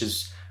 which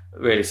is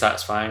really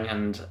satisfying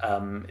and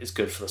is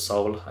good for the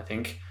soul, I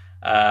think.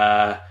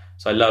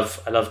 So I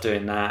love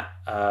doing that.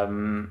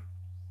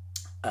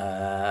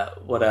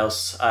 What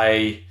else?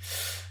 I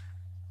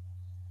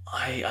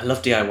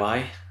love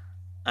DIY,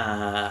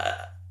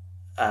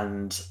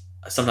 and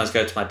I sometimes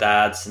go to my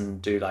dad's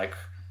and do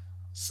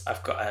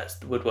I've got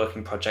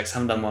woodworking projects. I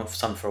haven't done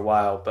some for a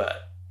while,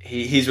 but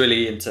he's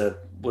really into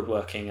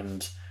woodworking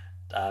and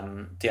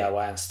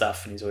DIY and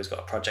stuff, and he's always got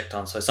a project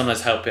on. So I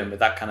sometimes help him with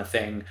that kind of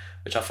thing,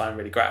 which I find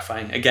really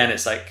gratifying. Again,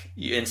 it's like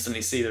you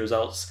instantly see the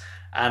results.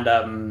 And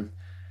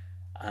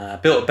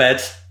built a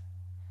bed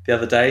the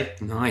other day.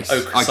 Nice.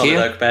 Solid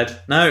oak bed.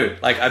 No,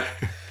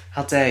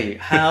 how dare you?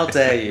 How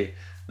dare you?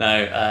 No,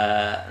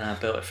 and I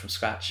built it from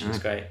scratch. It was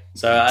great.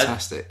 So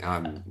fantastic.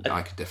 I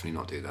could definitely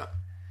not do that.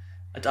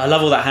 I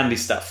love all that handy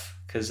stuff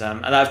because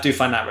and I do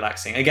find that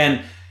relaxing.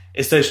 Again,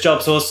 it's those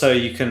jobs also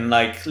you can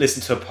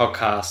listen to a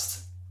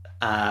podcast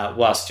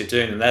whilst you're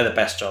doing them. They're the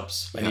best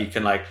jobs when you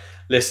can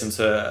listen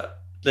to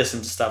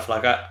stuff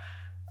like that.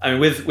 I mean,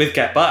 with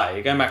Get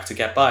By, going back to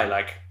Get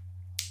By,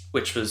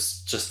 which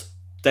was just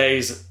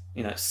days,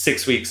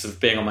 6 weeks of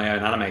being on my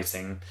own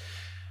animating.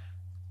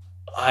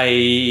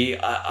 I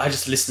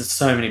just listened to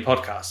so many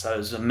podcasts. That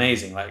was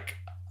amazing. I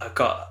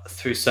got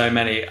through so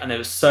many, and it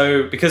was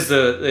because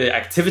the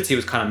activity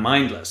was kind of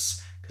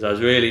mindless, because I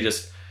was really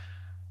just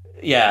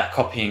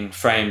copying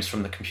frames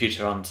from the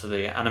computer onto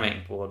the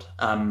animating board,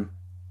 that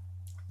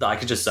I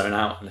could just zone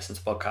out and listen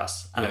to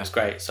podcasts, and it was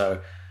great.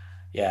 So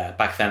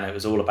back then it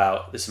was all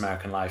about This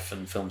American Life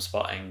and Film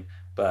Spotting,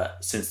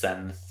 but since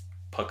then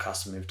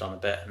podcasts have moved on a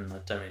bit and I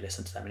don't really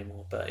listen to them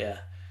anymore. But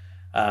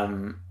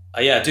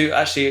I do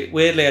actually,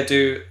 weirdly, I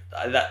do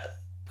that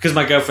because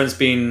my girlfriend's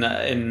been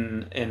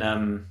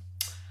in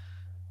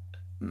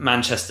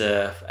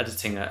Manchester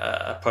editing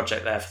a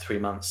project there for 3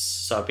 months,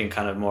 so I've been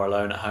kind of more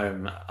alone at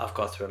home. I've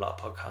got through a lot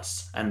of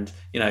podcasts, and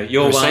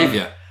you're one.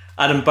 Saviour.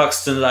 Adam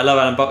Buxton. I love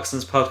Adam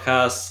Buxton's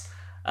podcast.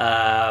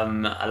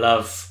 I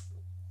love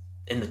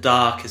In the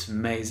Dark is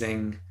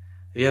amazing.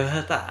 Have you ever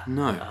heard that?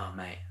 No. Oh,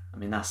 mate. I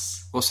mean,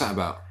 that's... What's that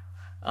about?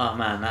 Oh,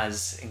 man, that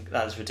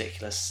is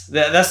ridiculous.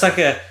 That's like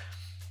a...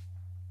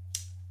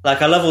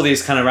 Like, I love all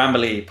these kind of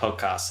rambly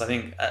podcasts. I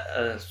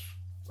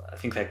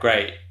think they're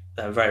great.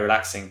 They're very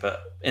relaxing,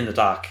 but In the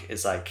Dark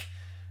is like...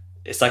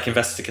 It's like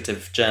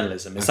investigative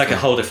journalism. It's like a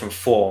whole different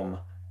form.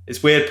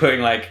 It's weird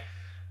putting like...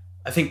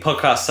 I think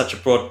podcasts such a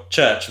broad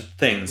church of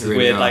things. It's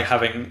really weird are.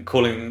 like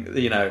calling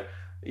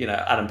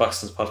Adam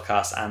Buxton's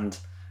podcast and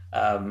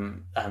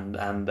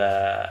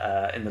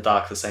In the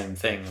Dark the same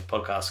thing,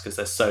 podcast, because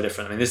they're so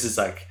different. I mean, this is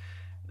like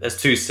there's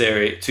two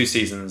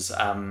seasons,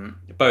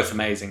 both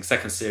amazing.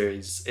 Second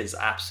series is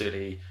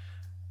absolutely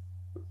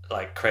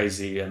like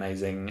crazy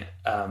amazing,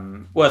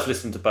 worth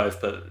listening to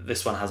both, but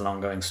this one has an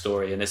ongoing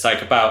story, and it's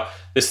like about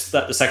this.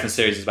 The second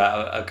series is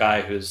about a guy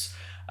who's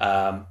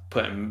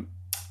put in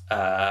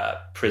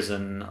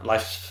prison,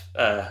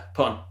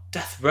 put on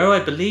death row, I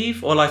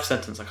believe, or life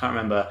sentence, I can't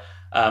remember,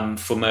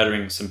 for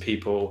murdering some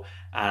people,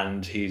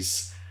 and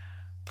he's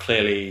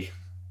clearly,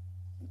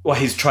 well,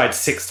 he's tried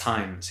 6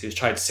 times. He was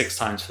tried 6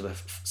 times for the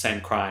same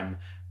crime,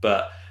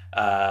 but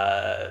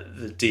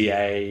the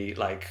DA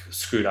like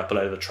screwed up a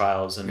load of the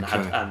trials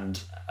and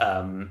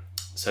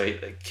so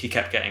he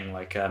kept getting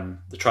like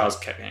the trials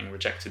kept getting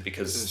rejected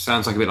because It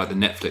sounds like a bit like the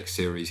Netflix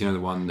series, the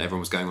one that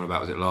everyone was going on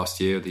about. Was it last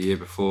year or the year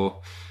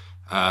before?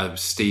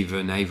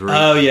 Stephen Avery.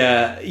 Oh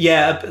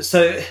yeah.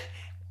 So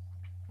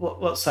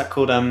what's that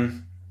called?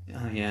 That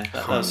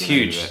was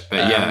huge.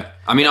 But yeah,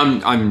 I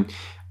mean,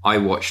 I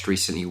watched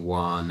recently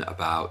one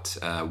about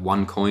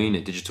OneCoin,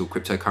 a digital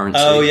cryptocurrency.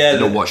 Oh yeah,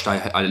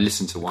 I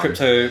listened to one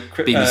BBC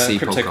Crypto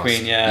podcast.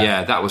 Queen.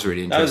 Yeah, that was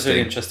really interesting. That was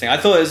really interesting. I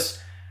thought it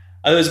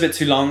was a bit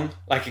too long.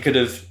 Like it could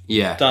have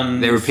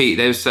done. There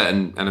were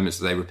certain elements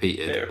that they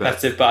repeated. A bit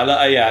repetitive, but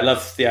I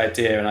love the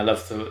idea and I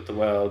love the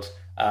world.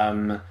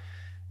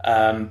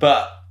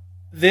 But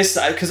this,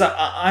 because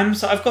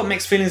I've got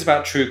mixed feelings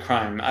about true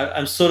crime.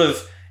 I'm sort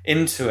of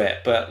into it,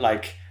 but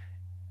like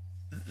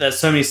there's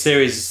so many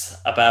series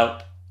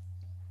about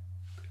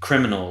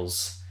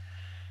criminals,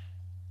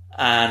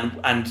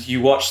 and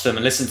you watch them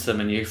and listen to them,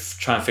 and you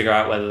try and figure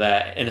out whether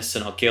they're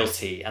innocent or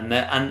guilty, and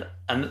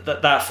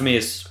that for me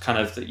is kind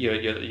of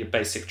your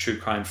basic true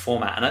crime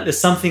format. And there's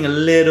something a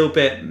little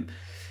bit,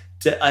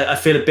 I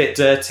feel a bit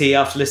dirty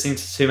after listening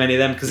to too many of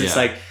them, because it's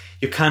like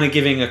you're kind of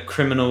giving a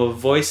criminal a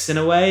voice in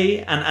a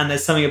way, and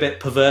there's something a bit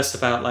perverse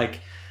about like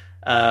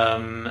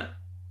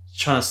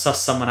trying to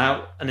suss someone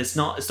out, and it's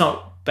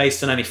not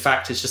based on any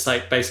fact. It's just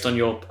like based on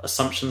your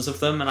assumptions of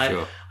them. And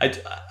Sure. I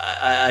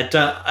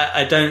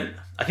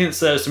think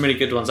there's some really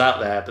good ones out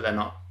there, but they're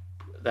not.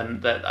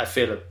 Then I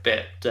feel a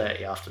bit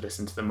dirty after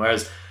listening to them.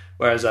 Whereas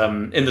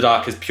In the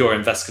Dark is pure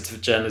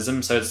investigative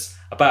journalism, so it's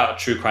about a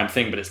true crime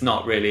thing, but it's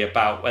not really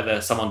about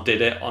whether someone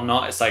did it or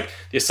not. It's like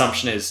the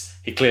assumption is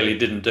he clearly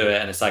didn't do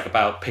it, and it's like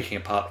about picking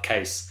apart the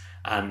case.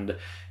 And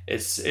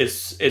it's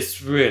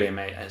really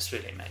amazing. It's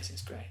really amazing.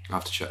 It's great. I'll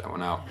have to check that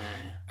one out.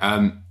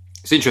 Yeah.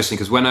 It's interesting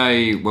because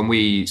when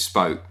we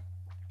spoke,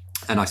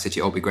 and I said to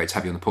you, it'd be great to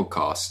have you on the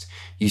podcast,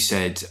 you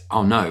said,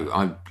 "Oh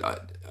no,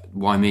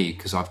 why me?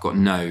 Because I've got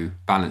no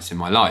balance in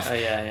my life." Oh,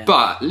 yeah.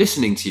 But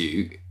listening to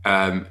you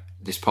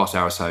this past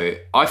hour or so,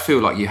 I feel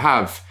like you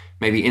have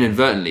maybe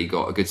inadvertently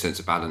got a good sense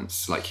of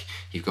balance. Like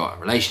you've got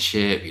a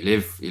relationship, you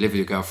live with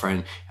your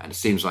girlfriend, and it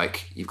seems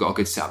like you've got a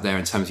good setup there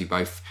in terms of you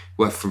both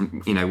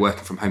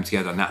working from home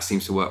together, and that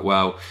seems to work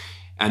well.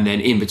 And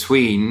then in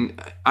between,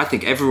 I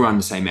think everyone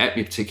the same,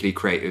 particularly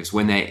creatives,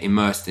 when they're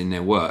immersed in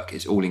their work,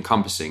 it's all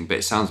encompassing. But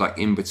it sounds like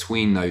in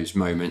between those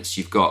moments,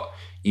 you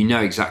know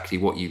exactly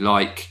what you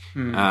like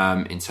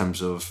in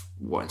terms of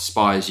what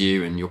inspires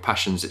you and your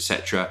passions,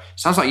 etc.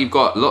 Sounds like you've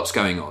got lots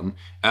going on.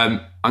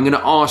 I'm going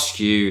to ask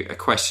you a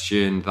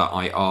question that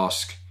I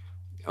ask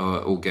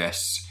all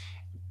guests.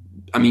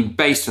 I mean,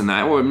 based on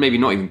that, or maybe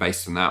not even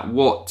based on that,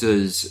 what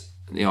does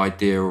the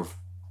idea of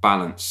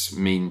balance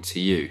mean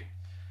to you?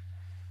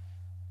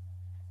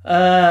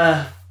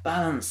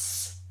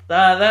 Balance.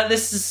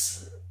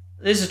 This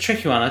is a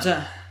tricky one.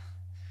 I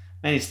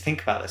need to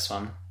think about this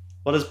one.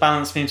 What does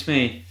balance mean to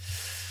me?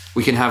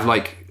 We can have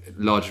like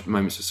large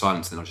moments of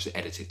silence, and then I'll just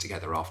edit it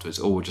together afterwards,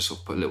 or we'll just sort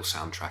of put a little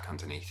soundtrack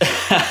underneath.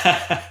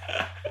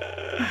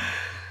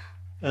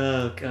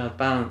 Oh God,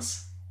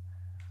 balance.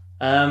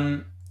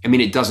 I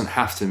mean, it doesn't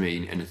have to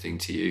mean anything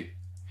to you.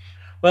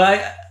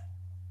 Well,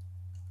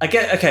 I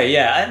get okay.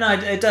 Yeah, no,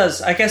 it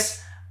does. I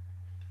guess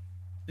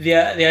the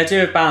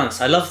idea of balance.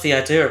 I love the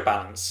idea of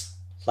balance,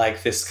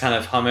 like this kind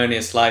of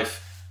harmonious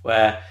life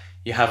where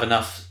you have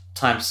enough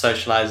time to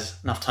socialize,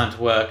 enough time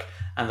to work,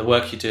 and the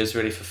work you do is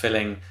really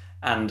fulfilling,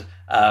 and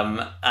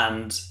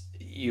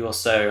you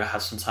also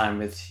have some time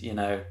with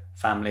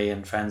family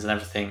and friends and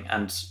everything,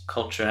 and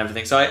culture and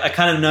everything. So I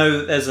kind of know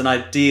that there's an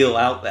ideal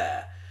out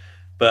there,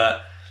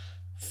 and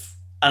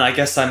I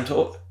guess I'm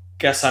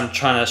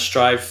trying to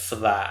strive for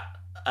that.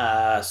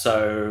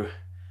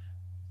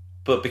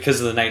 But because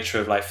of the nature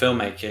of like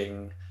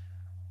filmmaking,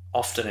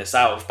 often it's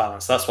out of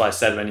balance. That's why I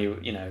said when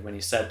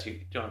you said, do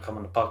you want to come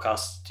on the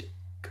podcast?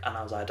 And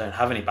I was like, I don't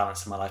have any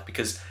balance in my life,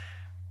 because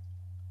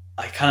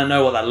I kind of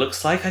know what that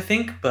looks like, I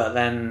think, but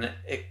then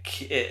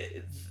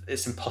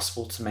it's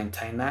impossible to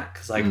maintain that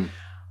because like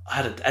I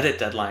had an edit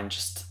deadline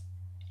just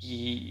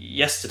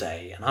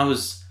yesterday, and I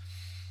was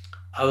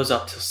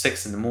up till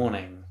 6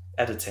 a.m.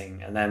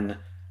 editing, and then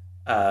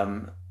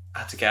I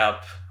had to get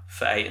up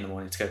for 8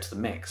 a.m. to go to the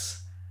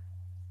mix,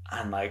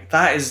 and like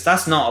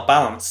that's not a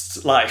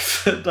balanced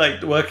life.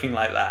 Like working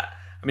like that.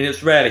 I mean,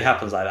 it rarely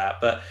happens like that,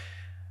 but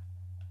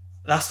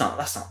that's not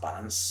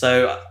balanced.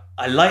 So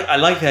I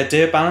like the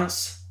idea of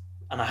balance.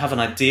 And I have an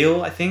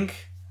ideal, I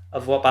think,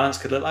 of what balance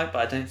could look like, but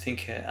I don't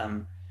think it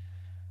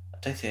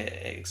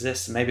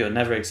exists. Maybe it'll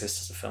never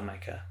exist as a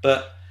filmmaker.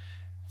 But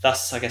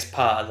that's, I guess,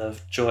 part of the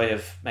joy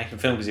of making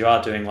film, because you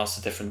are doing lots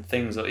of different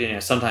things. You know,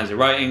 sometimes you're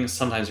writing,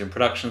 sometimes you're in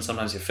production,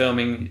 sometimes you're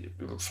filming,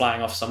 you're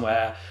flying off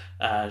somewhere,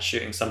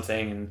 shooting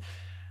something, and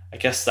I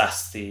guess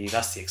that's the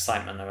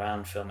excitement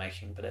around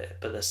filmmaking.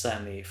 But there's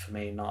certainly, for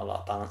me, not a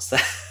lot of balance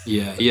there.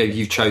 Yeah,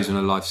 you've chosen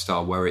a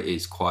lifestyle where it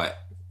is quite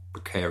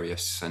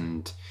precarious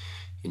and,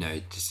 you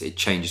know, it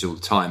changes all the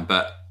time.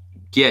 But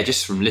yeah,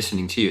 just from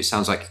listening to you, it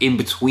sounds like in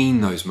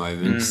between those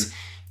moments,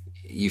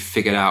 you've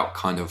figured out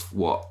kind of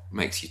what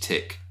makes you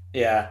tick.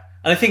 Yeah,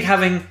 and I think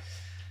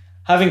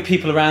having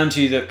people around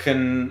you that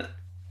can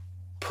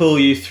pull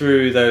you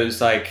through those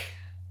like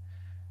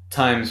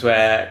times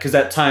where, because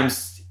at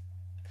times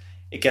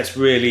it gets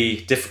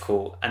really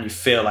difficult and you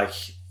feel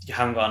like you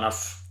haven't got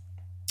enough.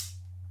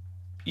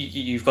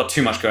 You've got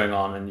too much going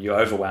on and you're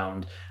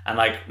overwhelmed. And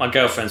like my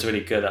girlfriend's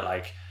really good at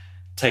like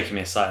taking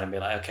me aside and be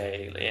like,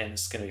 okay, Ian,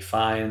 it's going to be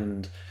fine,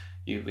 and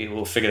we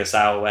will figure this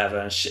out or whatever.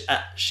 And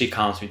she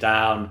calms me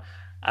down.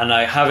 And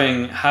like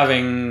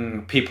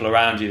having people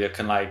around you that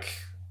can like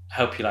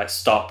help you like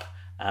stop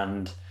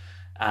and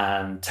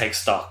take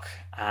stock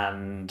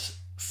and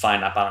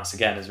find that balance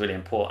again is really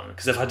important.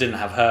 Because if I didn't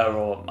have her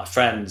or my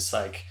friends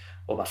like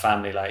or my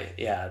family, like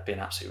I'd be an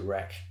absolute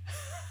wreck.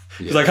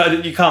 Because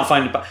like you can't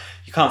find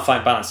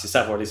balance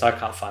yourself, or at least I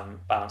can't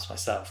find balance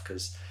myself.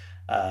 Because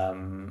I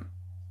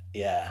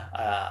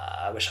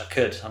wish I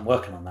could. I'm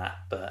working on that,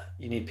 but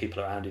you need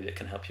people around you that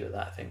can help you with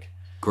that, I think.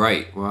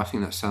 Great. Well, I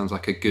think that sounds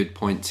like a good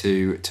point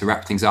to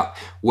wrap things up.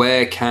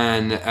 Where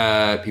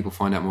can people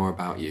find out more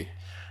about you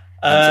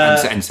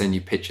and send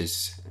you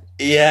pictures?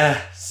 Yeah,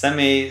 send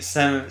me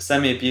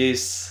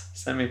abuse,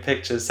 send me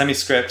pictures, send me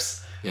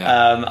scripts.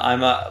 Yeah.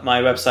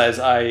 My website is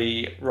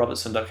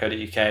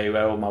irobertson.co.uk,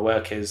 where all my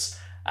work is,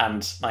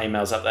 and my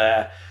email's up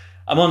there.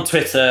 I'm on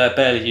Twitter,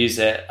 barely use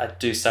it. I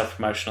do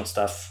self-promotional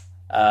stuff.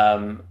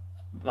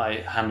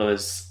 My handle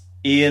is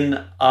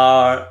Ian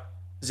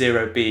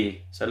R0B,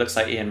 so it looks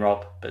like Ian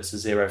Rob, but it's a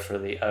 0 for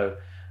the O.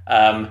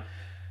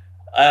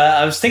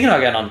 I was thinking about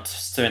getting on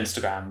to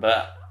Instagram,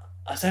 but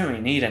I don't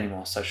really need any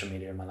more social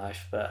media in my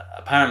life. But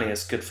apparently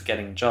it's good for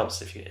getting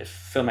jobs.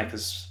 If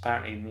filmmakers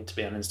apparently need to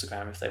be on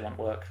Instagram if they want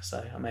work,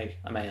 so I may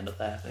end up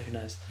there. Who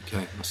knows?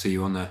 Okay, I'll see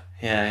you on there.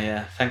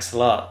 Yeah. Thanks a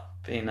lot.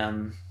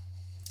 Been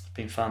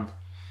fun.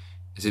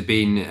 Has it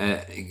been,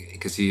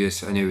 because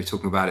I know we were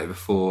talking about it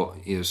before,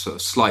 sort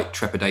of slight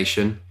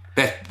trepidation,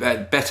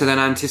 better than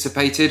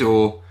anticipated,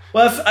 or?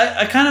 Well,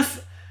 I kind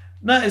of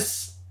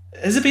noticed,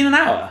 has it been an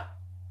hour?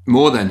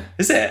 More than.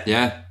 Is it?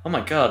 Yeah. Oh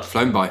my God.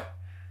 Flown by.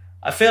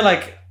 I feel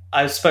like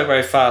I spoke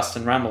very fast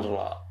and rambled a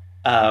lot,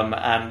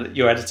 and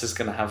your editor's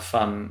going to have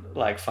fun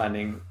like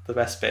finding the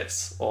best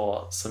bits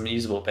or some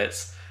usable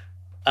bits.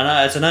 And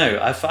I don't know,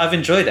 I've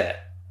enjoyed it.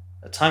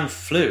 The time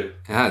flew.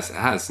 It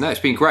has. No, it's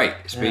been great.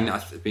 It's been a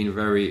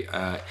very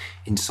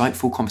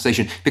insightful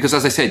conversation, because,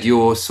 as I said,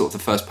 you're sort of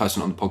the first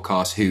person on the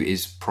podcast who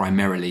is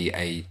primarily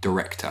a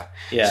director.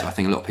 Yeah. So I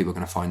think a lot of people are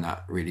going to find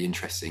that really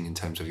interesting in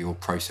terms of your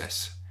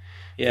process.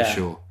 Yeah. For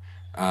sure.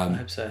 I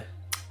hope so.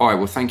 All right.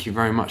 Well, thank you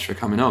very much for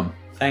coming on.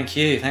 Thank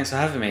you. Thanks for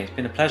having me. It's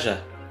been a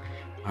pleasure.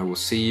 I will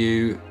see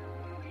you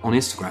on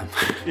Instagram.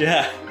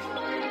 Yeah.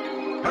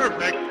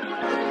 Perfect.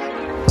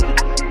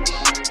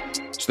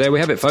 So there we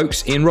have it,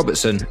 folks. Ian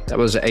Robertson. That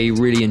was a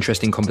really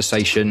interesting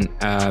conversation.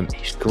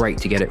 It's great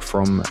to get it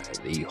from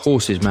the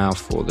horse's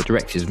mouth, or the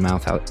director's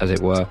mouth, as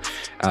it were,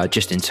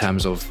 just in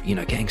terms of,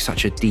 getting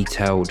such a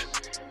detailed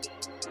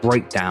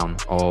breakdown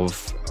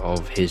of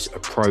his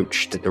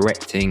approach to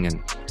directing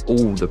and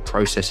all the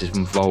processes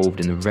involved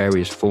in the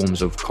various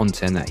forms of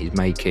content that he's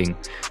making.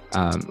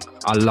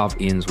 I love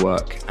Ian's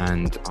work,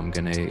 and I'm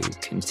going to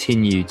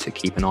continue to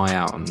keep an eye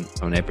out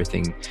on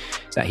everything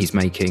that he's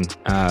making.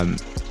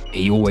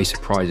 He always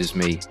surprises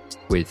me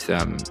with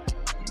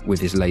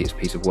his latest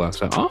piece of work.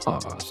 So,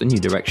 it's a new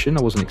direction.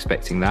 I wasn't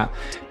expecting that.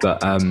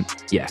 But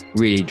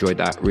really enjoyed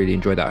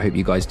that. I hope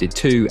you guys did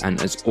too. And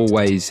as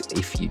always,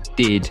 if you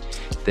did,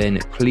 then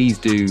please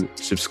do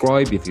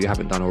subscribe if you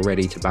haven't done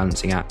already to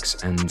Balancing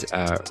Acts, and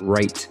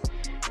rate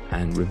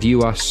and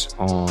review us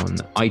on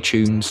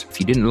iTunes.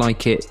 If you didn't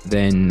like it,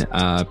 then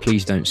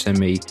please don't send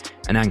me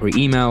an angry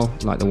email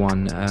like the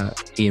one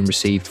Ian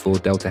received for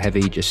Delta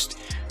Heavy. Just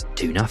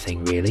do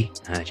nothing really,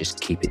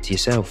 just keep it to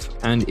yourself.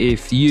 And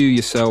if you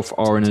yourself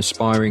are an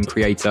aspiring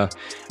creator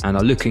and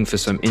are looking for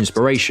some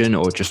inspiration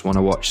or just want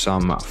to watch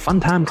some fun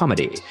time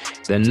comedy,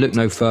 then look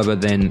no further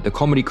than The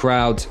Comedy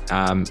Crowd,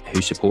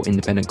 who support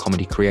independent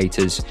comedy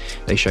creators.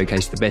 They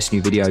showcase the best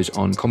new videos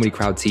on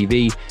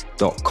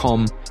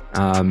comedycrowdtv.com.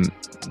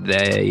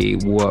 They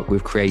work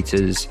with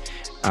creators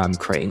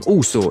creating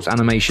all sorts,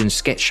 animations,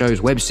 sketch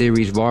shows, web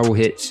series, viral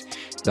hits,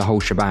 the whole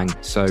shebang.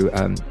 So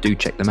do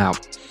check them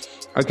out.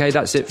 Okay,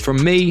 that's it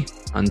from me.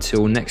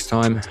 Until next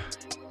time,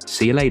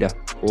 see you later.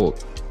 Or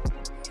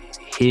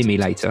hear me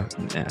later.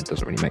 Yeah, it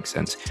doesn't really make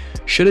sense.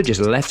 Should have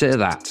just left it at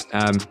that.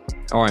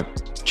 All right,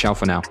 ciao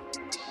for now.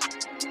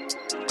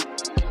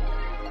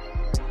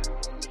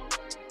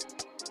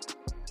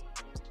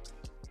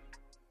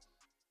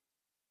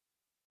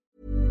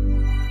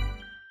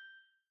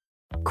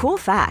 Cool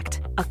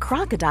fact, a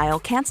crocodile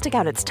can't stick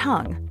out its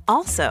tongue.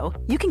 Also,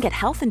 you can get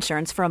health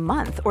insurance for a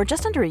month or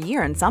just under a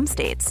year in some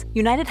states.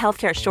 United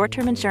Healthcare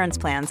short-term insurance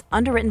plans,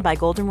 underwritten by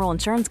Golden Rule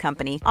Insurance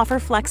Company, offer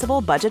flexible,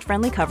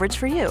 budget-friendly coverage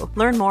for you.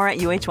 Learn more at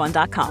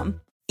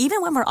uh1.com.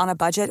 Even when we're on a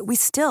budget, we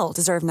still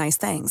deserve nice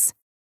things.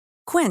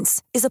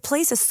 Quince is a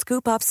place to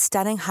scoop up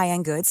stunning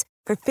high-end goods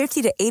for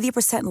 50 to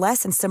 80%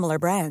 less than similar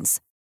brands.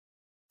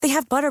 They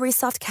have buttery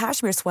soft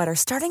cashmere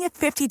sweaters starting at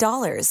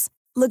 $50,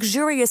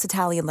 luxurious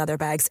Italian leather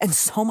bags, and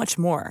so much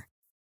more.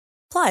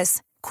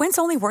 Plus, Quince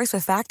only works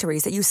with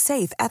factories that use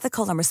safe,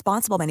 ethical, and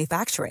responsible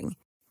manufacturing.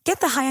 Get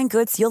the high-end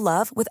goods you'll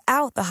love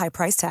without the high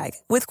price tag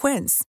with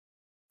Quince.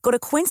 Go to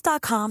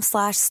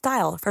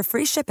quince.com/style for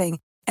free shipping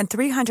and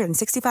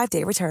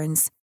 365-day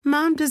returns.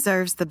 Mom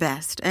deserves the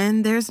best,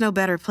 and there's no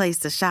better place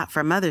to shop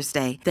for Mother's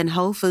Day than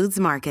Whole Foods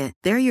Market.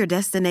 They're your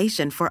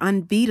destination for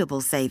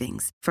unbeatable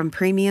savings, from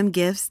premium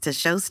gifts to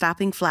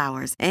show-stopping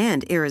flowers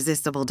and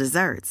irresistible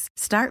desserts.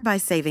 Start by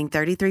saving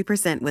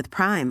 33% with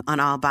Prime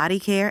on all body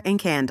care and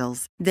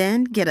candles.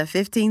 Then get a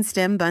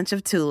 15-stem bunch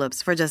of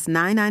tulips for just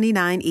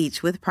 $9.99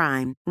 each with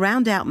Prime.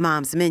 Round out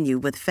Mom's menu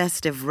with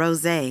festive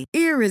rosé,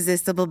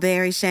 irresistible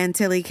berry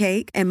chantilly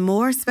cake, and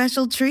more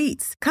special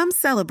treats. Come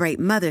celebrate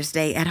Mother's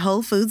Day at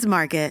Whole Foods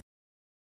Market.